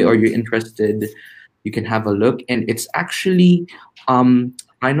new to it or you're interested, you can have a look. And it's actually,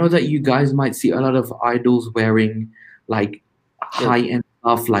 I know that you guys might see a lot of idols wearing like high end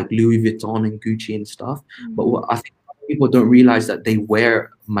stuff like Louis Vuitton and Gucci and stuff. But what I think people don't realize that they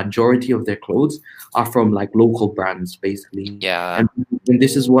wear majority of their clothes are from like local brands basically. Yeah. And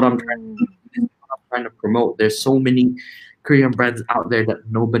this is what I'm trying to promote. There's so many Korean brands out there that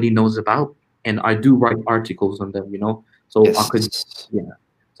nobody knows about, and I do write articles on them. So I could, Yes. yeah.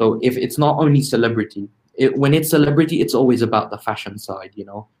 So if it's not only celebrity, when it's celebrity, it's always about the fashion side.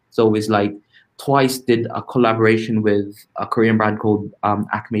 It's always like Twice did a collaboration with a Korean brand called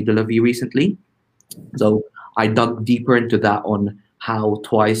Acme de la Vie recently. So I dug deeper into that on how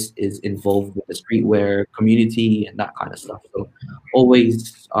Twice is involved with the streetwear community and that kind of stuff. So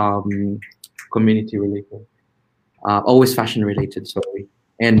always community related, always fashion related. Sorry.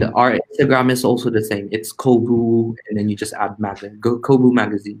 And our Instagram is also the same. It's Kobu, and then you just add magazine. Go Kobu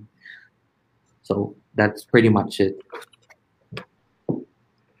magazine. So that's pretty much it.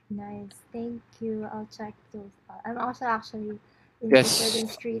 Nice, thank you. I'll check those out. I'm also actually Yes. interested in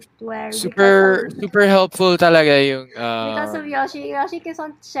streetwear Super because of super helpful talaga yung because of Yoshi. Yoshi keeps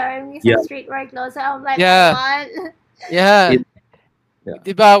on sharing me Yeah. some streetwear clothes. So I'm like, Yeah. I want. yeah. It- yeah.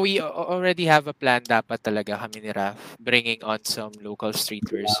 Diba, we already have a plan dapat talaga kami ni Raf bringing on some local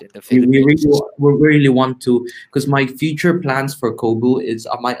streetwears in the We Philippines. really want to, because my future plans for Kobu is,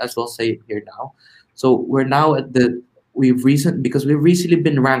 I might as well say it here now. So we're now we've recently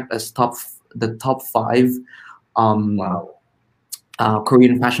been ranked as the top 5 Wow.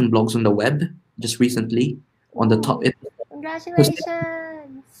 Korean fashion blogs on the web just recently on the top.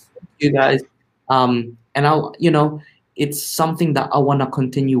 Congratulations. You guys, and it's something that I want to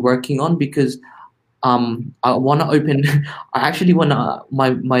continue working on because I want to open. I actually want to.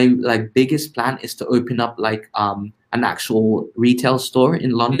 My like biggest plan is to open up like an actual retail store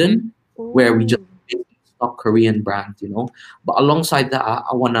in London where we just stock Korean brands. But alongside that,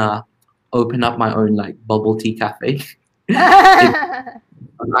 I want to open up my own like bubble tea cafe.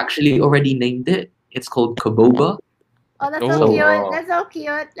 I've actually already named it. It's called Kaboba. Oh, that's so Oh. cute. That's so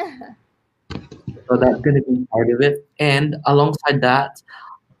cute. So that's going to be part of it. And alongside that,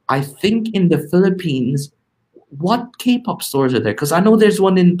 I think in the Philippines, what K-pop stores are there? Because I know there's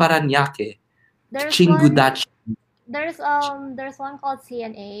one in Paranaque, There's Chingudachi. there's one called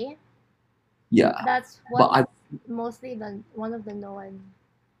CNA. Yeah, That's but what mostly one of the known.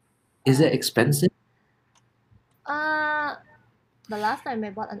 is it expensive? The last time I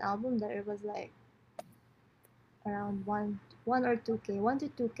bought an album there, it was like around one or 2K, 1 to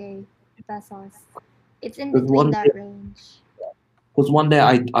 2K pesos. It's in There's between one that range. Because one day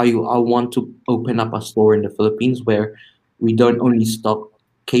I want to open up a store in the Philippines where we don't only stock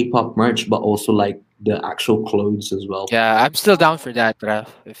K-pop merch but also like the actual clothes as well. Yeah, I'm still down for that,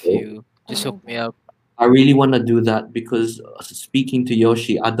 Raf. If you just Oh hook my me up. I really want to do that because speaking to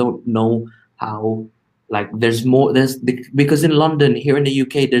Yoshi, I don't know how like because in London here in the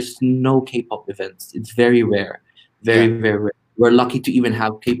UK there's no K-pop events. It's very rare, very rare. We're lucky to even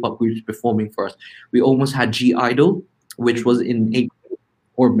have K-pop groups performing for us. We almost had G Idol, which was in April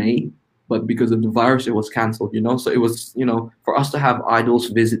or May, but because of the virus, it was cancelled. So it was for us to have idols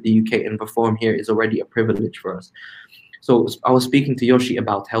visit the UK and perform here is already a privilege for us. So I was speaking to Yoshi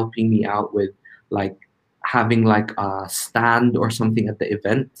about helping me out with like having like a stand or something at the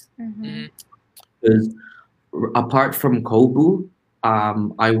event. Mhm. Because apart from Kobu,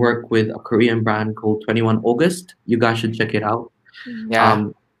 I work with a Korean brand called 21 August. You guys should check it out. Mhm. Yeah.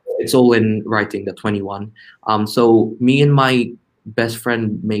 It's all in writing, the 21. So me and my best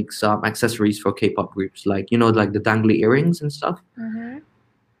friend makes accessories for K-pop groups, like like the dangly earrings and stuff. Mhm.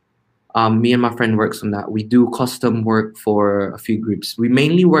 Me and my friend works on that. We do custom work for a few groups. We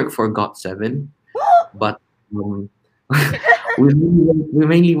mainly work for GOT7, but we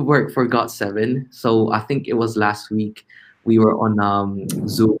mainly work for GOT7. So I think it was last week we were on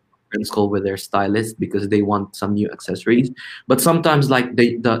Zoom conference call with their stylist because they want some new accessories. But sometimes like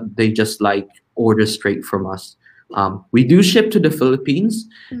they just like order straight from us. We do ship to the Philippines,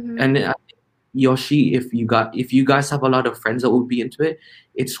 Mhm. and Yoshi, if you guys have a lot of friends that will be into it,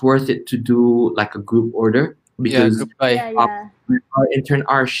 it's worth it to do like a group order Yeah, because group buy. Yeah, yeah.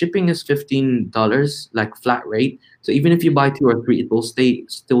 our shipping is $15 like flat rate. So even if you buy two or three, it will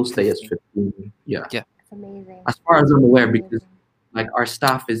still stay as 15. Yeah, Yeah. It's amazing. as far as I'm aware, Amazing. because like our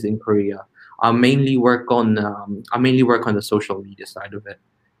staff is in Korea. I mainly work on the social media side of it,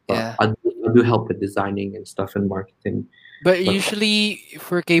 but Yeah. I do help with designing and stuff and marketing. But But usually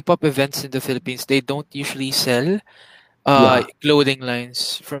for K-pop events in the Philippines, they don't usually sell yeah, clothing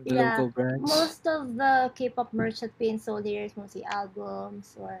lines from the Yeah, local brands. most of the K-pop merch that's being sold here is mostly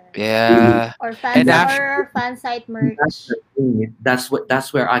albums Yeah. or And fans actually, or fan site that's merch. the thing.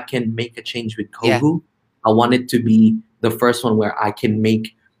 That's where I can make a change with yeah, Kogu. I want it to be the first one where I can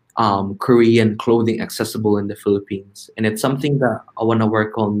make Korean clothing accessible in the Philippines, and it's something that I want to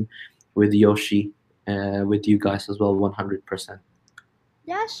work on with Yoshi, with you guys as well, 100%.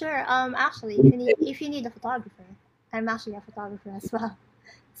 Yeah, sure. Actually, if you need a photographer, I'm actually a photographer as well.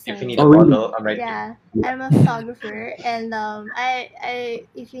 If you So need Oh a really? model, I'm right here. yeah, I'm a photographer, and I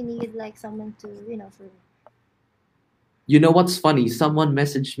if you need like someone to for You know what's funny? Someone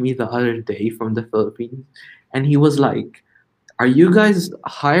messaged me the other day from the Philippines, and he was like, "Are you guys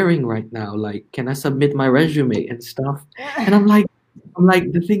hiring right now? Like, can I submit my resume and stuff?" And I'm like,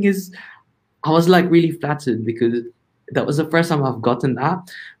 the thing is, I was like really flattered because that was the first time I've gotten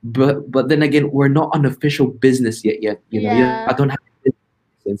that. But then again, we're not an official business yet. You know, I yeah. don't have a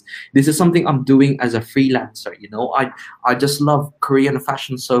business. This is something I'm doing as a freelancer. You know, I just love Korean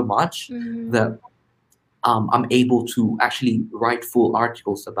fashion so much Mhm. that I'm able to actually write full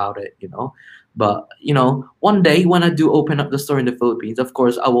articles about it. You know, but one day when I do open up the store in the Philippines, of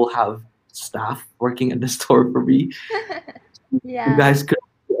course, I will have staff working at the store for me. You Yeah. guys could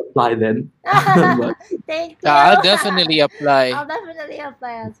apply then, but. Thank you. I'll definitely apply. I'll definitely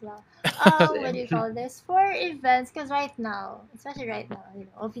apply as well. What do you call this for events? Because right now, especially right now,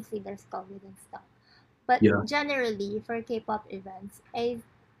 obviously there's COVID and stuff. But Yeah. generally for K-pop events,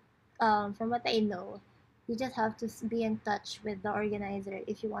 from what I know, you just have to be in touch with the organizer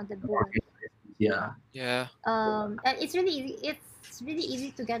if you want the booth. Yeah. Yeah. And it's really easy. It's really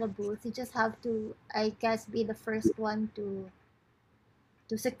easy to get a booth. You just have to, I guess, be the first one to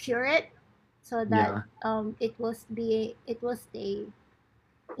secure it, so that Yeah. it will stay.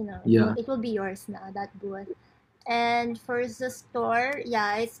 Yeah. It will be yours now, that booth. And for the store,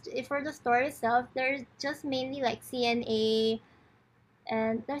 yeah, for the store itself. There's just mainly like CNA,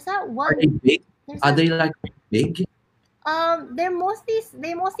 and there's that Are they one. big? There's Are that they like big? they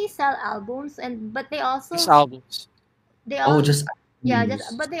mostly sell albums, and but Just albums. they Oh, all just yeah,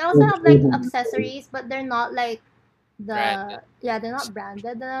 albums. but they also Oh, have like oh, accessories, but they're not like Branded. they're not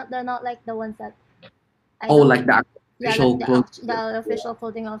branded. They're not like the ones that I oh, don't like the yeah, like official clothes. the official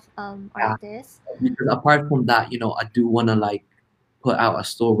clothing of Yeah. artists. Because apart from that, I do want to like put out a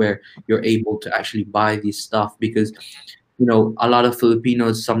store where you're able to actually buy these stuff because a lot of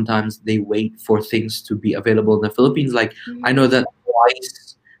Filipinos sometimes they wait for things to be available in the Philippines. Like I know that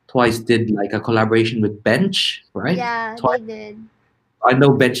Twice did like a collaboration with Bench, right? Yeah, Twice. they did. I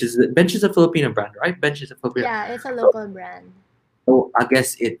know Bench is a Filipino brand, right? Bench is a Filipino. Yeah, it's a local brand. So I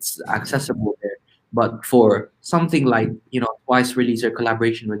guess it's accessible there. But for something like, Twice released a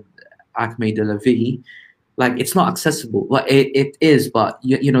collaboration with Acme de la Vie, like it's not accessible. Well, it is, but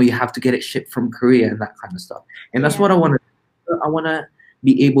you have to get it shipped from Korea and that kind of stuff. And that's what I Yeah. want to. I want to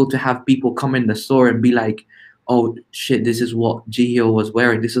be able to have people come in the store and be like, "Oh shit, this is what Jihyo was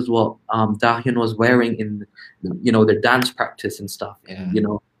wearing. This is what Dahyun was wearing in, their dance practice and stuff." Yeah.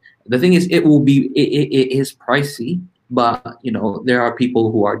 And the thing is, it is pricey, but there are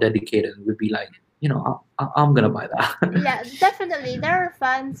people who are dedicated and would be like, I'm gonna buy that. Yeah, definitely. There are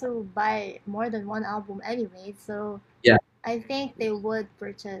fans who buy more than one album anyway, so Yeah. I think they would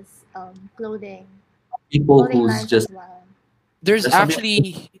purchase clothing People clothing who's lines just as well. There's There's some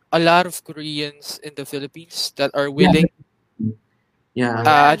actually a lot of Koreans in the Philippines that are willing. yeah. Oh,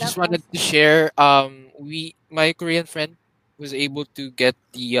 yeah, I just that's wanted to awesome. share. My Korean friend was able to get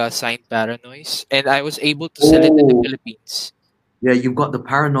the signed Paranoise, and I was able to sell it in the Oh. Philippines. Yeah, you've got the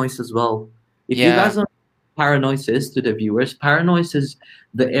Paranoise as well. If you Yeah. guys don't know what Paranoise is to the viewers, Paranoise is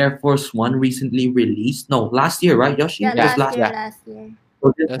the Air Force One recently released. No, last year, right, Yoshi? Yeah, It was last last. year, Yeah. last year. So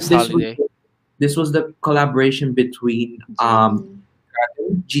Last this was holiday. this was the collaboration between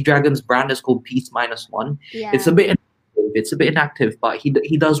G. G-Dragon's brand is called Peace Minus One. Yeah. It's a bit inactive, but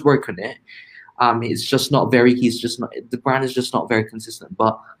he does work on it. It's just not very. He's just not. The brand is just not very consistent.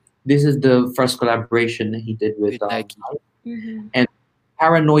 But this is the first collaboration he did with With Nike. Mhm. and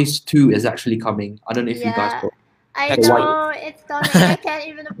Paranoise 2 is actually coming. I don't know if you guys Yeah. know. I Next white- know it's coming. I can't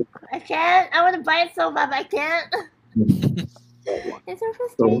even. I can't. I want to buy it so bad, but I can't. It's so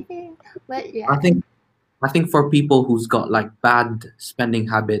frustrating. But yeah. I think for people who's got like bad spending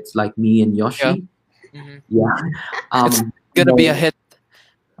habits like me and Yoshi, hmm yeah, It's you gonna be a know, hit.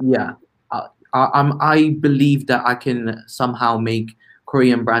 yeah, I believe that I can somehow make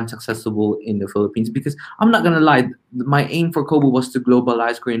Korean brands accessible in the Philippines because I'm not gonna lie, my aim for Kobu was to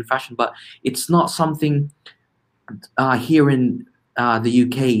globalize Korean fashion, but it's not something here in the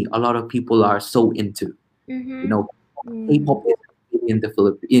UK a lot of people are so into. You Mm-hmm. know, Mm. K-pop is big in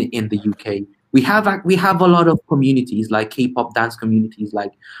the in the UK. We have a lot of communities like K-pop dance communities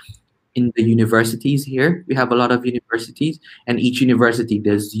like in the universities here. We have a lot of universities, and each university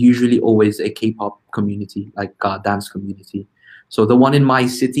there's usually always a K-pop community, like dance community. So the one in my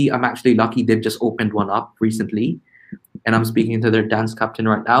city, I'm actually lucky they've just opened one up recently, and I'm speaking to their dance captain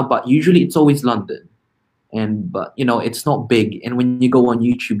right now. But usually it's always London, and but it's not big. And when you go on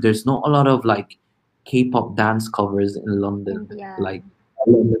YouTube, there's not a lot of like K-pop dance covers in London, And yeah. like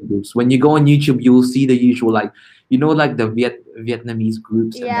London groups. When you go on YouTube, you will see the usual like like the Vietnamese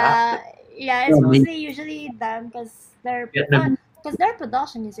groups and that. Yeah. Yeah. Yeah, It's I mean, mostly usually them Vietnamese. because their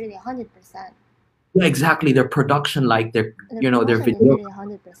production is really 100%. Yeah, exactly. Their production, like their Their their production is video. really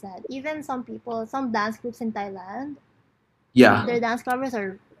 100%. Even some people, some dance groups in Thailand, Yeah, their dance covers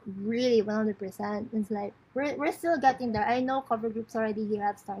are really 100%. It's like we're still getting there. I know cover groups already here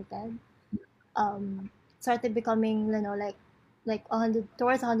have started becoming like 100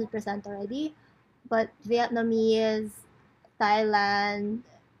 towards 100% already, but Vietnamese, Thailand,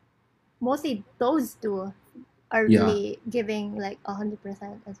 mostly those two are yeah, really giving like 100%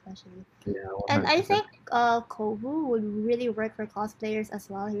 especially. yeah, And I 100%. think Kobu would really work for cosplayers as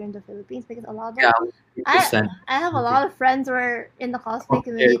well here in the Philippines because a lot of Yeah, I 100%. I have a lot of friends who are in the cosplay Okay.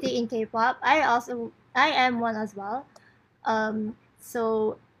 community in K-pop. I am one as well.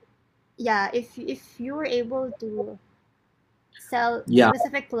 So yeah, if you were able to sell Yeah,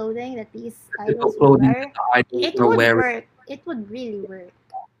 specific clothing that these typical idols would clothing wear, that the idols it are would wearing. work. It would really work.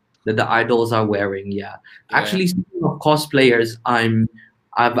 That the idols are wearing. Yeah. Yeah. Actually, speaking of cosplayers,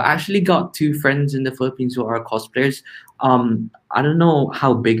 I've actually got two friends in the Philippines who are cosplayers. I don't know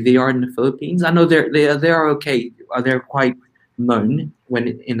how big they are in the Philippines. I know they are okay. They're quite known when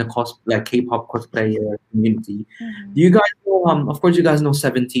in the like K-pop cosplayer community. Mhm. Do you guys know? Of course, you guys know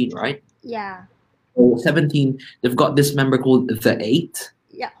 17, right? Yeah. So 17, they've got this member called the Eight.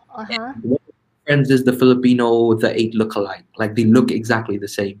 Yeah. Uh-huh. One of my friends is the Filipino the Eight lookalike. Like they look exactly the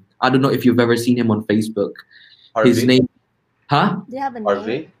same. I don't know if you've ever seen him on Facebook. His Harvey? name, huh? Do you have a name?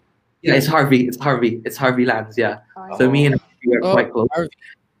 Harvey? Yeah, it's Harvey. It's Harvey. It's Harvey Lands. Yeah. Oh, So yeah. me and Harvey are Oh, quite close. Harvey.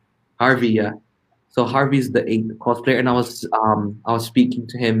 Harvey, yeah. So Harvey's the Eight cosplayer, and I was speaking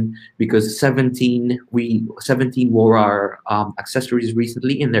to him because 17 wore our accessories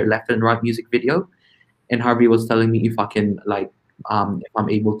recently in their Left and Right music video, and Harvey was telling me if I can like if I'm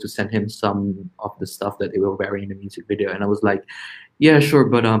able to send him some of the stuff that they were wearing in the music video, and I was like, yeah, sure,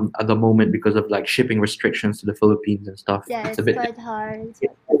 but at the moment because of like shipping restrictions to the Philippines and stuff, Yeah, it's it's a bit quite hard. It's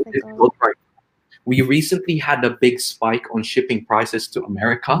it's quite difficult difficult. right. We recently had a big spike on shipping prices to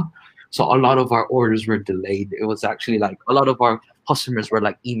America, so a lot of our orders were delayed. It was actually like a lot of our customers were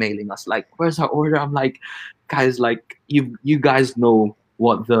like emailing us like, "Where's our order?" I'm like, guys, like you guys know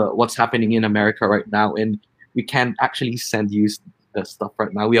what's happening in America right now, and we can't actually send you the stuff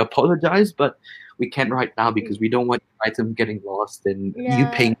right now. We apologize, but we can't right now because we don't want your item getting lost and you Yeah,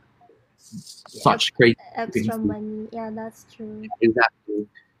 paying such crazy extra shipping fees. money. Yeah, that's true.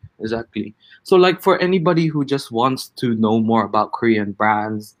 Exactly. So like for anybody who just wants to know more about Korean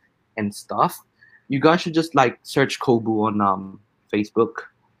brands and stuff, you guys should just like search Kobu on Facebook,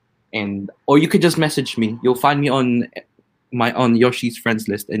 and or you could just message me. You'll find me on Yoshi's friends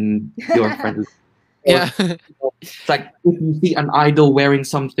list and your friend list. Or Yeah. it's like if you see an idol wearing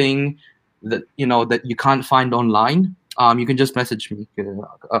something that that you can't find online, you can just message me.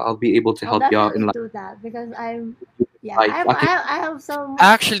 I'll be able to I'll help you out in definitely like do that because yeah, like I have some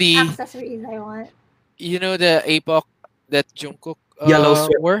Actually, accessories I want. you know the APOC that Jungkook yellow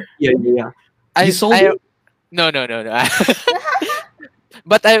sweat. wore? Yeah. You I sold I it? no.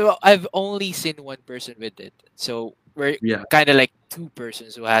 But I've only seen one person with it. So we're Yeah. kind of like two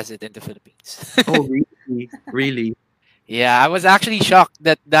persons who has it in the Philippines. Oh really? Really? Yeah, I was actually shocked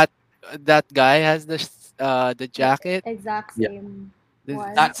that guy has the jacket, Exact Yeah. same the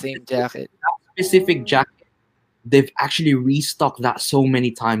one. That same jacket. specific Oh. jacket, they've actually restocked that so many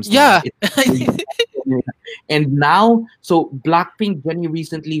times now. Yeah. And now, so Blackpink, Jennie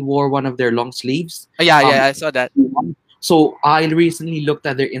recently wore one of their long sleeves. Yeah, I saw that. So I recently looked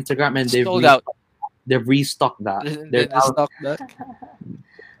at their Instagram and they've Sold out. they've restocked that. They're The now, stock that.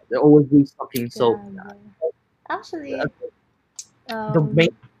 they're always restocking. So Grabe. Actually, the main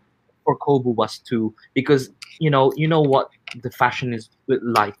um, for Kobu was to, because you know what the fashion is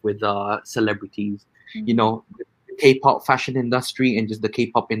like with celebrities. You mhm. know, the K-pop fashion industry and just the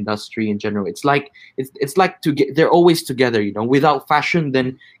K-pop industry in general. It's like to get, they're always together. You know, without fashion,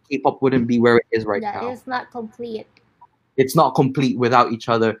 then K-pop wouldn't be where it is right Yeah, now. it's not complete. It's not complete without each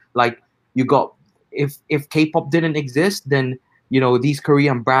other. Like you got, if K-pop didn't exist, then these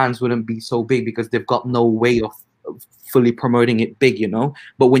Korean brands wouldn't be so big because they've got no way of fully promoting it big.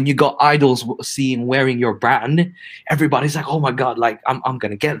 But when you got idols seeing wearing your brand, everybody's like, oh my god, like I'm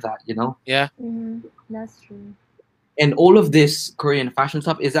gonna get that. Yeah. Mm-hmm. That's true. And all of this Korean fashion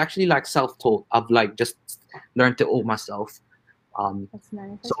stuff is actually like self-taught. I've like just learned it all myself. That's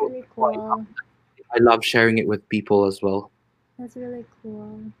nice. So That's really cool. I love sharing it with people as well. That's really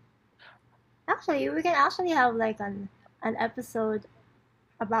cool. Actually, we can actually have like an episode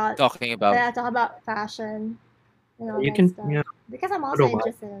about Talking about. talk about fashion and all You that can, stuff. yeah, Because I'm I also don't mind.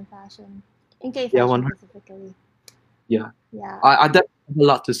 interested in fashion, in K Yeah, fashion 100. specifically. Yeah, Yeah. I definitely have a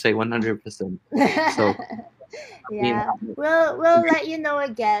lot to say, 100%. So, I mean, Yeah. We'll let you know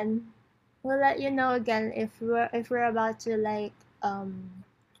again. We'll let you know again if we're about to like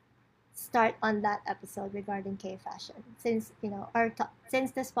start on that episode regarding K fashion, since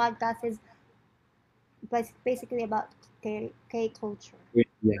since this podcast is basically about K culture.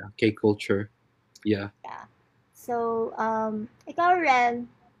 yeah, K culture. Yeah. Yeah. So ikaw Ren,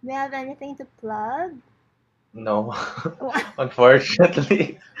 do you have anything to plug? No,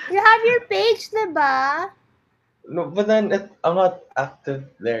 unfortunately. You have your page, diba? No, but then I'm not active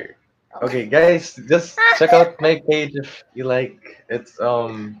there. Okay, guys, just check out my page if you like. It's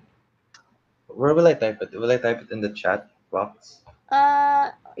where will I type it? Will I type it in the chat box?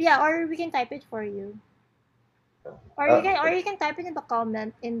 Yeah, or we can type it for you. Or you can type it in the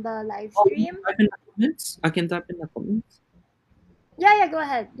comment in the live Oh, you can stream. type in the comments. I can type in the comments. Yeah, go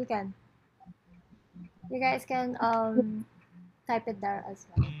ahead. You can. You guys can type it there as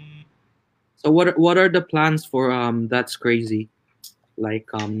well. So what are the plans for That's Crazy? Like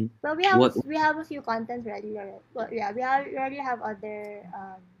Well, what? we have a few contents ready already. Well, yeah, we already have other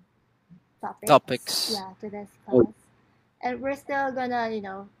topics. Topics. Yeah, to Oh, discuss, and we're still gonna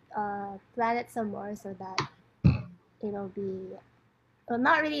plan it some more so that it'll be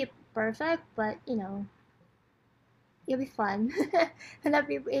not really perfect, but it'll be fun. And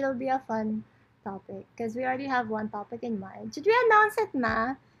it'll be a fun topic because we already have one topic in mind. Should we announce it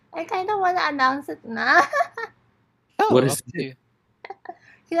na? I kind of want to announce it na. Oh, what up is to you.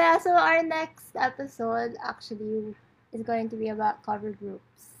 Yeah, so our next episode actually is going to be about cover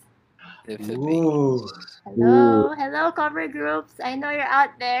groups. Definitely. Ooh. Hello, cover groups. I know you're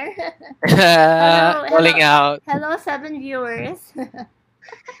out there. hello, Calling out. hello, 7 viewers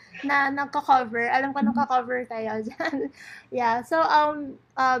na nagko-cover. Alam ko nagko-cover kayo dyan. Yeah, so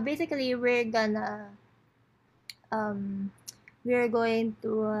basically um, we're going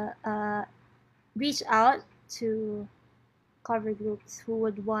to reach out to cover groups who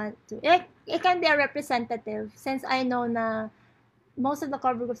would want to. It can be a representative since I know na most of the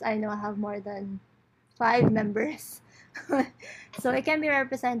cover groups I know have more than 5 members. So it can be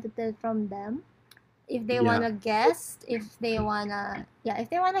representative from them if they Yeah. wanna guest, if they wanna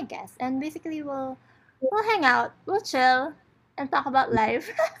guest, and basically we'll hang out, we'll chill, and talk about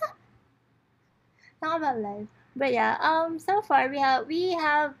life. Talk about life. But yeah, so far we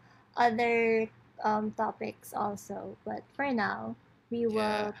have other topics also, but for now we will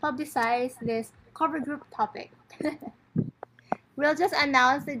Yeah. publicize this cover group topic. We'll just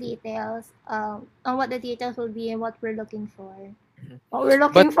announce the details on what the details will be and what we're looking for. What we're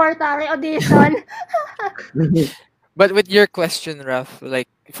looking But for, Tari audition. but with your question, Raf, like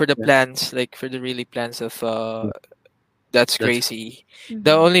for the Yeah. plans, like for the really plans of That's That's Crazy. Mhm.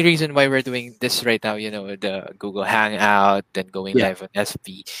 The only reason why we're doing this right now, the Google Hangout, then going Yeah. live on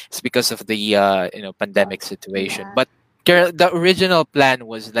SB, is because of the pandemic situation. Yeah. But the original plan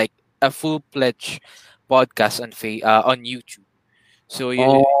was like a full-fledged podcast on YouTube. So you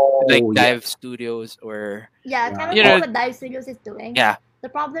like Oh yeah. Dive Studios or Yeah, kind of you like know what Dive Studios is doing. yeah The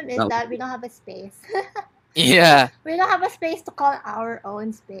problem is That- that we don't have a space. yeah We don't have a space to call our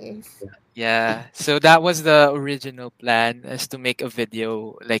own space. yeah. So that was the original plan, is to make a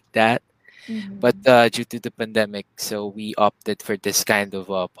video like that. Mhm. But due to the pandemic, so we opted for this kind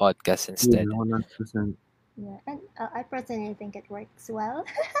of podcast Yeah, instead. 100%. Yeah, and I personally think it works well.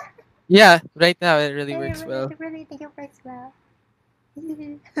 Yeah, right now it really I works well. really think it works well.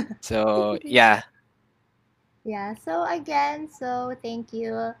 So yeah, Yeah, so again, thank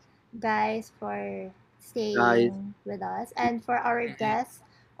you guys, for Guys, staying with us, and for our guests.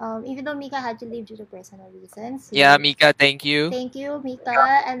 Even though Mika had to leave due to personal reasons, Yeah, Mika, thank you. thank you,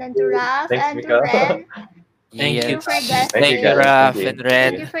 Mika, and then to Raf Thanks, and to Mika. Ren. thank Thank you. you for Yes. Thank you, Thank you, guesting. guys. Thank Raf you. and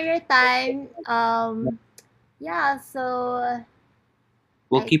Thank you Ren. for your time. Yeah. So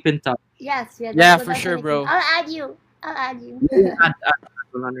We'll I keep in touch. yes, yeah, Yeah, we'll for sure, definitely keep. bro. I'll add you. I'll add you. Yeah, add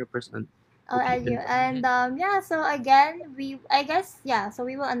 100%. I'll We'll keep add in you. touch. And yeah. So again, I guess yeah. So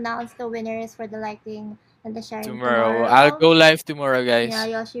we will announce the winners for the liking and the sharing Tomorrow. I'll tomorrow. go live tomorrow, Yeah, guys.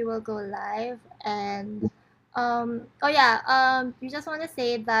 Yoshi will go live. And oh yeah, we just want to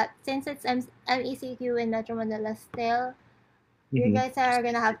say that since it's MECQ in Metro Manila still, you Mhm. guys are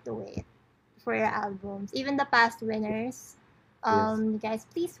gonna have to wait for your albums. Even the past winners, Yes. you guys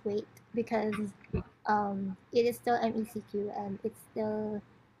please wait because it is still MECQ and it's still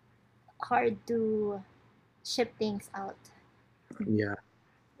hard to ship things out. Yeah.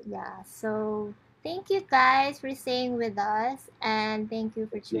 Yeah, so thank you guys for staying with us and thank you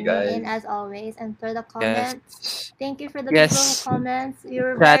for You tuning in guys. as always. And for the comments, Yes. thank you for the people who Yes. comments.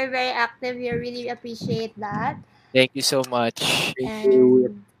 You're Chat. very, very active. We really appreciate that. Thank you so much. Thank you.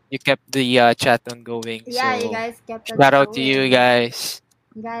 And You kept the chat on going. yeah, you So guys kept us shout out to you going. guys.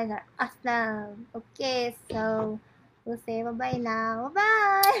 You guys are awesome. Okay, so we'll say bye bye now.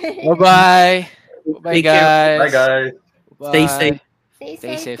 Bye Bye bye. bye. Bye bye, Take care. Bye, guys. guys. Stay safe. Bye. Stay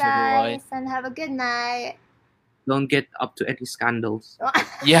Stay safe, safe, everyone. guys, and have a good night. Don't get up to any scandals.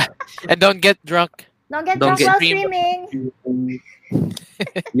 Yeah. And don't get drunk. Don't get Don't drunk get while Stream. streaming.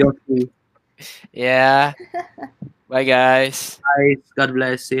 Yoshi. Yeah. Bye, guys. Guys, God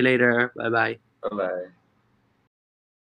bless. See you later. Bye bye. Bye bye.